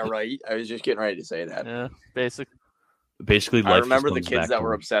 Yeah, right. I was just getting ready to say that. Yeah, basic. Basically, I life remember just the comes kids back that to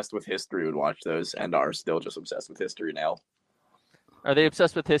were me. obsessed with history would watch those and are still just obsessed with history now. Are they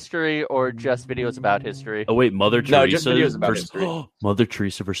obsessed with history or just videos about history? Oh wait, Mother No, just Teresa videos about versus history. Mother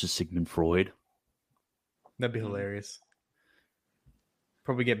Teresa versus Sigmund Freud. That'd be hilarious.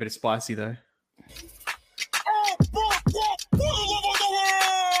 Probably get a bit of spicy though.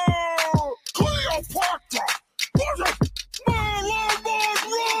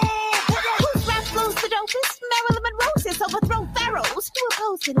 Whose rap flows the dopest? Marilyn Monroe's is overthrow pharaohs. You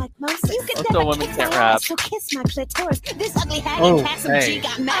oppose to like Moses. You can Also, never women kiss can't my rap. ass, so kiss my clitoris. This ugly hag Oh, and Cassim hey. G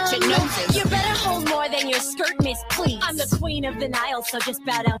got matching noses. You better hold more than your skirt, miss, please. I'm the queen of the Nile, so just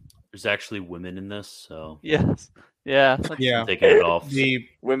bow down. There's actually women in this, so Yes. Yeah. Yeah. taking it off. The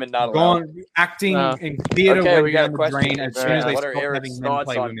Women not allowed. gone acting Uh, in theater Okay, went we got down a the question. drain as soon as they What are stopped Eric's having men thoughts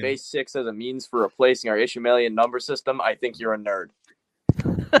play on women. base 6 as a means for replacing our Ishmaelian number system? I think you're a nerd.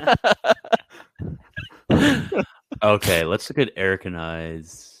 Okay, let's look at Eric and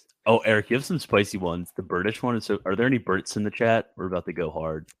I's. Oh, Eric, you have some spicy ones. The British one. So, are there any Brits in the chat? We're about to go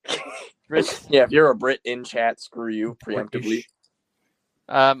hard. Rich. Yeah, if you're a Brit in chat, screw you preemptively.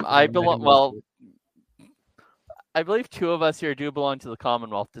 I belong. Well, I believe two of us here do belong to the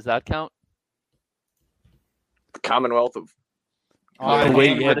Commonwealth. Does that count? The Commonwealth of. I-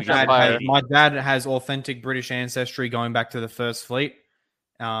 wait, my, yeah, dad because has, Heidi. my dad has authentic British ancestry going back to the First Fleet.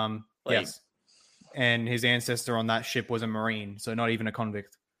 Like- Yes. And his ancestor on that ship was a Marine, so not even a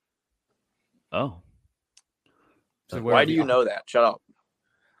convict. Oh, So Why do you know that? Shut up.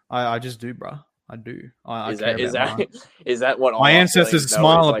 I just do, bro. I do. I Is care that about mine. is that what all My ancestors Australians know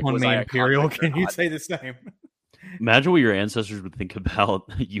smile is, like, upon was me, I a Imperial. convict or Can you not? say the same? Imagine what your ancestors would think about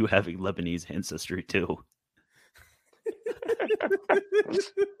you having Lebanese ancestry too.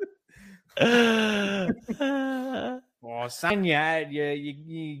 Oh, son,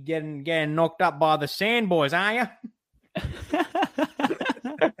 you getting knocked up by the sand boys, are you?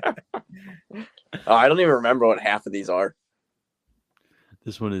 Oh, I don't even remember what half of these are.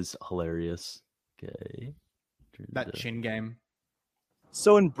 This one is hilarious. Okay. That chin game.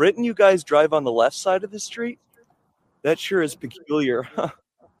 So in Britain, you guys drive on the left side of the street? That sure is peculiar. Huh?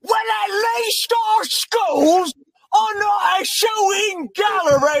 When at least our schools are not a showing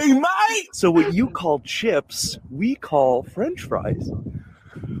gallery, mate! So what you call chips, we call French fries.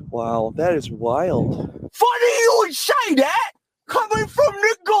 Wow, that is wild. Funny you would say that, coming from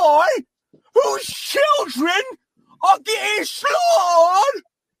the guy whose children are getting slaughtered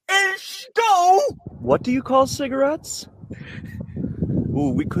in school. What do you call cigarettes?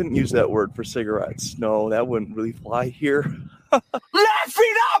 Ooh, we couldn't use that word for cigarettes. No, that wouldn't really fly here. Laugh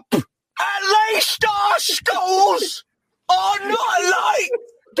it up! At least our schools are not like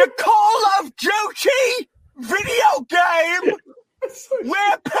the Call of Duty video game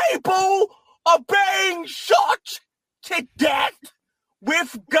where people are being shot to death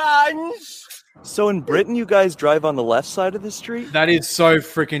with guns. So in Britain, you guys drive on the left side of the street? That is so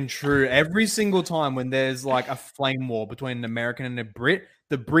freaking true. Every single time when there's like a flame war between an American and a Brit,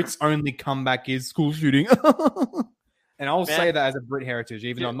 the Brits' only comeback is school shooting. And I'll say that as a Brit heritage,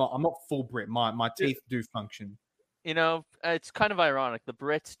 even though I'm not full Brit. My teeth do function. You know, it's kind of ironic. The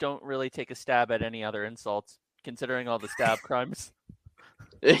Brits don't really take a stab at any other insults, considering all the stab crimes.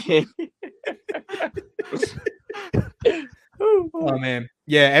 Oh man,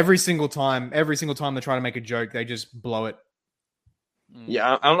 yeah. Every single time they try to make a joke, they just blow it.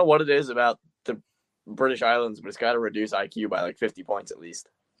 Yeah, I don't know what it is about the British Islands, but it's got to reduce IQ by like 50 points at least.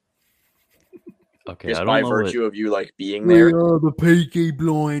 Okay, Just I don't by know virtue of you like being there. We are the Peaky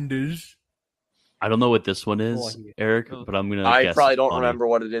Blinders. I don't know what this one is, Eric, but I'm gonna. I guess probably it's don't funny. remember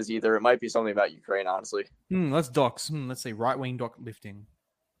what it is either. It might be something about Ukraine, honestly. Let's docs. Let's see. Right wing doc lifting.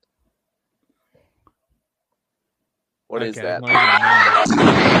 What is Okay, that?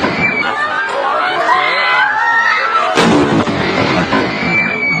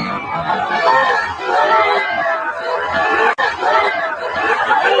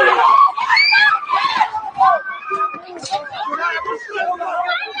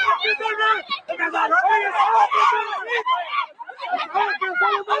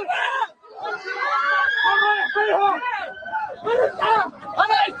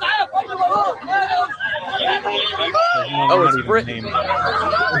 Oh, it's Britain.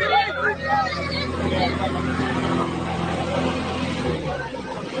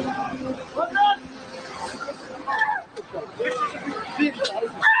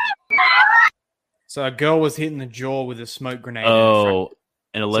 So a girl was hit in the jaw with a smoke grenade. Oh,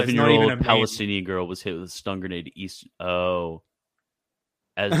 an So it's not even 11-year-old a meme. Palestinian girl was hit with a stun grenade. As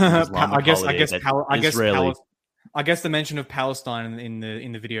I guess Israeli. I guess the mention of Palestine in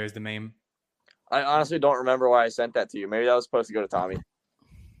the video is the meme. I honestly don't remember why I sent that to you. Maybe that was supposed to go to Tommy.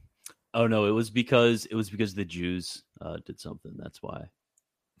 Oh no, it was because the Jews did something. That's why.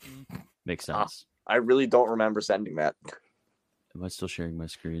 Makes sense. I really don't remember sending that. Am I still sharing my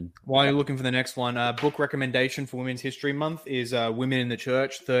screen? While you're looking for the next one, book recommendation for Women's History Month is Women in the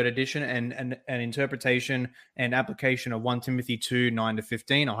Church, 3rd edition, and an interpretation and application of 1 Timothy 2,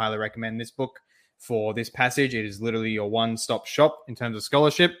 9-15. I highly recommend this book for this passage. It is literally your one-stop shop in terms of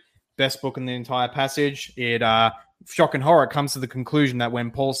scholarship. Best book in the entire passage. It, shock and horror, comes to the conclusion that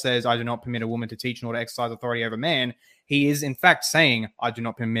when Paul says, I do not permit a woman to teach nor to exercise authority over a man, he is in fact saying, I do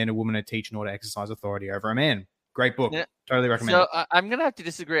not permit a woman to teach nor to exercise authority over a man. Great book. Yeah. Totally recommend So it. I'm gonna have to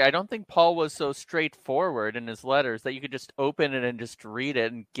disagree. I don't think Paul was so straightforward in his letters that you could just open it and just read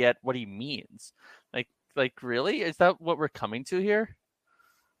it and get what he means. Like really? Is that what we're coming to here?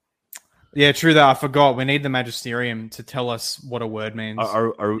 Yeah, true that. I forgot. We need the magisterium to tell us what a word means.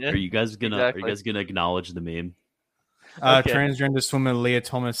 Are you guys gonna exactly. Are you guys gonna acknowledge the meme? Okay. Transgender swimmer Leah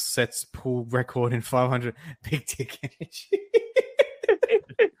Thomas sets pool record in 500 big dick energy.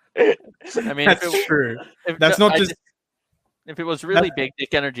 I mean, That's true. That's not just. If it was really big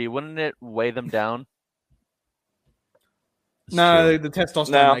dick energy, wouldn't it weigh them down? No, the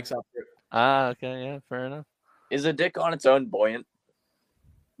testosterone No. makes up for it. Ah, okay, yeah, fair enough. Is a dick on its own buoyant?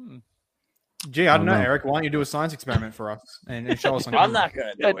 Gee, I don't know, Eric. Why don't you do a science experiment for us and show us? I'm not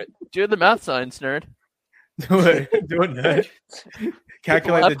gonna do it. Do the math science, nerd. Do it, nerd.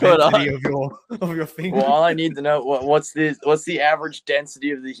 Calculate the density of your finger. Well, all I need to know what's the average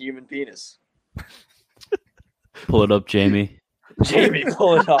density of the human penis? Pull it up, Jamie. Jamie,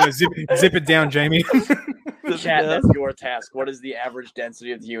 pull it up. Zip it down, Jamie. Chat, that's your task. What is the average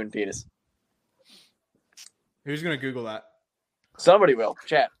density of the human penis? Who's gonna Google that? Somebody will.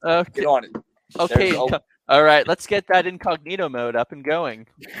 Chat. Get on it. Okay. All right. Let's get that incognito mode up and going.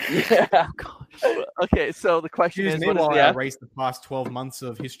 Yeah. Okay. So the question is, what is meanwhile, the I average? erased the past 12 months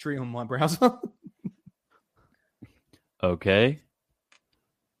of history on my browser. Okay.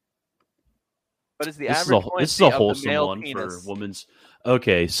 What is the This average? is a buoyancy of the wholesome male one penis? for women's.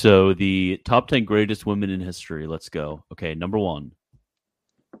 Okay, so the top 10 greatest women in history. Let's go. Okay, number 1.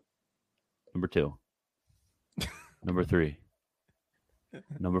 Number 2. Number 3.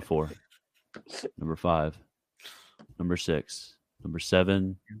 Number 4. Number 5. Number 6. Number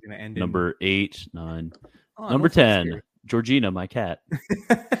 7. Gonna end in- Number 8, 9. Oh, Number Norfolk's 10. here. Georgina, my cat.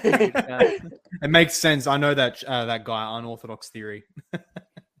 It makes sense. I know that that guy, Unorthodox Theory.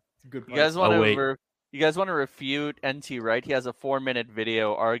 Good. You guys place. want to refute NT, right? He has a 4-minute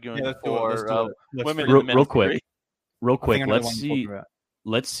video arguing Yeah, let's do it, let's for do it. Let's women do in it. the ministry. Real I think quick. I know the one you're talking about.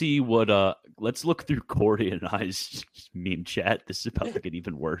 Let's see what let's look through Corey and I's meme chat. This is about to get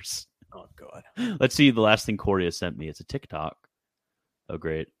even worse. Oh god. Let's see the last thing Corey has sent me. It's a TikTok. Oh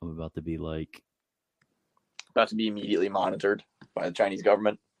great. I'm about to be like About to be immediately monitored by the Chinese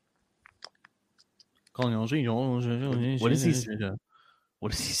government. what is he what is he sending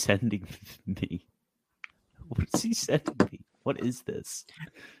me? What is he sending me? What is this?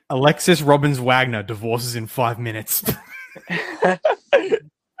 Alexis Robbins Wagner divorces in 5 minutes.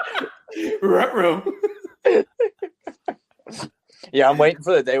 Yeah, I'm waiting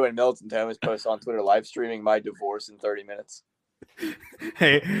for the day when Militant Thomas posts on Twitter live streaming my divorce in 30 minutes.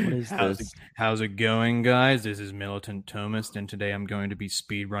 Hey, is how's it going, guys? This is Militant Thomas, and today I'm going to be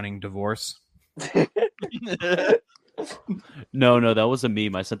speedrunning divorce. No, that was a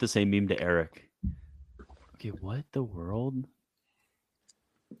meme. I sent the same meme to Eric. Okay, what the world?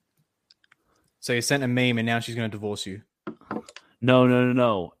 So you sent a meme, and now she's going to divorce you.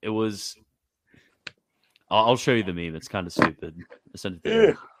 No. It was. I'll show you the meme. It's kind of stupid. I sent it to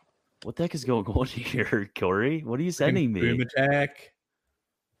Eric. What the heck is going on here, Corey? What are you sending me? Boom attack.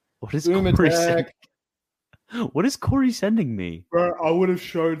 What is Boom Corey attack. sending? What is Corey sending me? Bro, I would have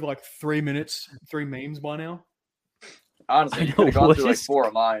showed like 3 minutes, 3 memes by now. Honestly, I you could have know, gone what through like is- 4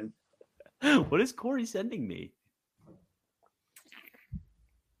 of mine. What is Corey sending me?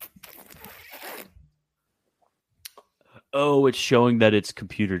 Oh, it's showing that it's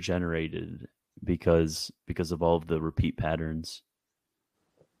computer generated because of all of the repeat patterns.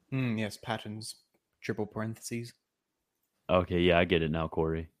 Yes, patterns, triple parentheses. Okay, yeah, I get it now,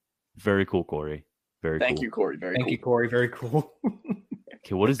 Corey. Very cool, Corey. Very cool. Thank you, Corey. Very Thank cool. you, Corey. Very cool.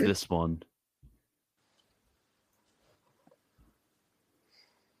 Okay, what is this one?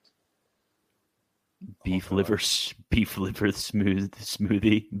 Beef liver smoothie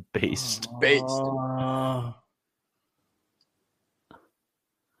based.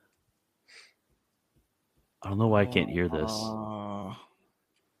 I don't know why I can't hear this.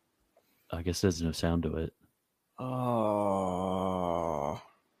 I guess there's no sound to it. What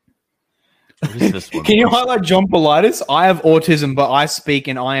is this one? Can you highlight John Politis? I have autism, but I speak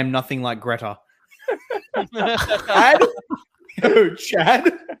and I am nothing like Greta. Chad? Yo,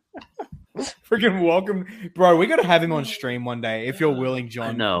 Chad? Freaking welcome. Bro, we got to have him on stream one day if you're willing,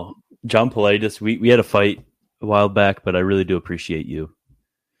 John. No, John Politis. We had a fight a while back, but I really do appreciate you.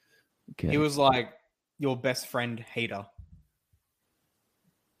 Okay. He was like your best friend hater.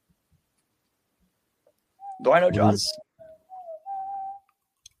 Do I know John?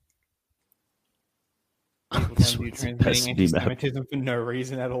 Transmitting anti-Semitism for no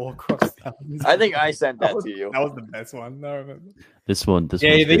reason at all across thousands. I think I sent that to you. That was the best one. No, This one.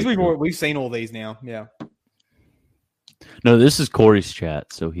 yeah, one's these very cool. we've seen all these now. Yeah. No, this is Corey's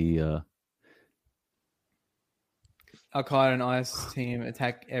chat. So he. Al Qaeda and IS team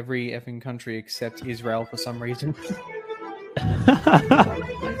attack every effing country except Israel for some reason.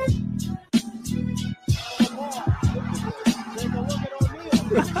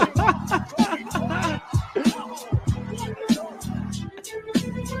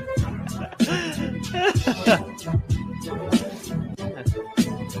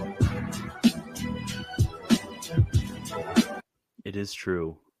 It is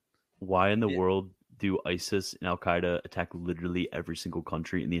true. Why in the world do ISIS and Al Qaeda attack literally every single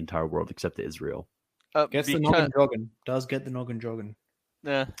country in the entire world except Israel? Gets the noggin jogging. Does get the noggin jogging.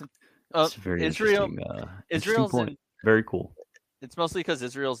 Yeah. It's a very Israel. interesting Israel's point. in, Very cool. It's mostly because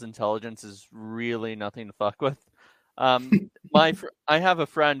Israel's intelligence is really nothing to fuck with. I have a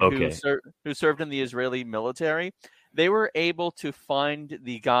friend Okay. who served in the Israeli military. They were able to find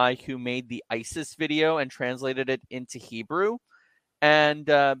the guy who made the ISIS video and translated it into Hebrew. And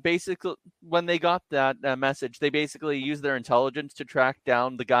basically, when they got that message, they basically used their intelligence to track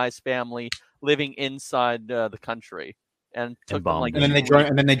down the guy's family living inside the country, and took them like. and then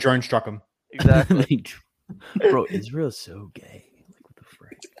they drone struck him. Exactly. Bro, Israel's so gay.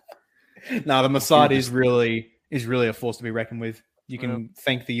 No, the Mossad is really a force to be reckoned with. You can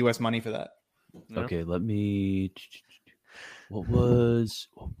thank the US money for that. Okay, let me. What else?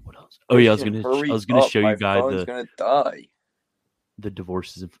 Oh yeah, I was gonna show you guys phone's gonna die. the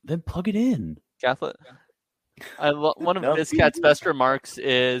divorces. Then plug it in. Catholic. One of Vizcat's best remarks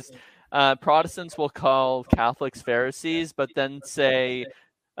is Protestants will call Catholics Pharisees, but then say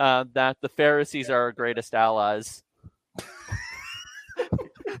that the Pharisees are our greatest allies.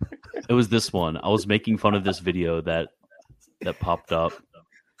 It was this one. I was making fun of this video that popped up.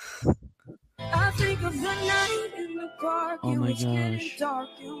 Oh my gosh.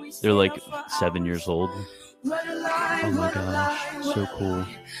 They're like 7 years old. Oh my gosh. So cool.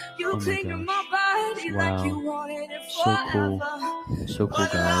 Oh my gosh. Wow. So cool. So cool,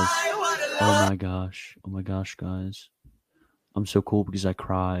 guys. Oh my gosh. Oh my gosh, guys. I'm so cool because I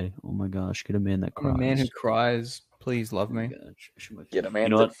cry. Oh my gosh. Get a man that I'm cries. a man who cries. Please love me. Get a man You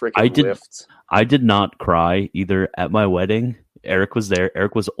know that what? freaking lifts. I did not cry either at my wedding. Eric was there.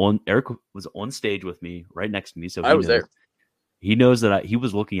 Eric was on stage with me, right next to me. So I was there. He knows that he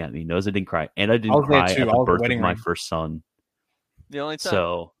was looking at me. He knows I didn't cry, and I didn't was there cry too. at I the was the birth of wedding my ring. first son. The only time.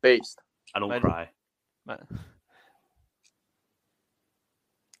 So Based. I don't cry.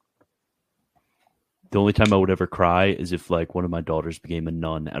 The only time I would ever cry is if like one of my daughters became a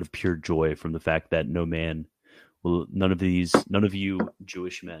nun out of pure joy from the fact that none of you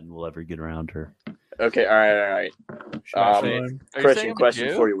Jewish men will ever get around her. Okay, all right. Are you saying Christian, I'm a question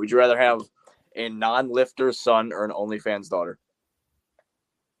Jew? for you: would you rather have a non-lifter son or an OnlyFans daughter?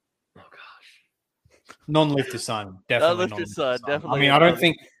 Non-lifter son, definitely. Non-lifter son, definitely. I mean, I don't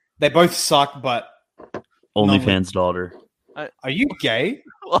think they both suck, but OnlyFans daughter. Are you gay?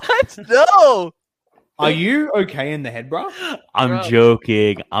 What? No. Are you okay in the head, bro? I'm Bro.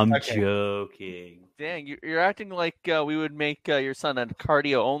 joking. I'm Okay. joking. Dang, you're acting like we would make your son a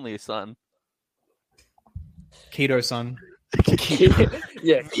cardio-only son. Keto son.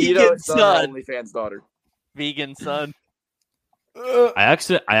 Yeah, Vegan keto son, son. OnlyFans daughter. Vegan son. I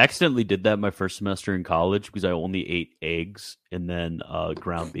accidentally did that my first semester in college because I only ate eggs and then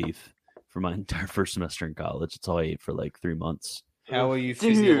ground beef for my entire first semester in college. That's all I ate for like 3 months. How are you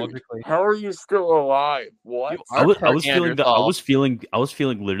Dude, physiologically? how are you still alive? What? I was feeling Neanderthal. I was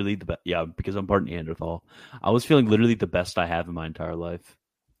feeling literally the best. Yeah, because I'm part Neanderthal. I was feeling literally the best I have in my entire life.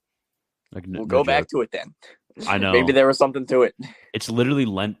 Like, We'll go back to it then. I know. Maybe there was something to it. It's literally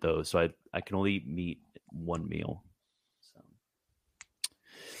Lent though, so I can only eat one meal.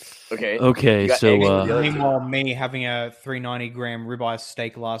 Okay. Okay, You got so eggs with the other two? Meanwhile, me having a 390-gram ribeye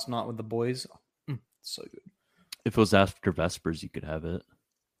steak last night with the boys, so good. if it was after Vespers, you could have it.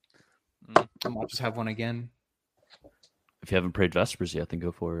 I might just have one again. If you haven't prayed Vespers yet, then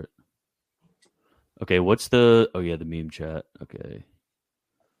go for it. Okay, what's the? Oh yeah, the meme chat. Okay.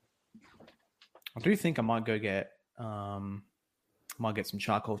 I do think I might go get might get some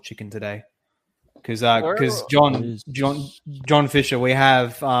charcoal chicken today, because John Fisher, we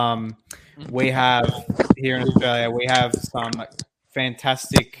have here in Australia, we have some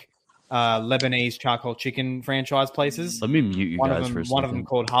fantastic Lebanese charcoal chicken franchise places. Let me mute you guys for a One of them second.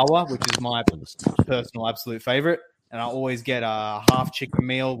 called Hawa, which is my personal absolute favorite, and I always get a half chicken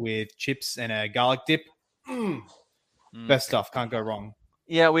meal with chips and a garlic dip. Best stuff, can't go wrong.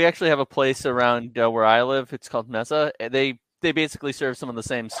 Yeah, we actually have a place around where I live. It's called Mesa. They basically serve some of the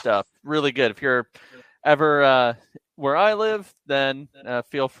same stuff. Really good. If you're ever where I live, then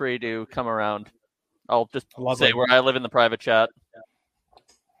feel free to come around. I'll just say where I live in the private chat.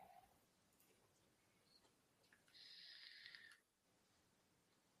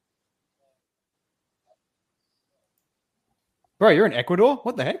 Bro, you're in Ecuador?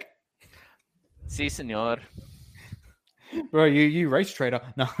 What the heck? Si, senor. Bro, you race trader.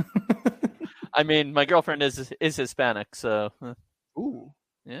 No. I mean, my girlfriend is Hispanic, so. Ooh.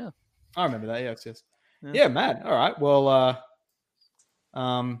 Yeah. I remember that. Yes. Yeah. Yeah, mad. All right. Well,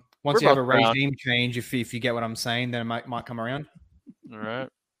 once We're you have a both around. regime change, if you get what I'm saying, then it might come around. All right.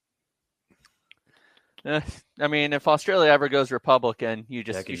 I mean, if Australia ever goes Republican, you I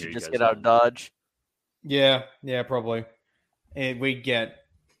can should hear you just guys get out of Dodge. Yeah, probably. We get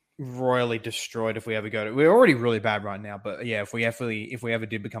royally destroyed if we ever go to. We're already really bad right now, but yeah, if we ever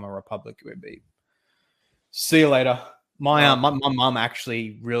did become a republic, it would be. See you later. My mom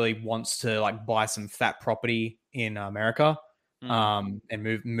actually really wants to like buy some fat property in America, and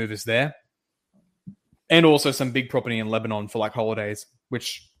move us there, and also some big property in Lebanon for like holidays,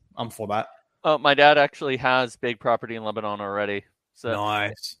 which I'm for that. Oh, my dad actually has big property in Lebanon already. So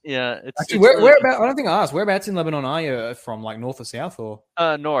nice. Yeah, Actually, whereabouts? I don't think I asked. Whereabouts in Lebanon are you from? Like north or south or?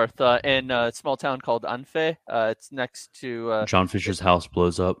 North, in a small town called Anfe. It's next to John Fisher's house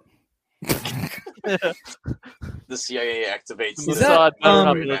blows up. The CIA activates. Is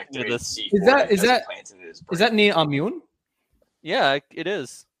that near Amun? Yeah, it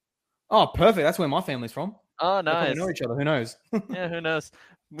is. Oh, perfect. That's where my family's from. Oh, They probably nice. know each other. Who knows? Yeah, who knows?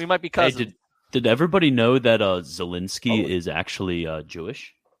 We might be Hey, cousins. did everybody know that Zelensky is actually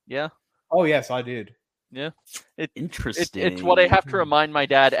Jewish? Yeah. Oh yes, I did. Yeah. Interesting. It's what I have to remind my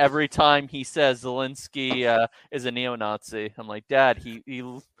dad every time he says Zelensky is a neo-Nazi. I'm like, Dad, he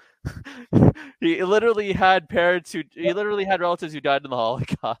literally had parents who he literally had relatives who died in the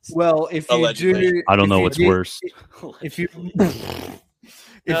Holocaust. Well, if you do, I don't know if you what's did- worse. If you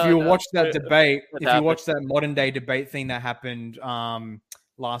No, watch that debate, What if you watch that modern day debate thing that happened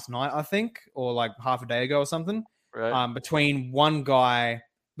last night, I think, or like half a day ago or something, Right. between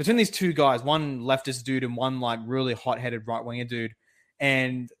these two guys, one leftist dude and one like really hot-headed right-winger dude,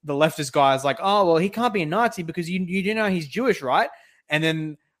 and the leftist guy is like, oh well, he can't be a Nazi because you do know he's Jewish, right? And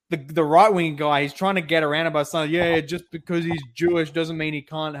then the right-wing guy, he's trying to get around it by saying, yeah, just because he's Jewish doesn't mean he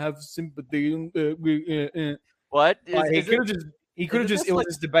can't have sympathy. What? Like, Is it- he could have is just. this It was like-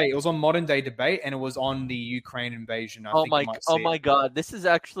 this debate. It was on modern day debate, and it was on the Ukraine invasion. I Oh think my! you might Oh see my it. God! This is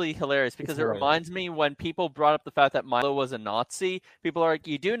actually hilarious because it hilarious. reminds me when people brought up the fact that Milo was a Nazi. People are like,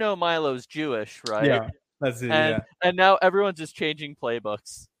 "You do know Milo's Jewish, right?" Yeah, that's it. And yeah. and now everyone's just changing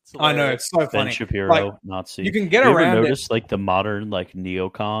playbooks. It's I know, hilarious. it's so Ben funny. Shapiro, Like, Nazi. you can get you around ever it. notice like the modern like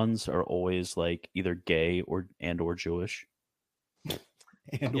neocons are always like either gay or Jewish.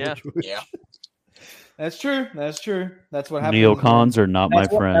 And Yeah. Yeah. That's true. That's true. That's what happens. Neocons are not my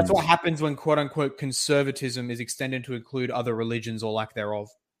That's friends. That's what happens when "quote unquote" conservatism is extended to include other religions or lack thereof.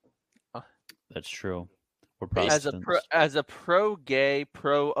 That's true. We're as a pro-gay,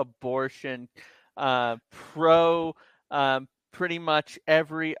 pro-abortion, pro pretty much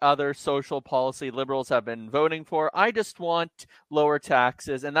every other social policy liberals have been voting for. I just want lower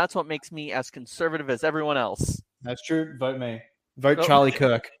taxes, and that's what makes me as conservative as everyone else. That's true. Vote me. Vote Oh. Charlie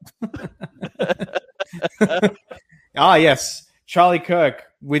Kirk. Yes, Charlie Kirk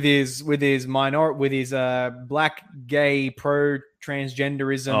with his black gay pro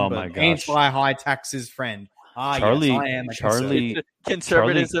transgenderism Oh my but gosh. anti high taxes friend. Charlie- yes, I am a Charlie-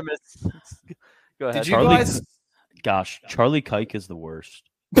 Conservatism is. Go ahead. Did you guys? Gosh, Charlie Kike is the worst.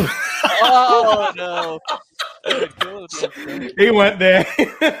 Oh no! He went there.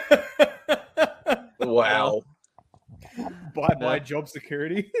 Wow. Bye job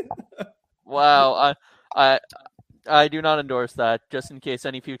security. Wow, I do not endorse that. Just in case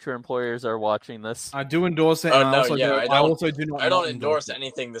any future employers are watching this. I do endorse it. Oh and no, also yeah, do, I I don't. also do not. I don't not endorse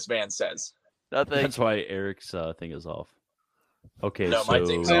anything this man says. Nothing. That's why Eric's thing is off. Okay, No, so my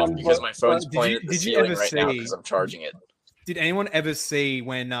thing's off because my phone's did pointing you- at the did you ceiling ever right now see- because I'm charging it. Did anyone ever see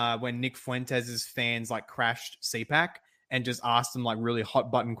when Nick Fuentes' fans like crashed CPAC and just asked them like really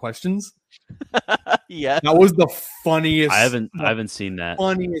hot button questions? Yeah, that was the funniest. I haven't seen that.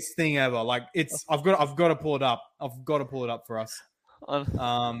 Funniest thing ever. Like it's I've got to pull it up. I've got to pull it up for us.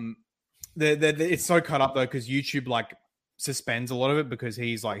 It's so cut up though because YouTube like suspends a lot of it because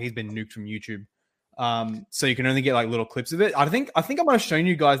he's been nuked from YouTube. So you can only get like little clips of it. I think I might have shown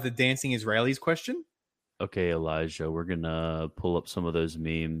you guys the dancing Israelis question. Okay, Elijah, we're gonna pull up some of those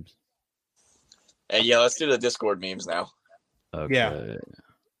memes. Hey, yeah, let's do the Discord memes now. Okay. Yeah.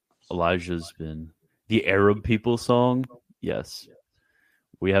 Elijah's been the Arab people song. Yes,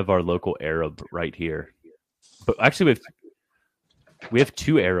 we have our local Arab right here. But actually, we have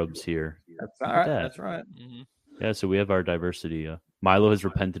two Arabs here. That's Look all at right. that. That's right. Yeah, so we have our diversity. Milo has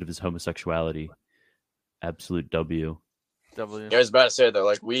repented of his homosexuality. Absolute W. Yeah, I was about to say though,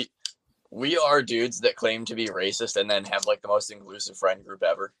 like we are dudes that claim to be racist and then have like the most inclusive friend group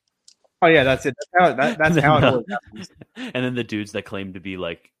ever. Oh yeah, that's it. That's how it always happens. And then the dudes that claim to be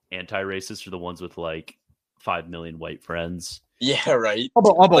like anti-racist are the ones with like 5 million white friends. Yeah, right. Oh,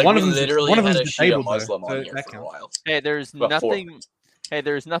 but Like, one we of them's literally one of had them's a Shia disabled, though, Muslim so on here that for a counts. while. Hey, there's Well, four. nothing. Hey,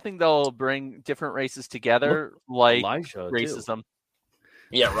 there's nothing that'll bring different races together like Elijah, too. racism.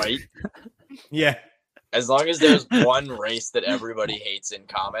 Yeah, right. Yeah. As long as there's one race that everybody hates in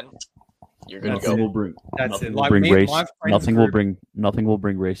common, You're good to Nothing go. will bring. That's nothing it. will Like, bring me and race. my friends Nothing will group- bring. Nothing will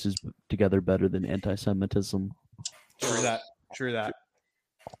bring races together better than anti-Semitism. True that. True that.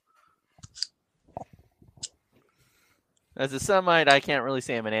 As a Semite, I can't really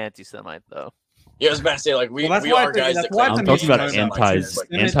say I'm an anti-Semite though. Yeah, I was about to say, like, we Well, that's we why are it's a- guys that's that why claim it's I'm a talking about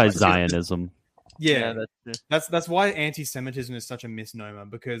misnomer. anti-Zionism. Yeah, that's true. that's why anti-Semitism is such a misnomer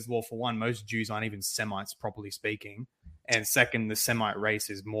because, well, for one, most Jews aren't even Semites properly speaking, and second, the Semite race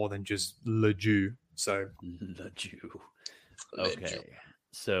is more than just le Jew. So Le Jew. Okay,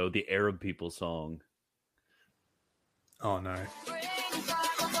 so the Arab people song. Oh no.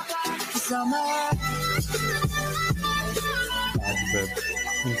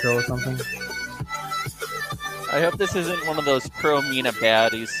 Intro or something. I hope this isn't one of those pro Mina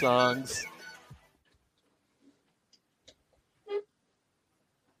baddies songs.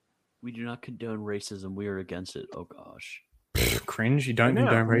 We do not condone racism. We are against it. Oh gosh. Cringe. You don't Now,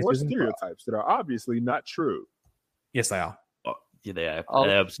 condone more racism. stereotypes that are obviously not true. Yes, they are. Oh, yeah, they have. Oh,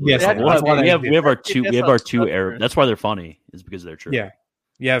 they absolutely. yes, are. that's why we they have do. we have our That's two Arab. That's why they're funny. Is because they're true. Yeah,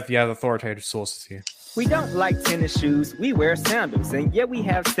 you have authoritative sources here. We don't like tennis shoes, we wear sandals, and yeah, we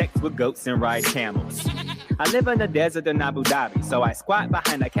have sex with goats and ride camels. I live in the desert in Abu Dhabi, so I squat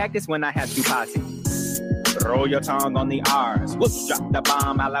behind a cactus when I have to posse. Roll your tongue on the R's. Whoops, drop the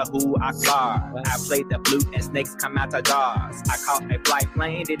bomb, Allahu Akbar. I played the flute and snakes come out of jars. I caught a flight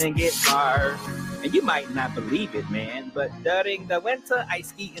plane, didn't get far. And you might not believe it, man, but during the winter, I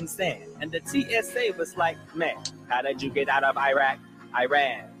ski in sand. And the TSA was like, man, how did you get out of Iraq?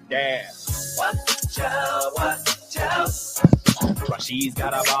 Iran, damn. Watch out. She's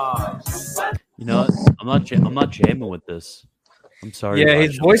got a bomb. You know, what? I'm not jamming with this. I'm sorry. Yeah, Elijah.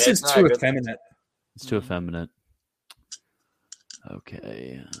 his voice is too effeminate. It's too effeminate.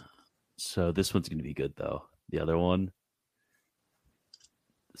 Okay, so this one's gonna be good though. The other one,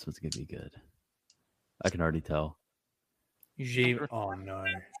 this one's gonna be good. I can already tell. Oh no.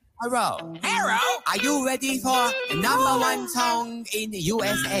 Arrow, are you ready for the number one song in the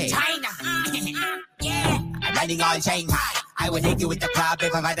USA? China. Yeah, I'm running on Shanghai. I will take you with the club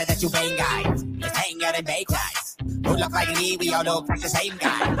if I find that you bang guys. Let's hang out and bake guys. Who look like me? We all look like the same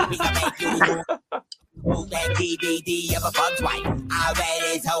guy. We can make you move that DVD of a bug's wife. I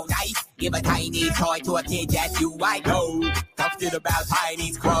bet it's so nice. Give a tiny toy to a kid that you might know. Talking about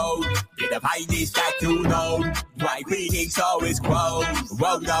Tiny's quote. Did the finest that you know. Why greetings always quote.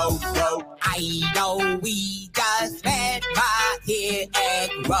 Whoa, no. I know we just met right here egg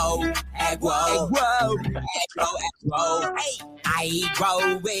roll. Hey, I grow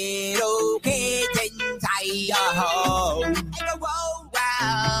little kids inside a hole.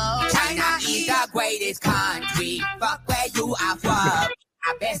 China is the greatest country. Fuck where you are from.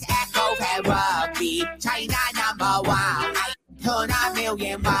 I best echo at rugby. China number one. I turn a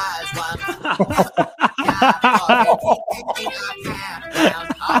million Muslims.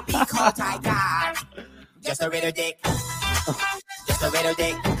 All because I got just a little dick. Just a little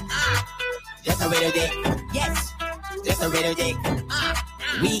dick. Just a little dick. Yes. Just a little dick.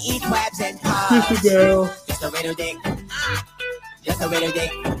 We eat crabs and pugs. Just a little dick. Just a little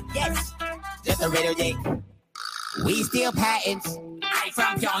dick. Yes. Just a little dick. We steal patents. I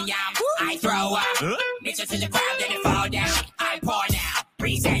from Pyongyang. I throw up. Mix it to the ground, then it fall down. I pour now.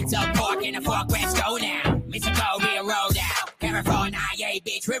 3 cents of pork in a fork. Let's go now. Mr. Go, real roll down. California, yeah,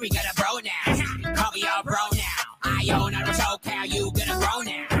 bitch, where we gonna bro now? Call me all bro now. I own a SoCal, you gonna grow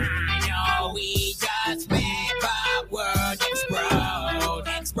now. I know we just met, but word explode.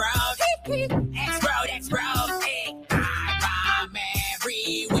 Explode. I'm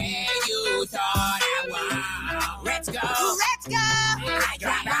everywhere you thought I was. Let's go. I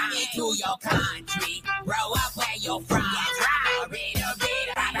drive into your country. Grow up where you're from. A little bit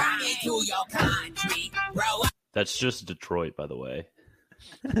into your country. Grow up. That's just Detroit, by the way.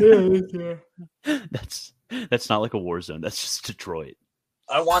 Yeah. That's not like a war zone. That's just Detroit.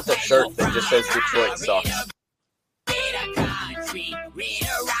 I want the shirt that just says Detroit sucks. Country,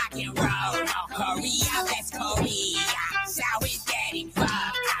 real rock and roll. Korea, West Korea. South is getting fucked.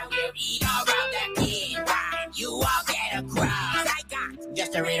 I will eat all of the kid. You all get a crust. I got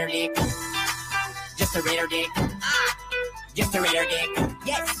just a reader dick. Just a reader dick. Just a reader dick.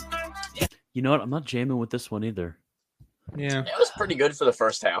 Yes. You know what? I'm not jamming with this one either. Yeah. It was pretty good for the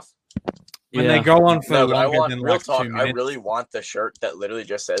first half. When they go on for No, but I longer want than real like talk. 2 minutes. I really want the shirt that literally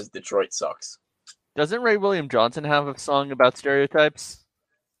just says Detroit sucks. Doesn't Ray William Johnson have a song about stereotypes?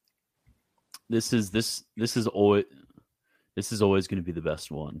 This is always going to be the best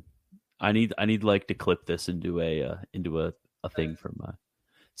one. I need like to clip this into a thing from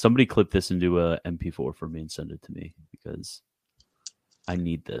somebody clip this into a MP4 for me and send it to me because I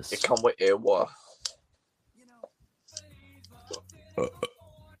need this. It come with Ewa.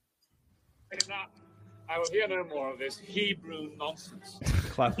 I will hear no more of this Hebrew nonsense.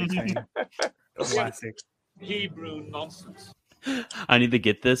 Classic saying. Classic. Hebrew nonsense. I need to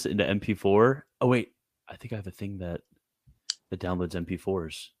get this into MP4. Oh wait, I think I have a thing that downloads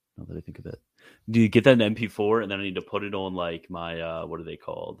MP4s. Now that I think of it, do you get that in MP4 and then I need to put it on like my what are they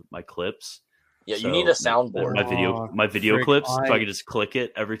called? My clips. Yeah, you need a soundboard. My video frick, clips, so I can just click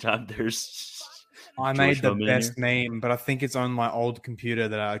it every time there's. I made the best meme, but I think it's on my old computer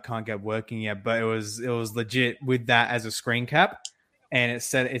that I can't get working yet. But it was legit with that as a screen cap, and it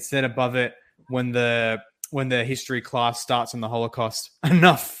said above it when the history class starts on the Holocaust.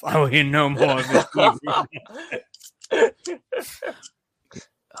 Enough! I will hear no more of this.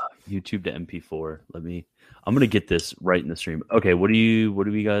 YouTube to MP4. I'm gonna get this right in the stream. Okay, what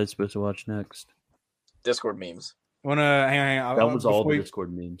are we guys supposed to watch next? Discord memes. Hang on. That was all the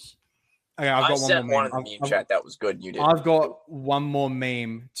Discord memes. Okay, I've got sent one in the meme chat that was good. You did. I've got one more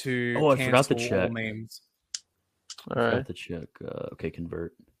meme to. Oh, I forgot to cancel check. all memes. All right. To check. Okay,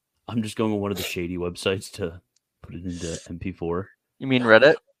 convert. I'm just going on one of the shady websites to put it into MP4. You mean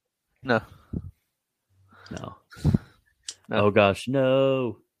Reddit? No. Oh gosh,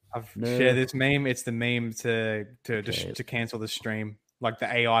 no. I've shared this meme. It's the meme to cancel the stream. Like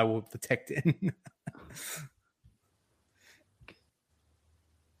the AI will detect it.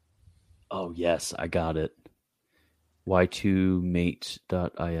 Oh yes, I got it. y2mate.is.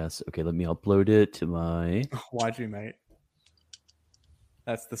 Okay, let me upload it to my Y2mate.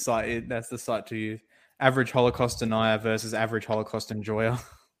 That's the site. That's the site to use. Average Holocaust denier versus average Holocaust enjoyer.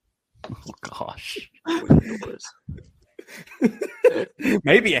 Oh gosh.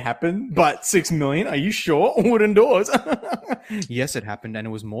 Maybe it happened, but 6 million. Are you sure? Wooden doors. Yes, it happened, and it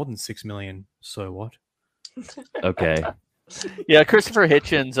was more than 6 million. So what? Okay. Yeah, Christopher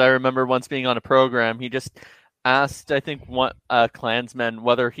Hitchens, I remember once being on a program. He just asked, I think, one Klansman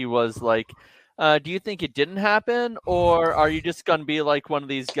whether he was like, do you think it didn't happen, or are you just going to be like one of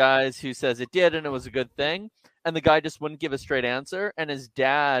these guys who says it did and it was a good thing? And the guy just wouldn't give a straight answer. And his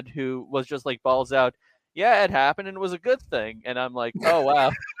dad, who was just like balls out, yeah, it happened and it was a good thing. And I'm like, oh,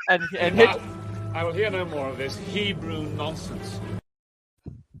 wow. And I will hear no more of this Hebrew nonsense.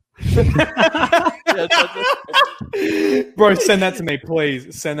 Bro, send that to me,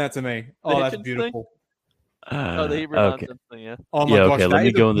 please. Send that to me. Oh, that's beautiful. Oh, the Hebrew nonsense thing, yeah. Oh my gosh, okay, let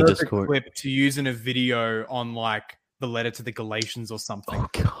me go in the Discord. Clip to use in a video on like the letter to the Galatians or something. Oh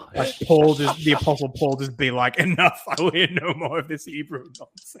god. Like Paul, the Apostle Paul, just be like, enough! I will hear no more of this Hebrew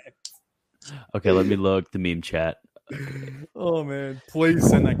nonsense. Okay, let me look the meme chat. Oh man, please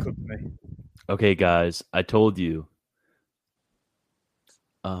send that clip to me. Okay, guys, I told you.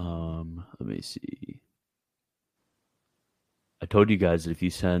 Let me see. I told you guys that if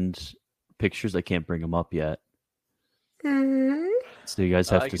you send pictures, I can't bring them up yet. So you guys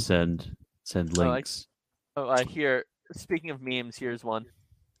have to send links. I hear. Speaking of memes, here's one.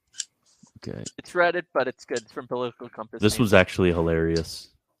 Okay. It's Reddit, but it's good. It's from Political Compass. This was actually hilarious.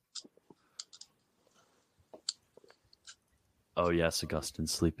 Oh yes,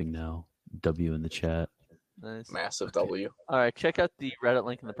 Augustine's sleeping now. W in the chat. Nice. Massive W. All right, check out the Reddit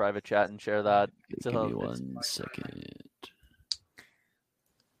link in the private chat and share that. Give me 1 second.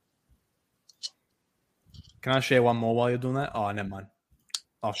 Can I share one more while you're doing that? Oh, never mind.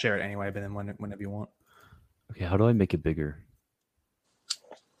 I'll share it anyway, but then whenever you want. Okay, how do I make it bigger?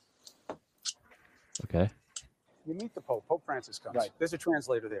 Okay. You meet the Pope. Pope Francis comes. Right. There's a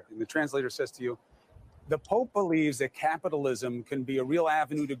translator there. And the translator says to you, the Pope believes that capitalism can be a real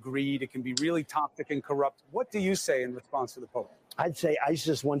avenue to greed. It can be really toxic and corrupt. What do you say in response to the Pope? I'd say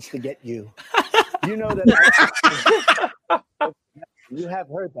ISIS wants to get you. You know that. You have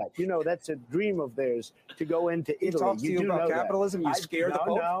heard that. You know that's a dream of theirs to go into Italy. He talks to you about capitalism. You scare the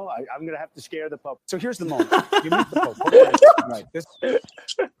Pope? No, I'm going to have to scare the Pope. So here's the moment. You meet the Pope.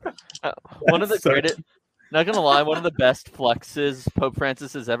 Right. One of the greatest. Not gonna lie, one of the best flexes Pope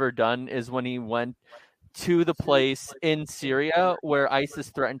Francis has ever done is when he went to the place in Syria where ISIS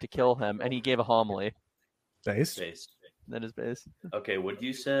threatened to kill him, and he gave a homily. Based. That is based. Okay, what do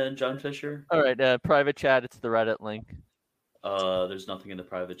you send, John Fisher? All right, private chat. It's the Reddit link. There's nothing in the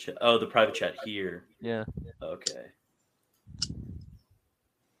private chat. Oh, the private chat here. Yeah. Okay.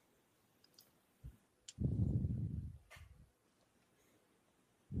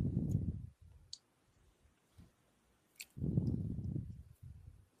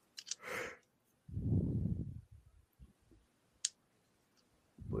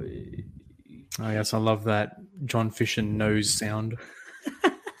 Wait. Oh yes, I love that John Fisher nose sound.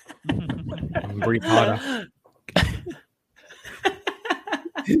 Breathe harder.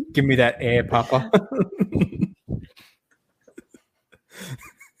 Give me that air, Papa.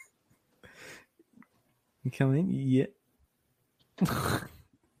 You come in? Yeah.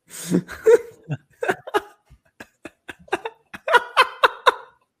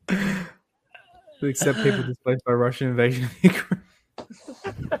 To accept people displaced by Russian invasion of Ukraine.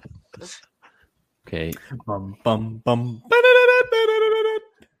 Okay. Bum, bum, bum.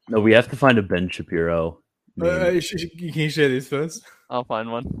 No, we have to find a Ben Shapiro. Can you share this first? I'll find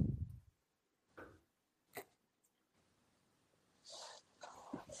one.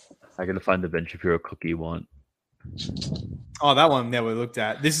 I gotta find the Ben Shapiro cookie one. Oh, that one that we looked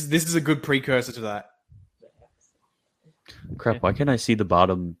at. This is a good precursor to that. Crap, why can't I see the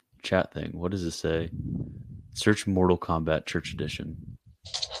bottom chat thing? What does it say? Search Mortal Kombat Church Edition.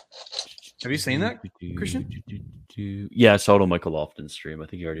 Have you seen that, Christian? Yeah, I saw it on Michael Lofton's stream. I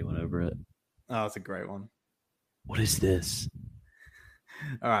think he already went over it. Oh, that's a great one. What is this?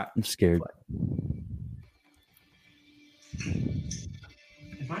 All right. I'm scared.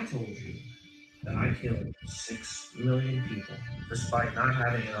 If I told you that I killed 6 million people despite not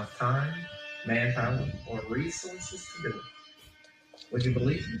having enough time, manpower, or resources to do it, would you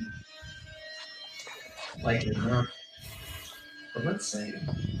believe me? Likely not. But let's say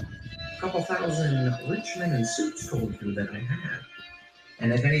a couple thousand rich men in suits told you that I had.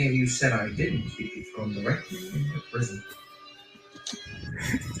 And if any of you said I didn't, you'd be thrown directly into prison.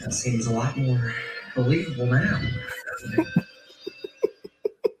 That seems a lot more believable now, doesn't it?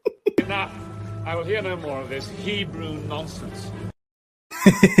 Enough. I will hear no more of this Hebrew nonsense.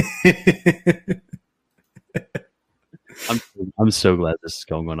 I'm so glad this is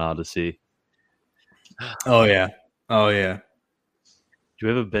going on Odyssey. Oh yeah. Oh yeah. Do we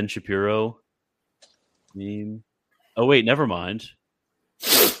have a Ben Shapiro meme? Oh wait, never mind.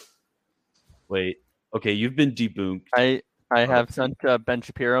 Wait. Okay, you've been debunked. I have sent a Ben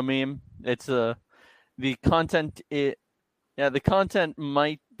Shapiro meme. It's the content. The content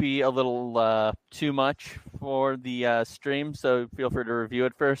might be a little too much for the stream, so feel free to review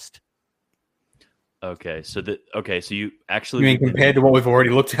it first. Okay, so you actually You mean compared to what we've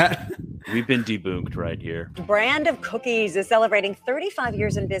already looked at? We've been debunked right here. Brand of Cookies is celebrating 35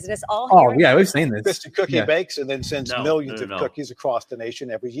 years in business. Oh yeah, we've seen this. Christy Cookie bakes and then sends millions of cookies across the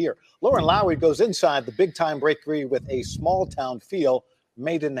nation every year. Lauren Lowry goes inside the big time bakery with a small town feel,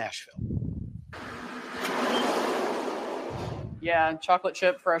 made in Nashville. Yeah, chocolate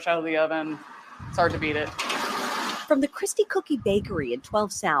chip fresh out of the oven. It's hard to beat it. From the Christy Cookie Bakery in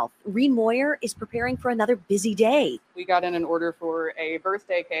 12 South, Reen Moyer is preparing for another busy day. We got in an order for a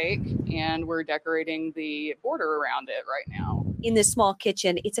birthday cake, and we're decorating the border around it right now. In this small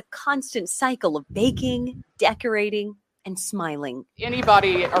kitchen, it's a constant cycle of baking, decorating, and smiling.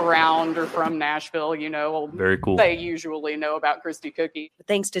 Anybody around or from Nashville, Very cool. They usually know about Christy Cookie.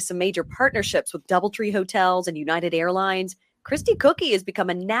 Thanks to some major partnerships with DoubleTree Hotels and United Airlines, Christy Cookie has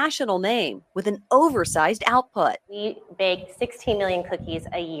become a national name with an oversized output. We bake 16 million cookies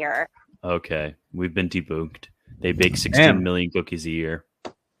a year. Okay, we've been debunked. They bake 16 million cookies a year.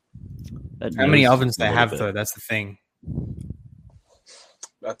 How many ovens they have, though? That's the thing.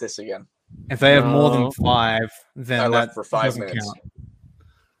 Not this again. If they have more than 5, then I left that for 5 doesn't minutes. count.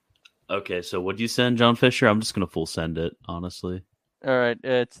 Okay, so what do you send, John Fisher? I'm just gonna full send it, honestly. All right,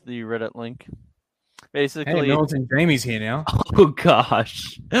 it's the Reddit link. Basically, Hey, Milton Jamie's here now. Oh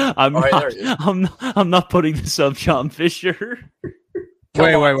gosh, I'm All right, not. there it is. I'm not putting this up, John Fisher. Wait, Put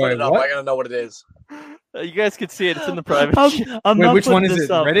it up. I gotta know what it is. You guys can see it. It's in the private. I'm Wait, not which one putting is this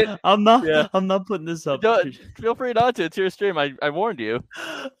it? up. Reddit? I'm not. Yeah. I'm not putting this up. Don't, feel free not to. It's your stream. I warned you.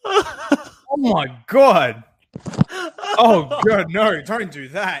 Oh my god! Oh god, no! Don't do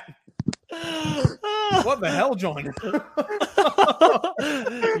that. What the hell, John?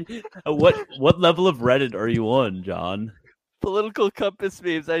 What level of Reddit are you on, John? Political compass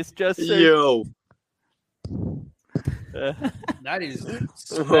memes. I just said. Yo. That is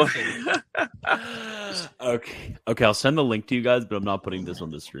special. Okay, I'll send the link to you guys, but I'm not putting this on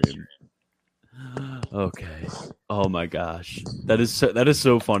the stream. Okay. Oh my gosh, that is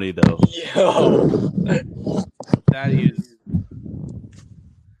so funny though. Yo. That is.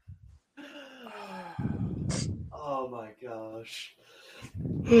 Oh my gosh.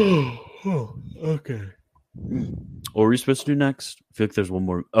 Okay. What were we supposed to do next? I feel like there's one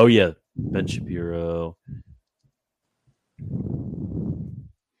more. Oh yeah, Ben Shapiro.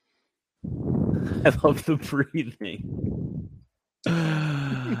 I love the breathing.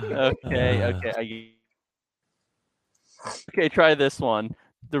 Okay. Okay, try this one.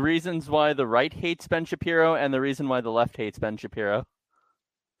 The reasons why the right hates Ben Shapiro and the reason why the left hates Ben Shapiro.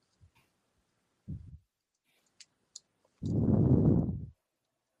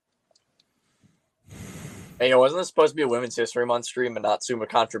 Hey, wasn't this supposed to be a Women's History Month stream and not Suma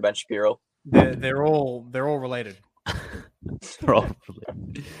contra Ben Shapiro? They're all related. They're all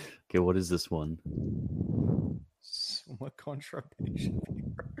related. Okay, what is this one? Suma contra Ben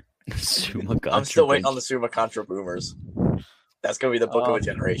Shapiro. Suma contra I'm still waiting on the Suma contra Boomers. That's gonna be the book of a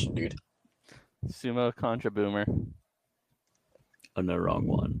generation, dude. Sumo contra Boomer. Oh, no, wrong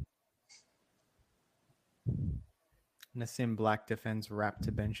one. Nassim Black defends rap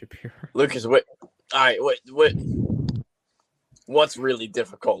to Ben Shapiro. Lucas, wait. All right, wait. What's really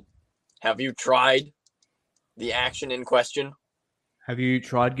difficult? Have you tried the action in question? Have you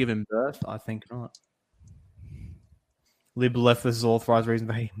tried giving birth? I think not. Lib left this is authorized reason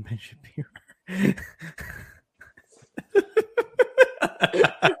for hating Ben Shapiro.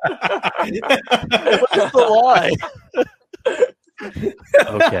 What's the lie?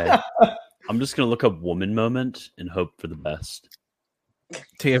 Okay. I'm just going to look up woman moment and hope for the best.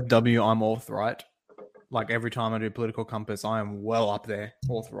 TFW, I'm alt-right. Like every time I do Political Compass, I am well up there,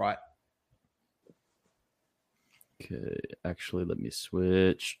 alt-right. Okay, actually, let me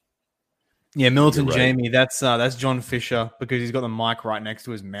switch. Yeah, Militant You're right. Jamie, that's John Fisher because he's got the mic right next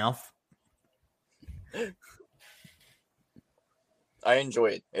to his mouth. I enjoy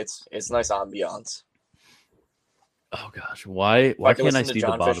it. It's nice ambiance. Oh gosh, why If I could can't I listen see to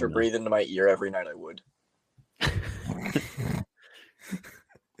the John bottom? Fisher now? breathe into my ear every night, I would.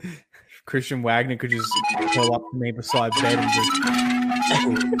 Christian Wagner could just pull up to me beside bed and just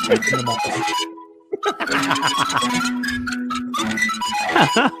open them up.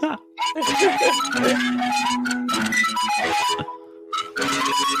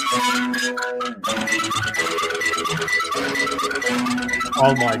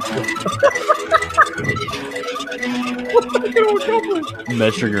 Oh my god. What are you gonna accomplish?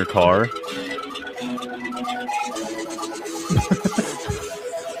 Measuring your car.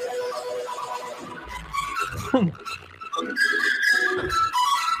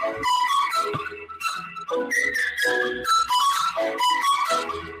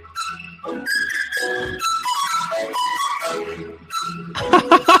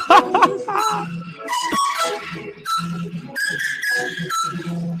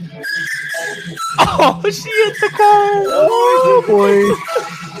 Oh, she hit the car. Oh,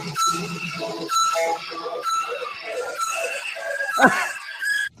 boy.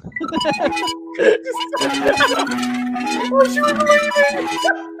 Oh, she was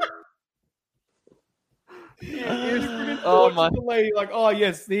leaving. Oh my! Lady, like, oh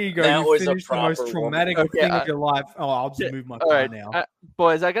yes, there you go. That You was a finished the most proper traumatic woman. thing Okay, of your life. Oh, I'll just move my All car right, now.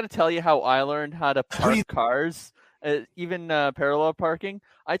 boys, I got to tell you how I learned how to park cars, even parallel parking.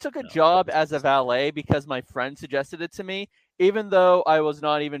 I took a job as a valet because my friend suggested it to me, even though I was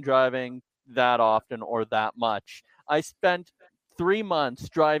not even driving that often or that much. I spent 3 months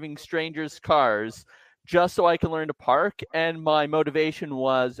driving strangers' cars just so I can learn to park, and my motivation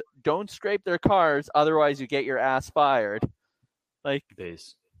was don't scrape their cars, otherwise you get your ass fired. Like,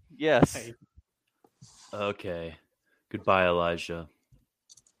 Base. yes. Okay. Goodbye, Elijah.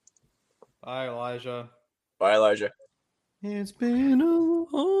 Bye, Elijah. Bye, Elijah. It's been a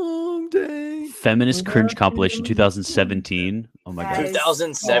long day. Feminist cringe compilation 2017. Oh my god.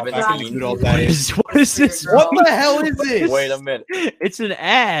 2017. Good old What days. what is this? What the hell is this? Wait a minute. It's an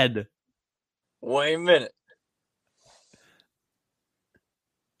ad. Wait a minute.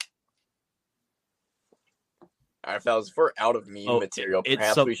 All right, fellas, if we're out of meme material, it's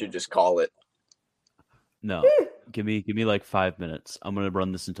perhaps some- we should just call it. No. give me like 5 minutes. I'm gonna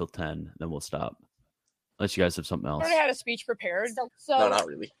run this until 10, then we'll stop. Unless you guys have something I else. already had a speech prepared, so No, not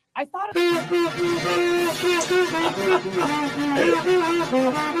really. I thought.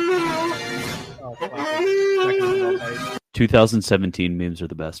 2017 memes are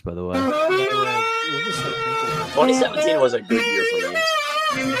the best, by the way. 2017 was a good year for memes.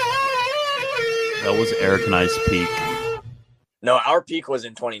 That was Eric and I's peak. No, our peak was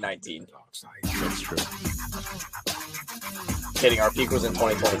in 2019. That's true. Kidding, our peak was in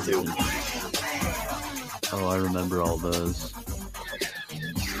 2022. Oh, I remember all those.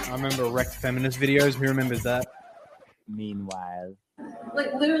 I remember wrecked feminist videos. Who remembers that? Meanwhile.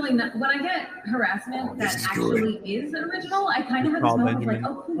 Like literally, when I get harassment that is actually is original, I kind of have this Carl moment of like, Benjamin.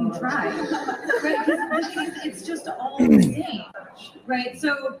 oh, cool, you tried, right? Because it's just all the same, right?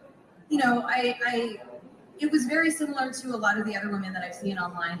 So, you know, it was very similar to a lot of the other women that I've seen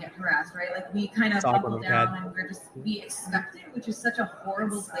online get harassed, right? Like we kind of Talk buckle about down that. and we expect it, which is such a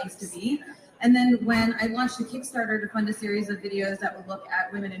horrible place to be. And then when I launched a Kickstarter to fund a series of videos that would look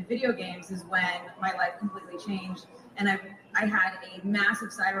at women in video games is when my life completely changed. And I had a massive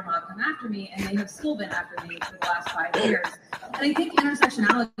cyber mob come after me, and they have still been after me for the last 5 years. And I think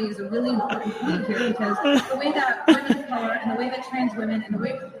intersectionality is a really important point here, because the way that women of color and the way that trans women and the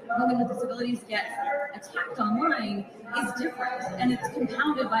way women with disabilities get attacked online is different, and it's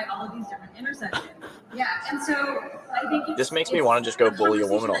compounded by all of these different intersections. Yeah, and so I think This makes me want to just go bully a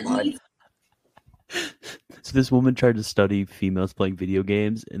woman online. So this woman tried to study females playing video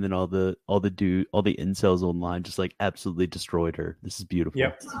games, and then all the incels online just like absolutely destroyed her. This is beautiful.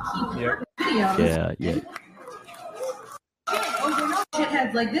 Yep. Yeah.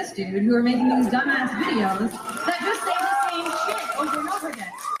 Shitheads like this dude who are making these dumbass videos that just say the same shit over and over again.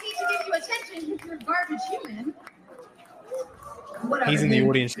 I need to give you attention if you're a garbage human. Whatever. He's in the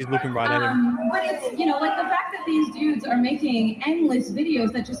audience. She's looking right at him. But it's, like the fact that these dudes are making endless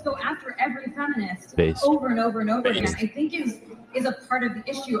videos that just go after every feminist Based. over and over and over again, Based. I think is a part of the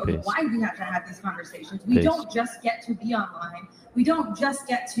issue of Based. why we have to have these conversations. We Based. don't just get to be online. We don't just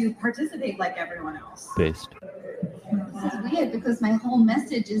get to participate like everyone else. Based. This is weird because my whole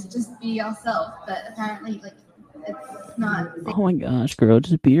message is just be yourself, but apparently, it's not Oh my gosh, girl,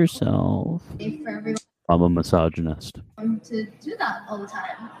 just be yourself. safe for everyone I'm a misogynist. to do that all the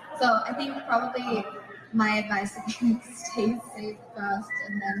time. So I think probably my advice would be stay safe first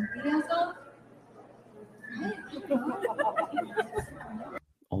and then be yourself.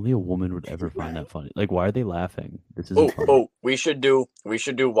 Only a woman would ever find that funny. Like, why are they laughing? This isn't funny. We should do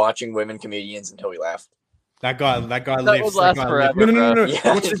watching women comedians until we laugh. That guy That lives. would last That guy forever, lives. No. bro.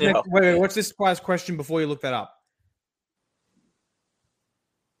 Yeah, What's this I know. next, wait, what's this guy's question before you look that up?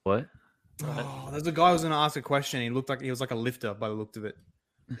 What? Oh, there's a guy who was going to ask a question. He looked like he was like a lifter by the look of it.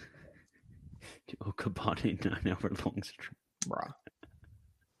 Oh, Kabani 9 hour long stream.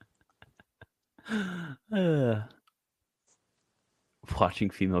 Bruh. Watching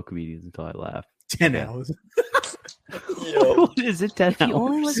female comedians until I laugh. 10 hours. What is it? 10 If you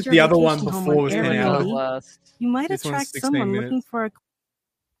only hours? list your The other one vacation home before on was 10 hours. Airbnb, you might This one's attract 16 someone minutes. looking for a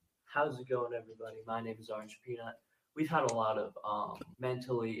How's it going, everybody? My name is Orange Peanut. We've had a lot of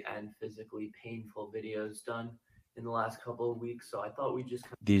mentally and physically painful videos done in the last couple of weeks, so I thought we'd just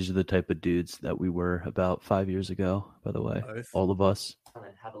These are the type of dudes that we were about 5 years ago, by the way. Both. All of us. kind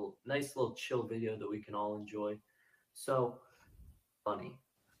of have a nice little chill video that we can all enjoy. So, funny.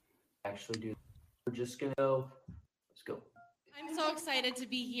 Actually, do. We're just gonna go. Let's go. I'm so excited to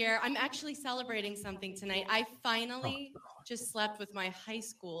be here. I'm actually celebrating something tonight. I finally just slept with my high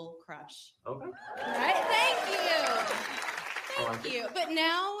school crush. Okay. Right? Thank you. Thank you. But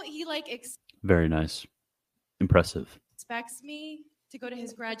now he Very nice. Impressive. expects me to go to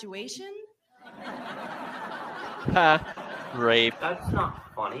his graduation. Rape. That's not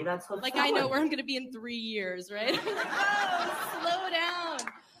funny. That's Like I know where I'm gonna be in 3 years, right? Oh, slow down.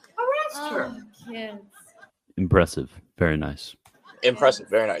 Arrest her. Oh, kids. Impressive. Very nice. Impressive,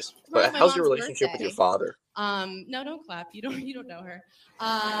 very nice. Well, But my how's your mom's relationship with your birthday. father? No, don't clap. You don't know her.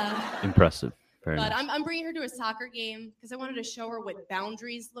 Impressive. Very But nice. I'm bringing her to a soccer game because I wanted to show her what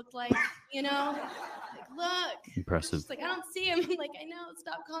boundaries looked like. You know, like look. Impressive. She's like, I don't see him. I'm like, I know.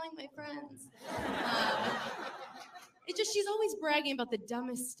 Stop calling my friends. It's just she's always bragging about the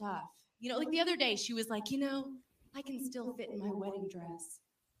dumbest stuff. You know, like the other day she was like, I can still fit in my wedding dress.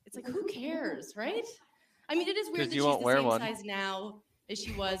 It's like, who cares, right? I mean, it is weird 'Cause that you she's won't the wear same one. size now as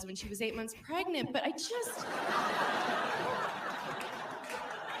she was when she was 8 months pregnant. But I just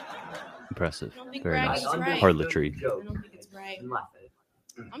Impressive. I don't think Very nice. bragging's right. Harlotry. I don't think it's right.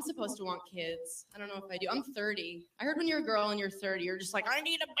 I'm supposed to want kids. I don't know if I do. I'm 30. I heard when you're a girl and you're 30, you're just like, I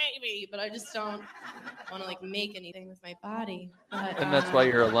need a baby, but I just don't want to make anything with my body. But, And that's why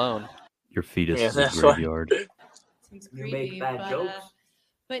you're alone. Your fetus Yeah, is a that's why- graveyard. Seems You creepy, make bad but, jokes.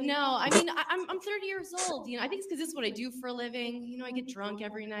 But no, I mean, I'm 30 years old. I think it's because this is what I do for a living. I get drunk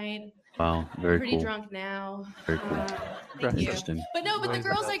every night. Wow. I'm Very pretty cool. drunk now. Very cool. Thank you. Interesting. But no, but the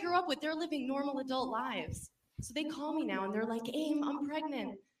girls I grew up with, they're living normal adult lives. So they call me now and they're like, Aim, I'm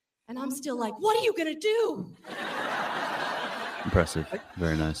pregnant. And I'm still like, what are you going to do? Impressive.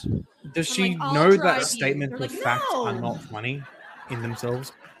 Very nice. Does I'm she like, I'll know drive that you. statements They're of like, facts are "No." not funny in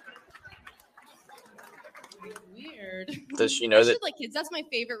themselves? Weird. Does she know I that should like kids. That's my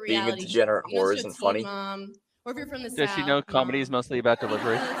favorite being a reality. degenerate show. You whore guys isn't should funny? see Mom. Or if you're from the Does South. she know comedy is mostly about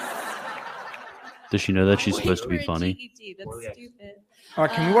delivery? Does she know that she's Wait supposed to be for a funny? GED. That's stupid. All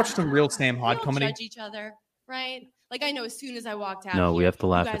right, can we watch some real Sam Hyde We don't comedy? judge each other, right? Like I know as soon as I walked out. No, we here, have to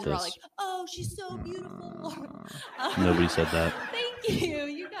laugh you at guys were all this. like, "Oh, she's so beautiful." Nobody said that. Thank you,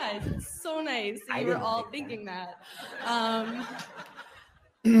 you guys. It's so nice that I you were didn't all think thinking that.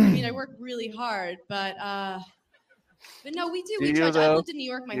 I mean, I work really hard, but no, we do. We judge. I lived in New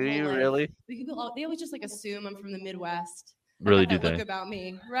York my whole life. Really? They always just like assume I'm from the Midwest. Really, Like, do look they? about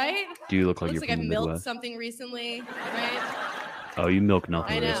me, right? Do you look like Looks you're like from I've the milked Midwest? something recently, right? Oh, you milk I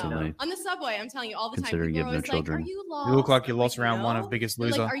nothing know. recently. On the subway, I'm telling you all the time. Considering People you are have no always like, children. "Are you lost?" You look like you I'm lost like, round one "No." of Biggest They're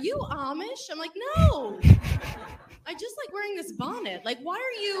Loser. like, "Are you Amish?" I'm like, "No." I just like wearing this bonnet. Like, why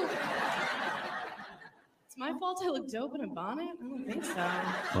are you? It's my fault I look dope in a bonnet? I don't think so.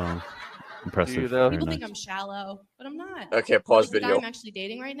 Well, impressive. Do you, though? Very People nice. think I'm shallow, but I'm not. Okay, pause Like, the guy video. I'm actually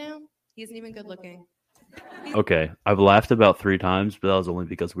dating right now, he isn't even good looking. Okay, I've laughed about 3 times, but that was only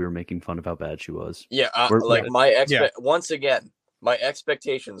because we were making fun of how bad she was. Yeah, We're- once again, my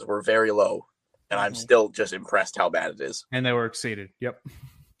expectations were very low, and I'm still just impressed how bad it is. And they were exceeded. Yep.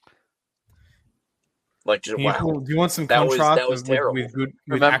 Like, just, wow. Do you want some That was- contrast that was terrible.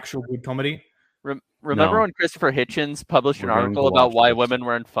 with actual good comedy? Remember No. when Christopher Hitchens published an We're going article to about watch why this. women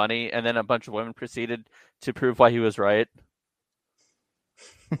weren't funny, and then a bunch of women proceeded to prove why he was right?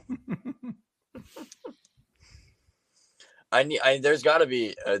 There's got to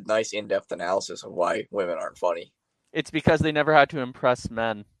be a nice in-depth analysis of why women aren't funny. It's because they never had to impress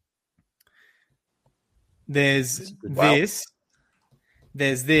men. There's Wow. this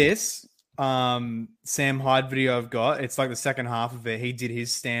Sam Hyde video I've got. It's like the second half of it. He did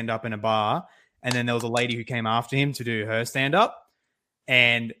his stand up in a bar, and then there was a lady who came after him to do her stand up,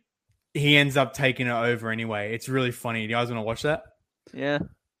 and he ends up taking it over anyway. It's really funny. Do you guys want to watch that? Yeah.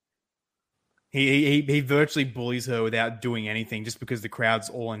 He virtually bullies her without doing anything, just because the crowd's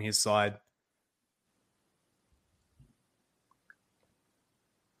all on his side.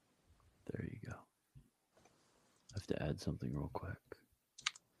 There you go. I have to add something real quick.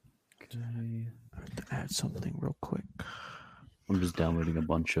 Okay. I have to add something real quick. I'm just downloading a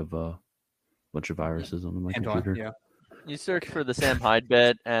bunch of viruses on my And computer. yeah. You search for the Sam Hyde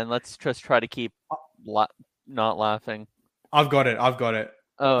bit, and let's just try to keep not laughing. I've got it. Oh,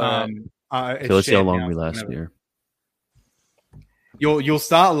 it's Okay, let's see how shared long now, we so last whenever- here. You'll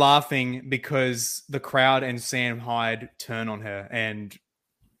start laughing because the crowd and Sam Hyde turn on her, and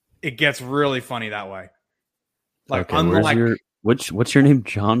it gets really funny that way. Like, Okay, where's unlike your what's your name?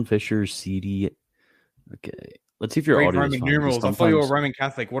 John Fisher, CD. Okay, let's see if your great audio is Roman fine, 'cause numerals, I thought you were a sometimes- Roman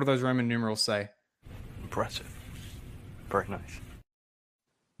Catholic. What do those Roman numerals say? Impressive. Very nice.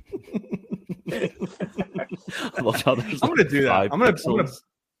 I love how there's I'm gonna do that. 5 I'm gonna pixels.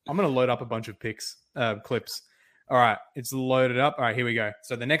 load up a bunch of clips. All right, it's loaded up. All right, here we go.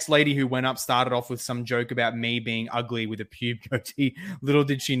 So the next lady who went up started off with some joke about me being ugly with a pube goatee. Little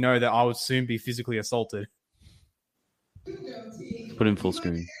did she know that I would soon be physically assaulted. Put in full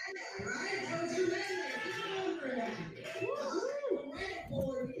screen.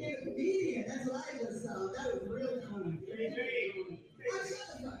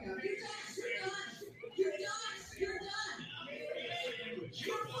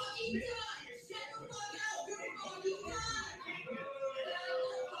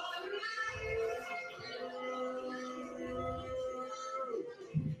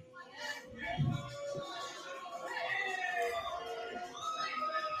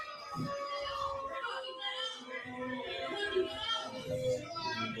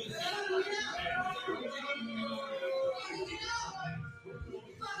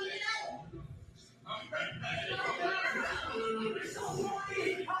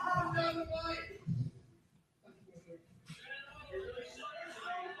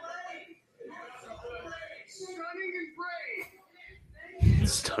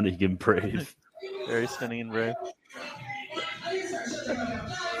 Stunning and brave. Very stunning and brave.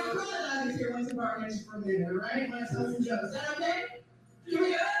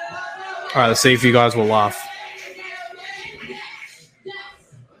 All right, let's see if you guys will laugh.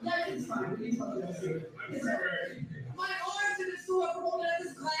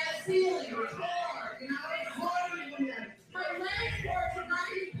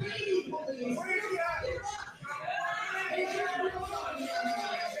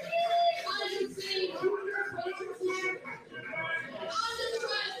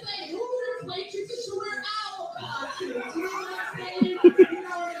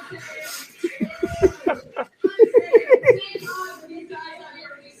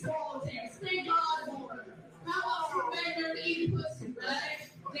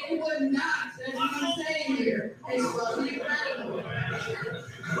 They would not. That's what I'm saying here. It's fucking incredible.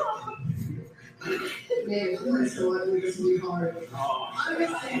 Man, you're so ugly, this will be hard.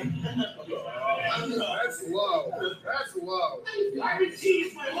 That's low. That's low. I've been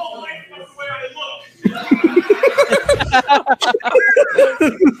teased my whole life about the way I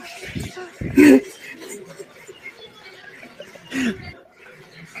look.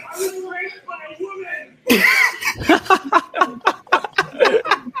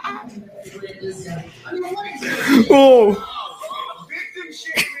 Oh. Victim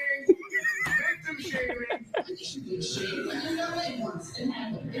shaming. Victim shaming.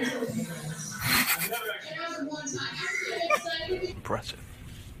 Impressive.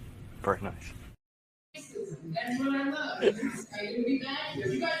 Very nice. That's what I love. Excited to be back here.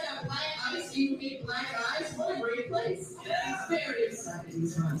 You guys have black eyes, you make black eyes. What a great place. It's very exciting,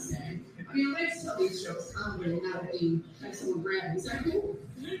 is what I'm saying. I mean, I like to tell these jokes calmly and not being like someone grabbing. Is that cool?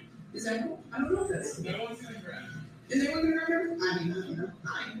 Is that cool? I don't know if that's cool. No one's gonna grab. Is anyone gonna grab? I mean, you know.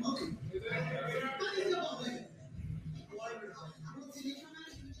 Hi, welcome. I didn't know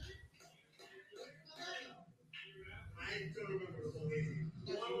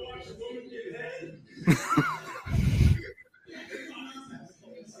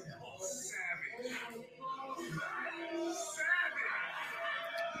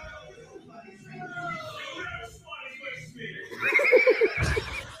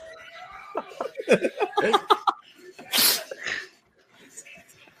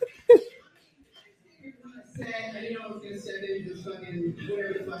I was gonna say that you just fucking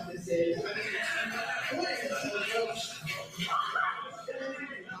whatever the fuck this is. I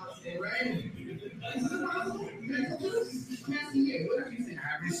mean, right?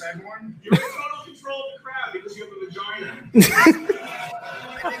 Have you said one? You're in total control of the crowd because you have a vagina.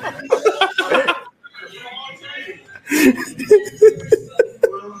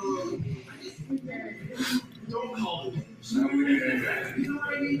 Don't call it. You know what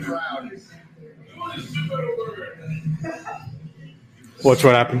I mean? Crowd. Watch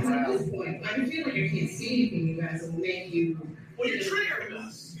what happens. At this point, I feel like I can't see anything you guys will make you. Well, you're triggering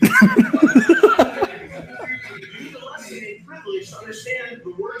us. You need a lesson in privilege to understand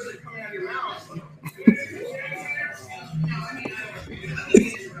the words that come out of your mouth.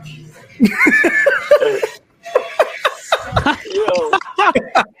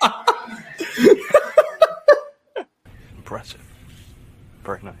 Impressive.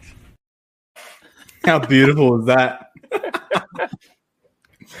 Very nice. How beautiful is that?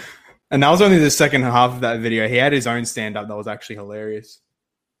 And that was only the second half of that video. He had his own stand-up that was actually hilarious.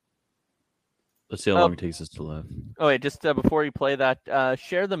 Let's see how long it takes us to live. Oh wait, just before you play that,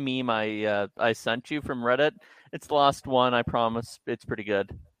 share the meme I sent you from Reddit. It's the last one, I promise. It's pretty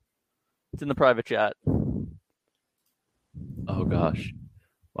good. It's in the private chat. Oh gosh,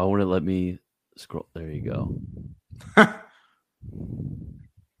 why won't it let me scroll? There you go.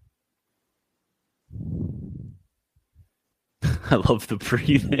 I love the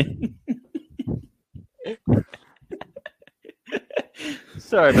breathing.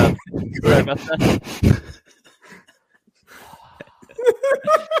 Sorry about that.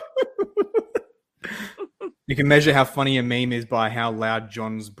 You can measure how funny a meme is by how loud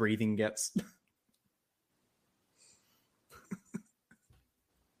John's breathing gets.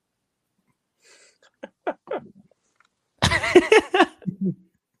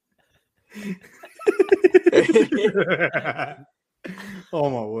 Oh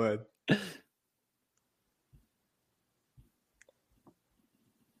my word.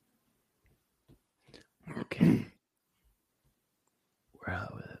 Okay. We're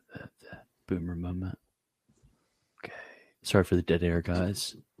out with that boomer moment. Okay. Sorry for the dead air,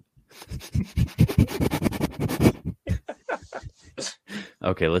 guys.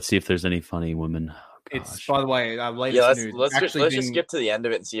 Okay, let's see if there's any funny women. It's, by the way, latest news. Let's just skip to the end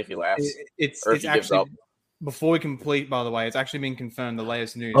of it and see if he laughs. It's or if he gives actually up. Before we complete. By the way, it's actually been confirmed. The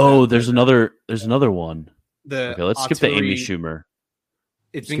latest news. Oh, there's another one. Okay, let's skip the Amy Schumer.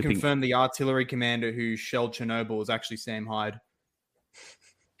 It's been confirmed the artillery commander who shelled Chernobyl is actually Sam Hyde.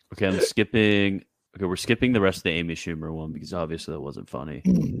 Okay, I'm skipping. Okay, we're skipping the rest of the Amy Schumer one because obviously that wasn't funny.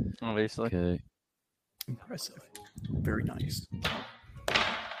 Obviously. Okay. Impressive. Very nice.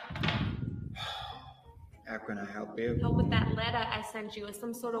 How can I help you? Help with that letter I sent you, or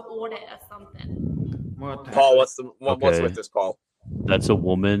some sort of audit or something. Paul, what's with this, Paul? That's a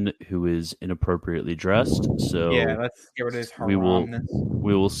woman who is inappropriately dressed. So yeah, let's get rid of this we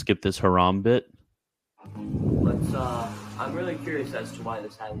will skip this haram bit. Let's. I'm really curious as to why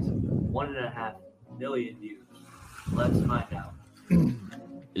this has 1.5 million views. Let's find out.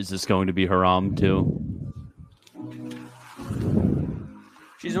 Is this going to be haram too?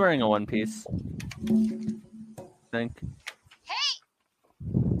 She's wearing a one piece. I think.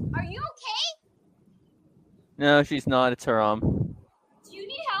 Are you okay? No, she's not. It's haram. Do you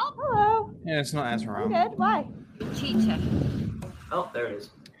need help? Hello. Yeah, it's not as haram. Good. Why? Cheetah. Oh, there it is.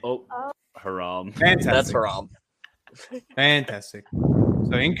 Oh, haram. Fantastic. That's haram. Fantastic.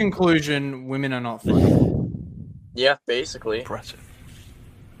 So, in conclusion, women are not funny. Yeah, basically. Impressive.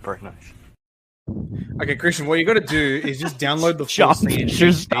 Very nice. Okay, Christian, what you got to do is just download the full Shop scene.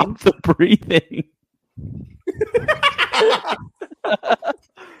 picture, stop the breathing.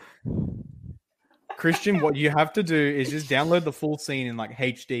 Christian, what you have to do is just download the full scene in like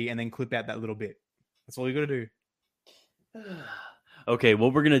HD and then clip out that little bit. That's all you got to do. Okay,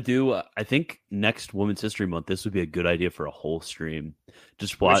 what we're gonna do? I think next Women's History Month, this would be a good idea for a whole stream.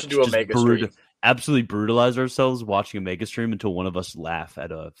 Just watch, should do a mega stream. absolutely brutalize ourselves watching a mega stream until one of us laugh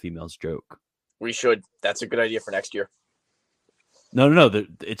at a female's joke. We should. That's a good idea for next year. No.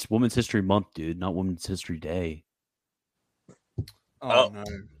 It's Women's History Month, dude, not Women's History Day. Oh no.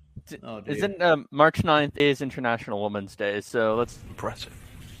 Oh, Isn't March 9th is International Women's Day? So let's impressive.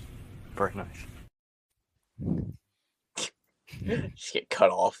 Very nice. Just get cut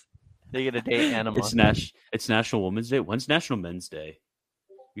off. They get a day and a month. It's National Women's Day. When's National Men's Day?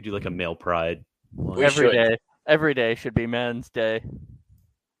 We do like a male pride one. Every day should be Men's Day.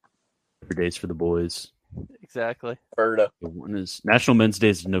 Every day's for the boys. Exactly. One is National Men's Day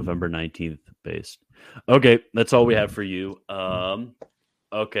is November 19th based. Okay, that's all we have for you.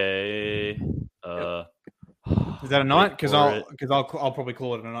 Okay. Is that a night? Because I'll probably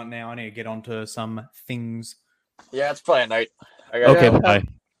call it a night now. I need to get onto some things. Yeah, it's probably a night. Okay, bye.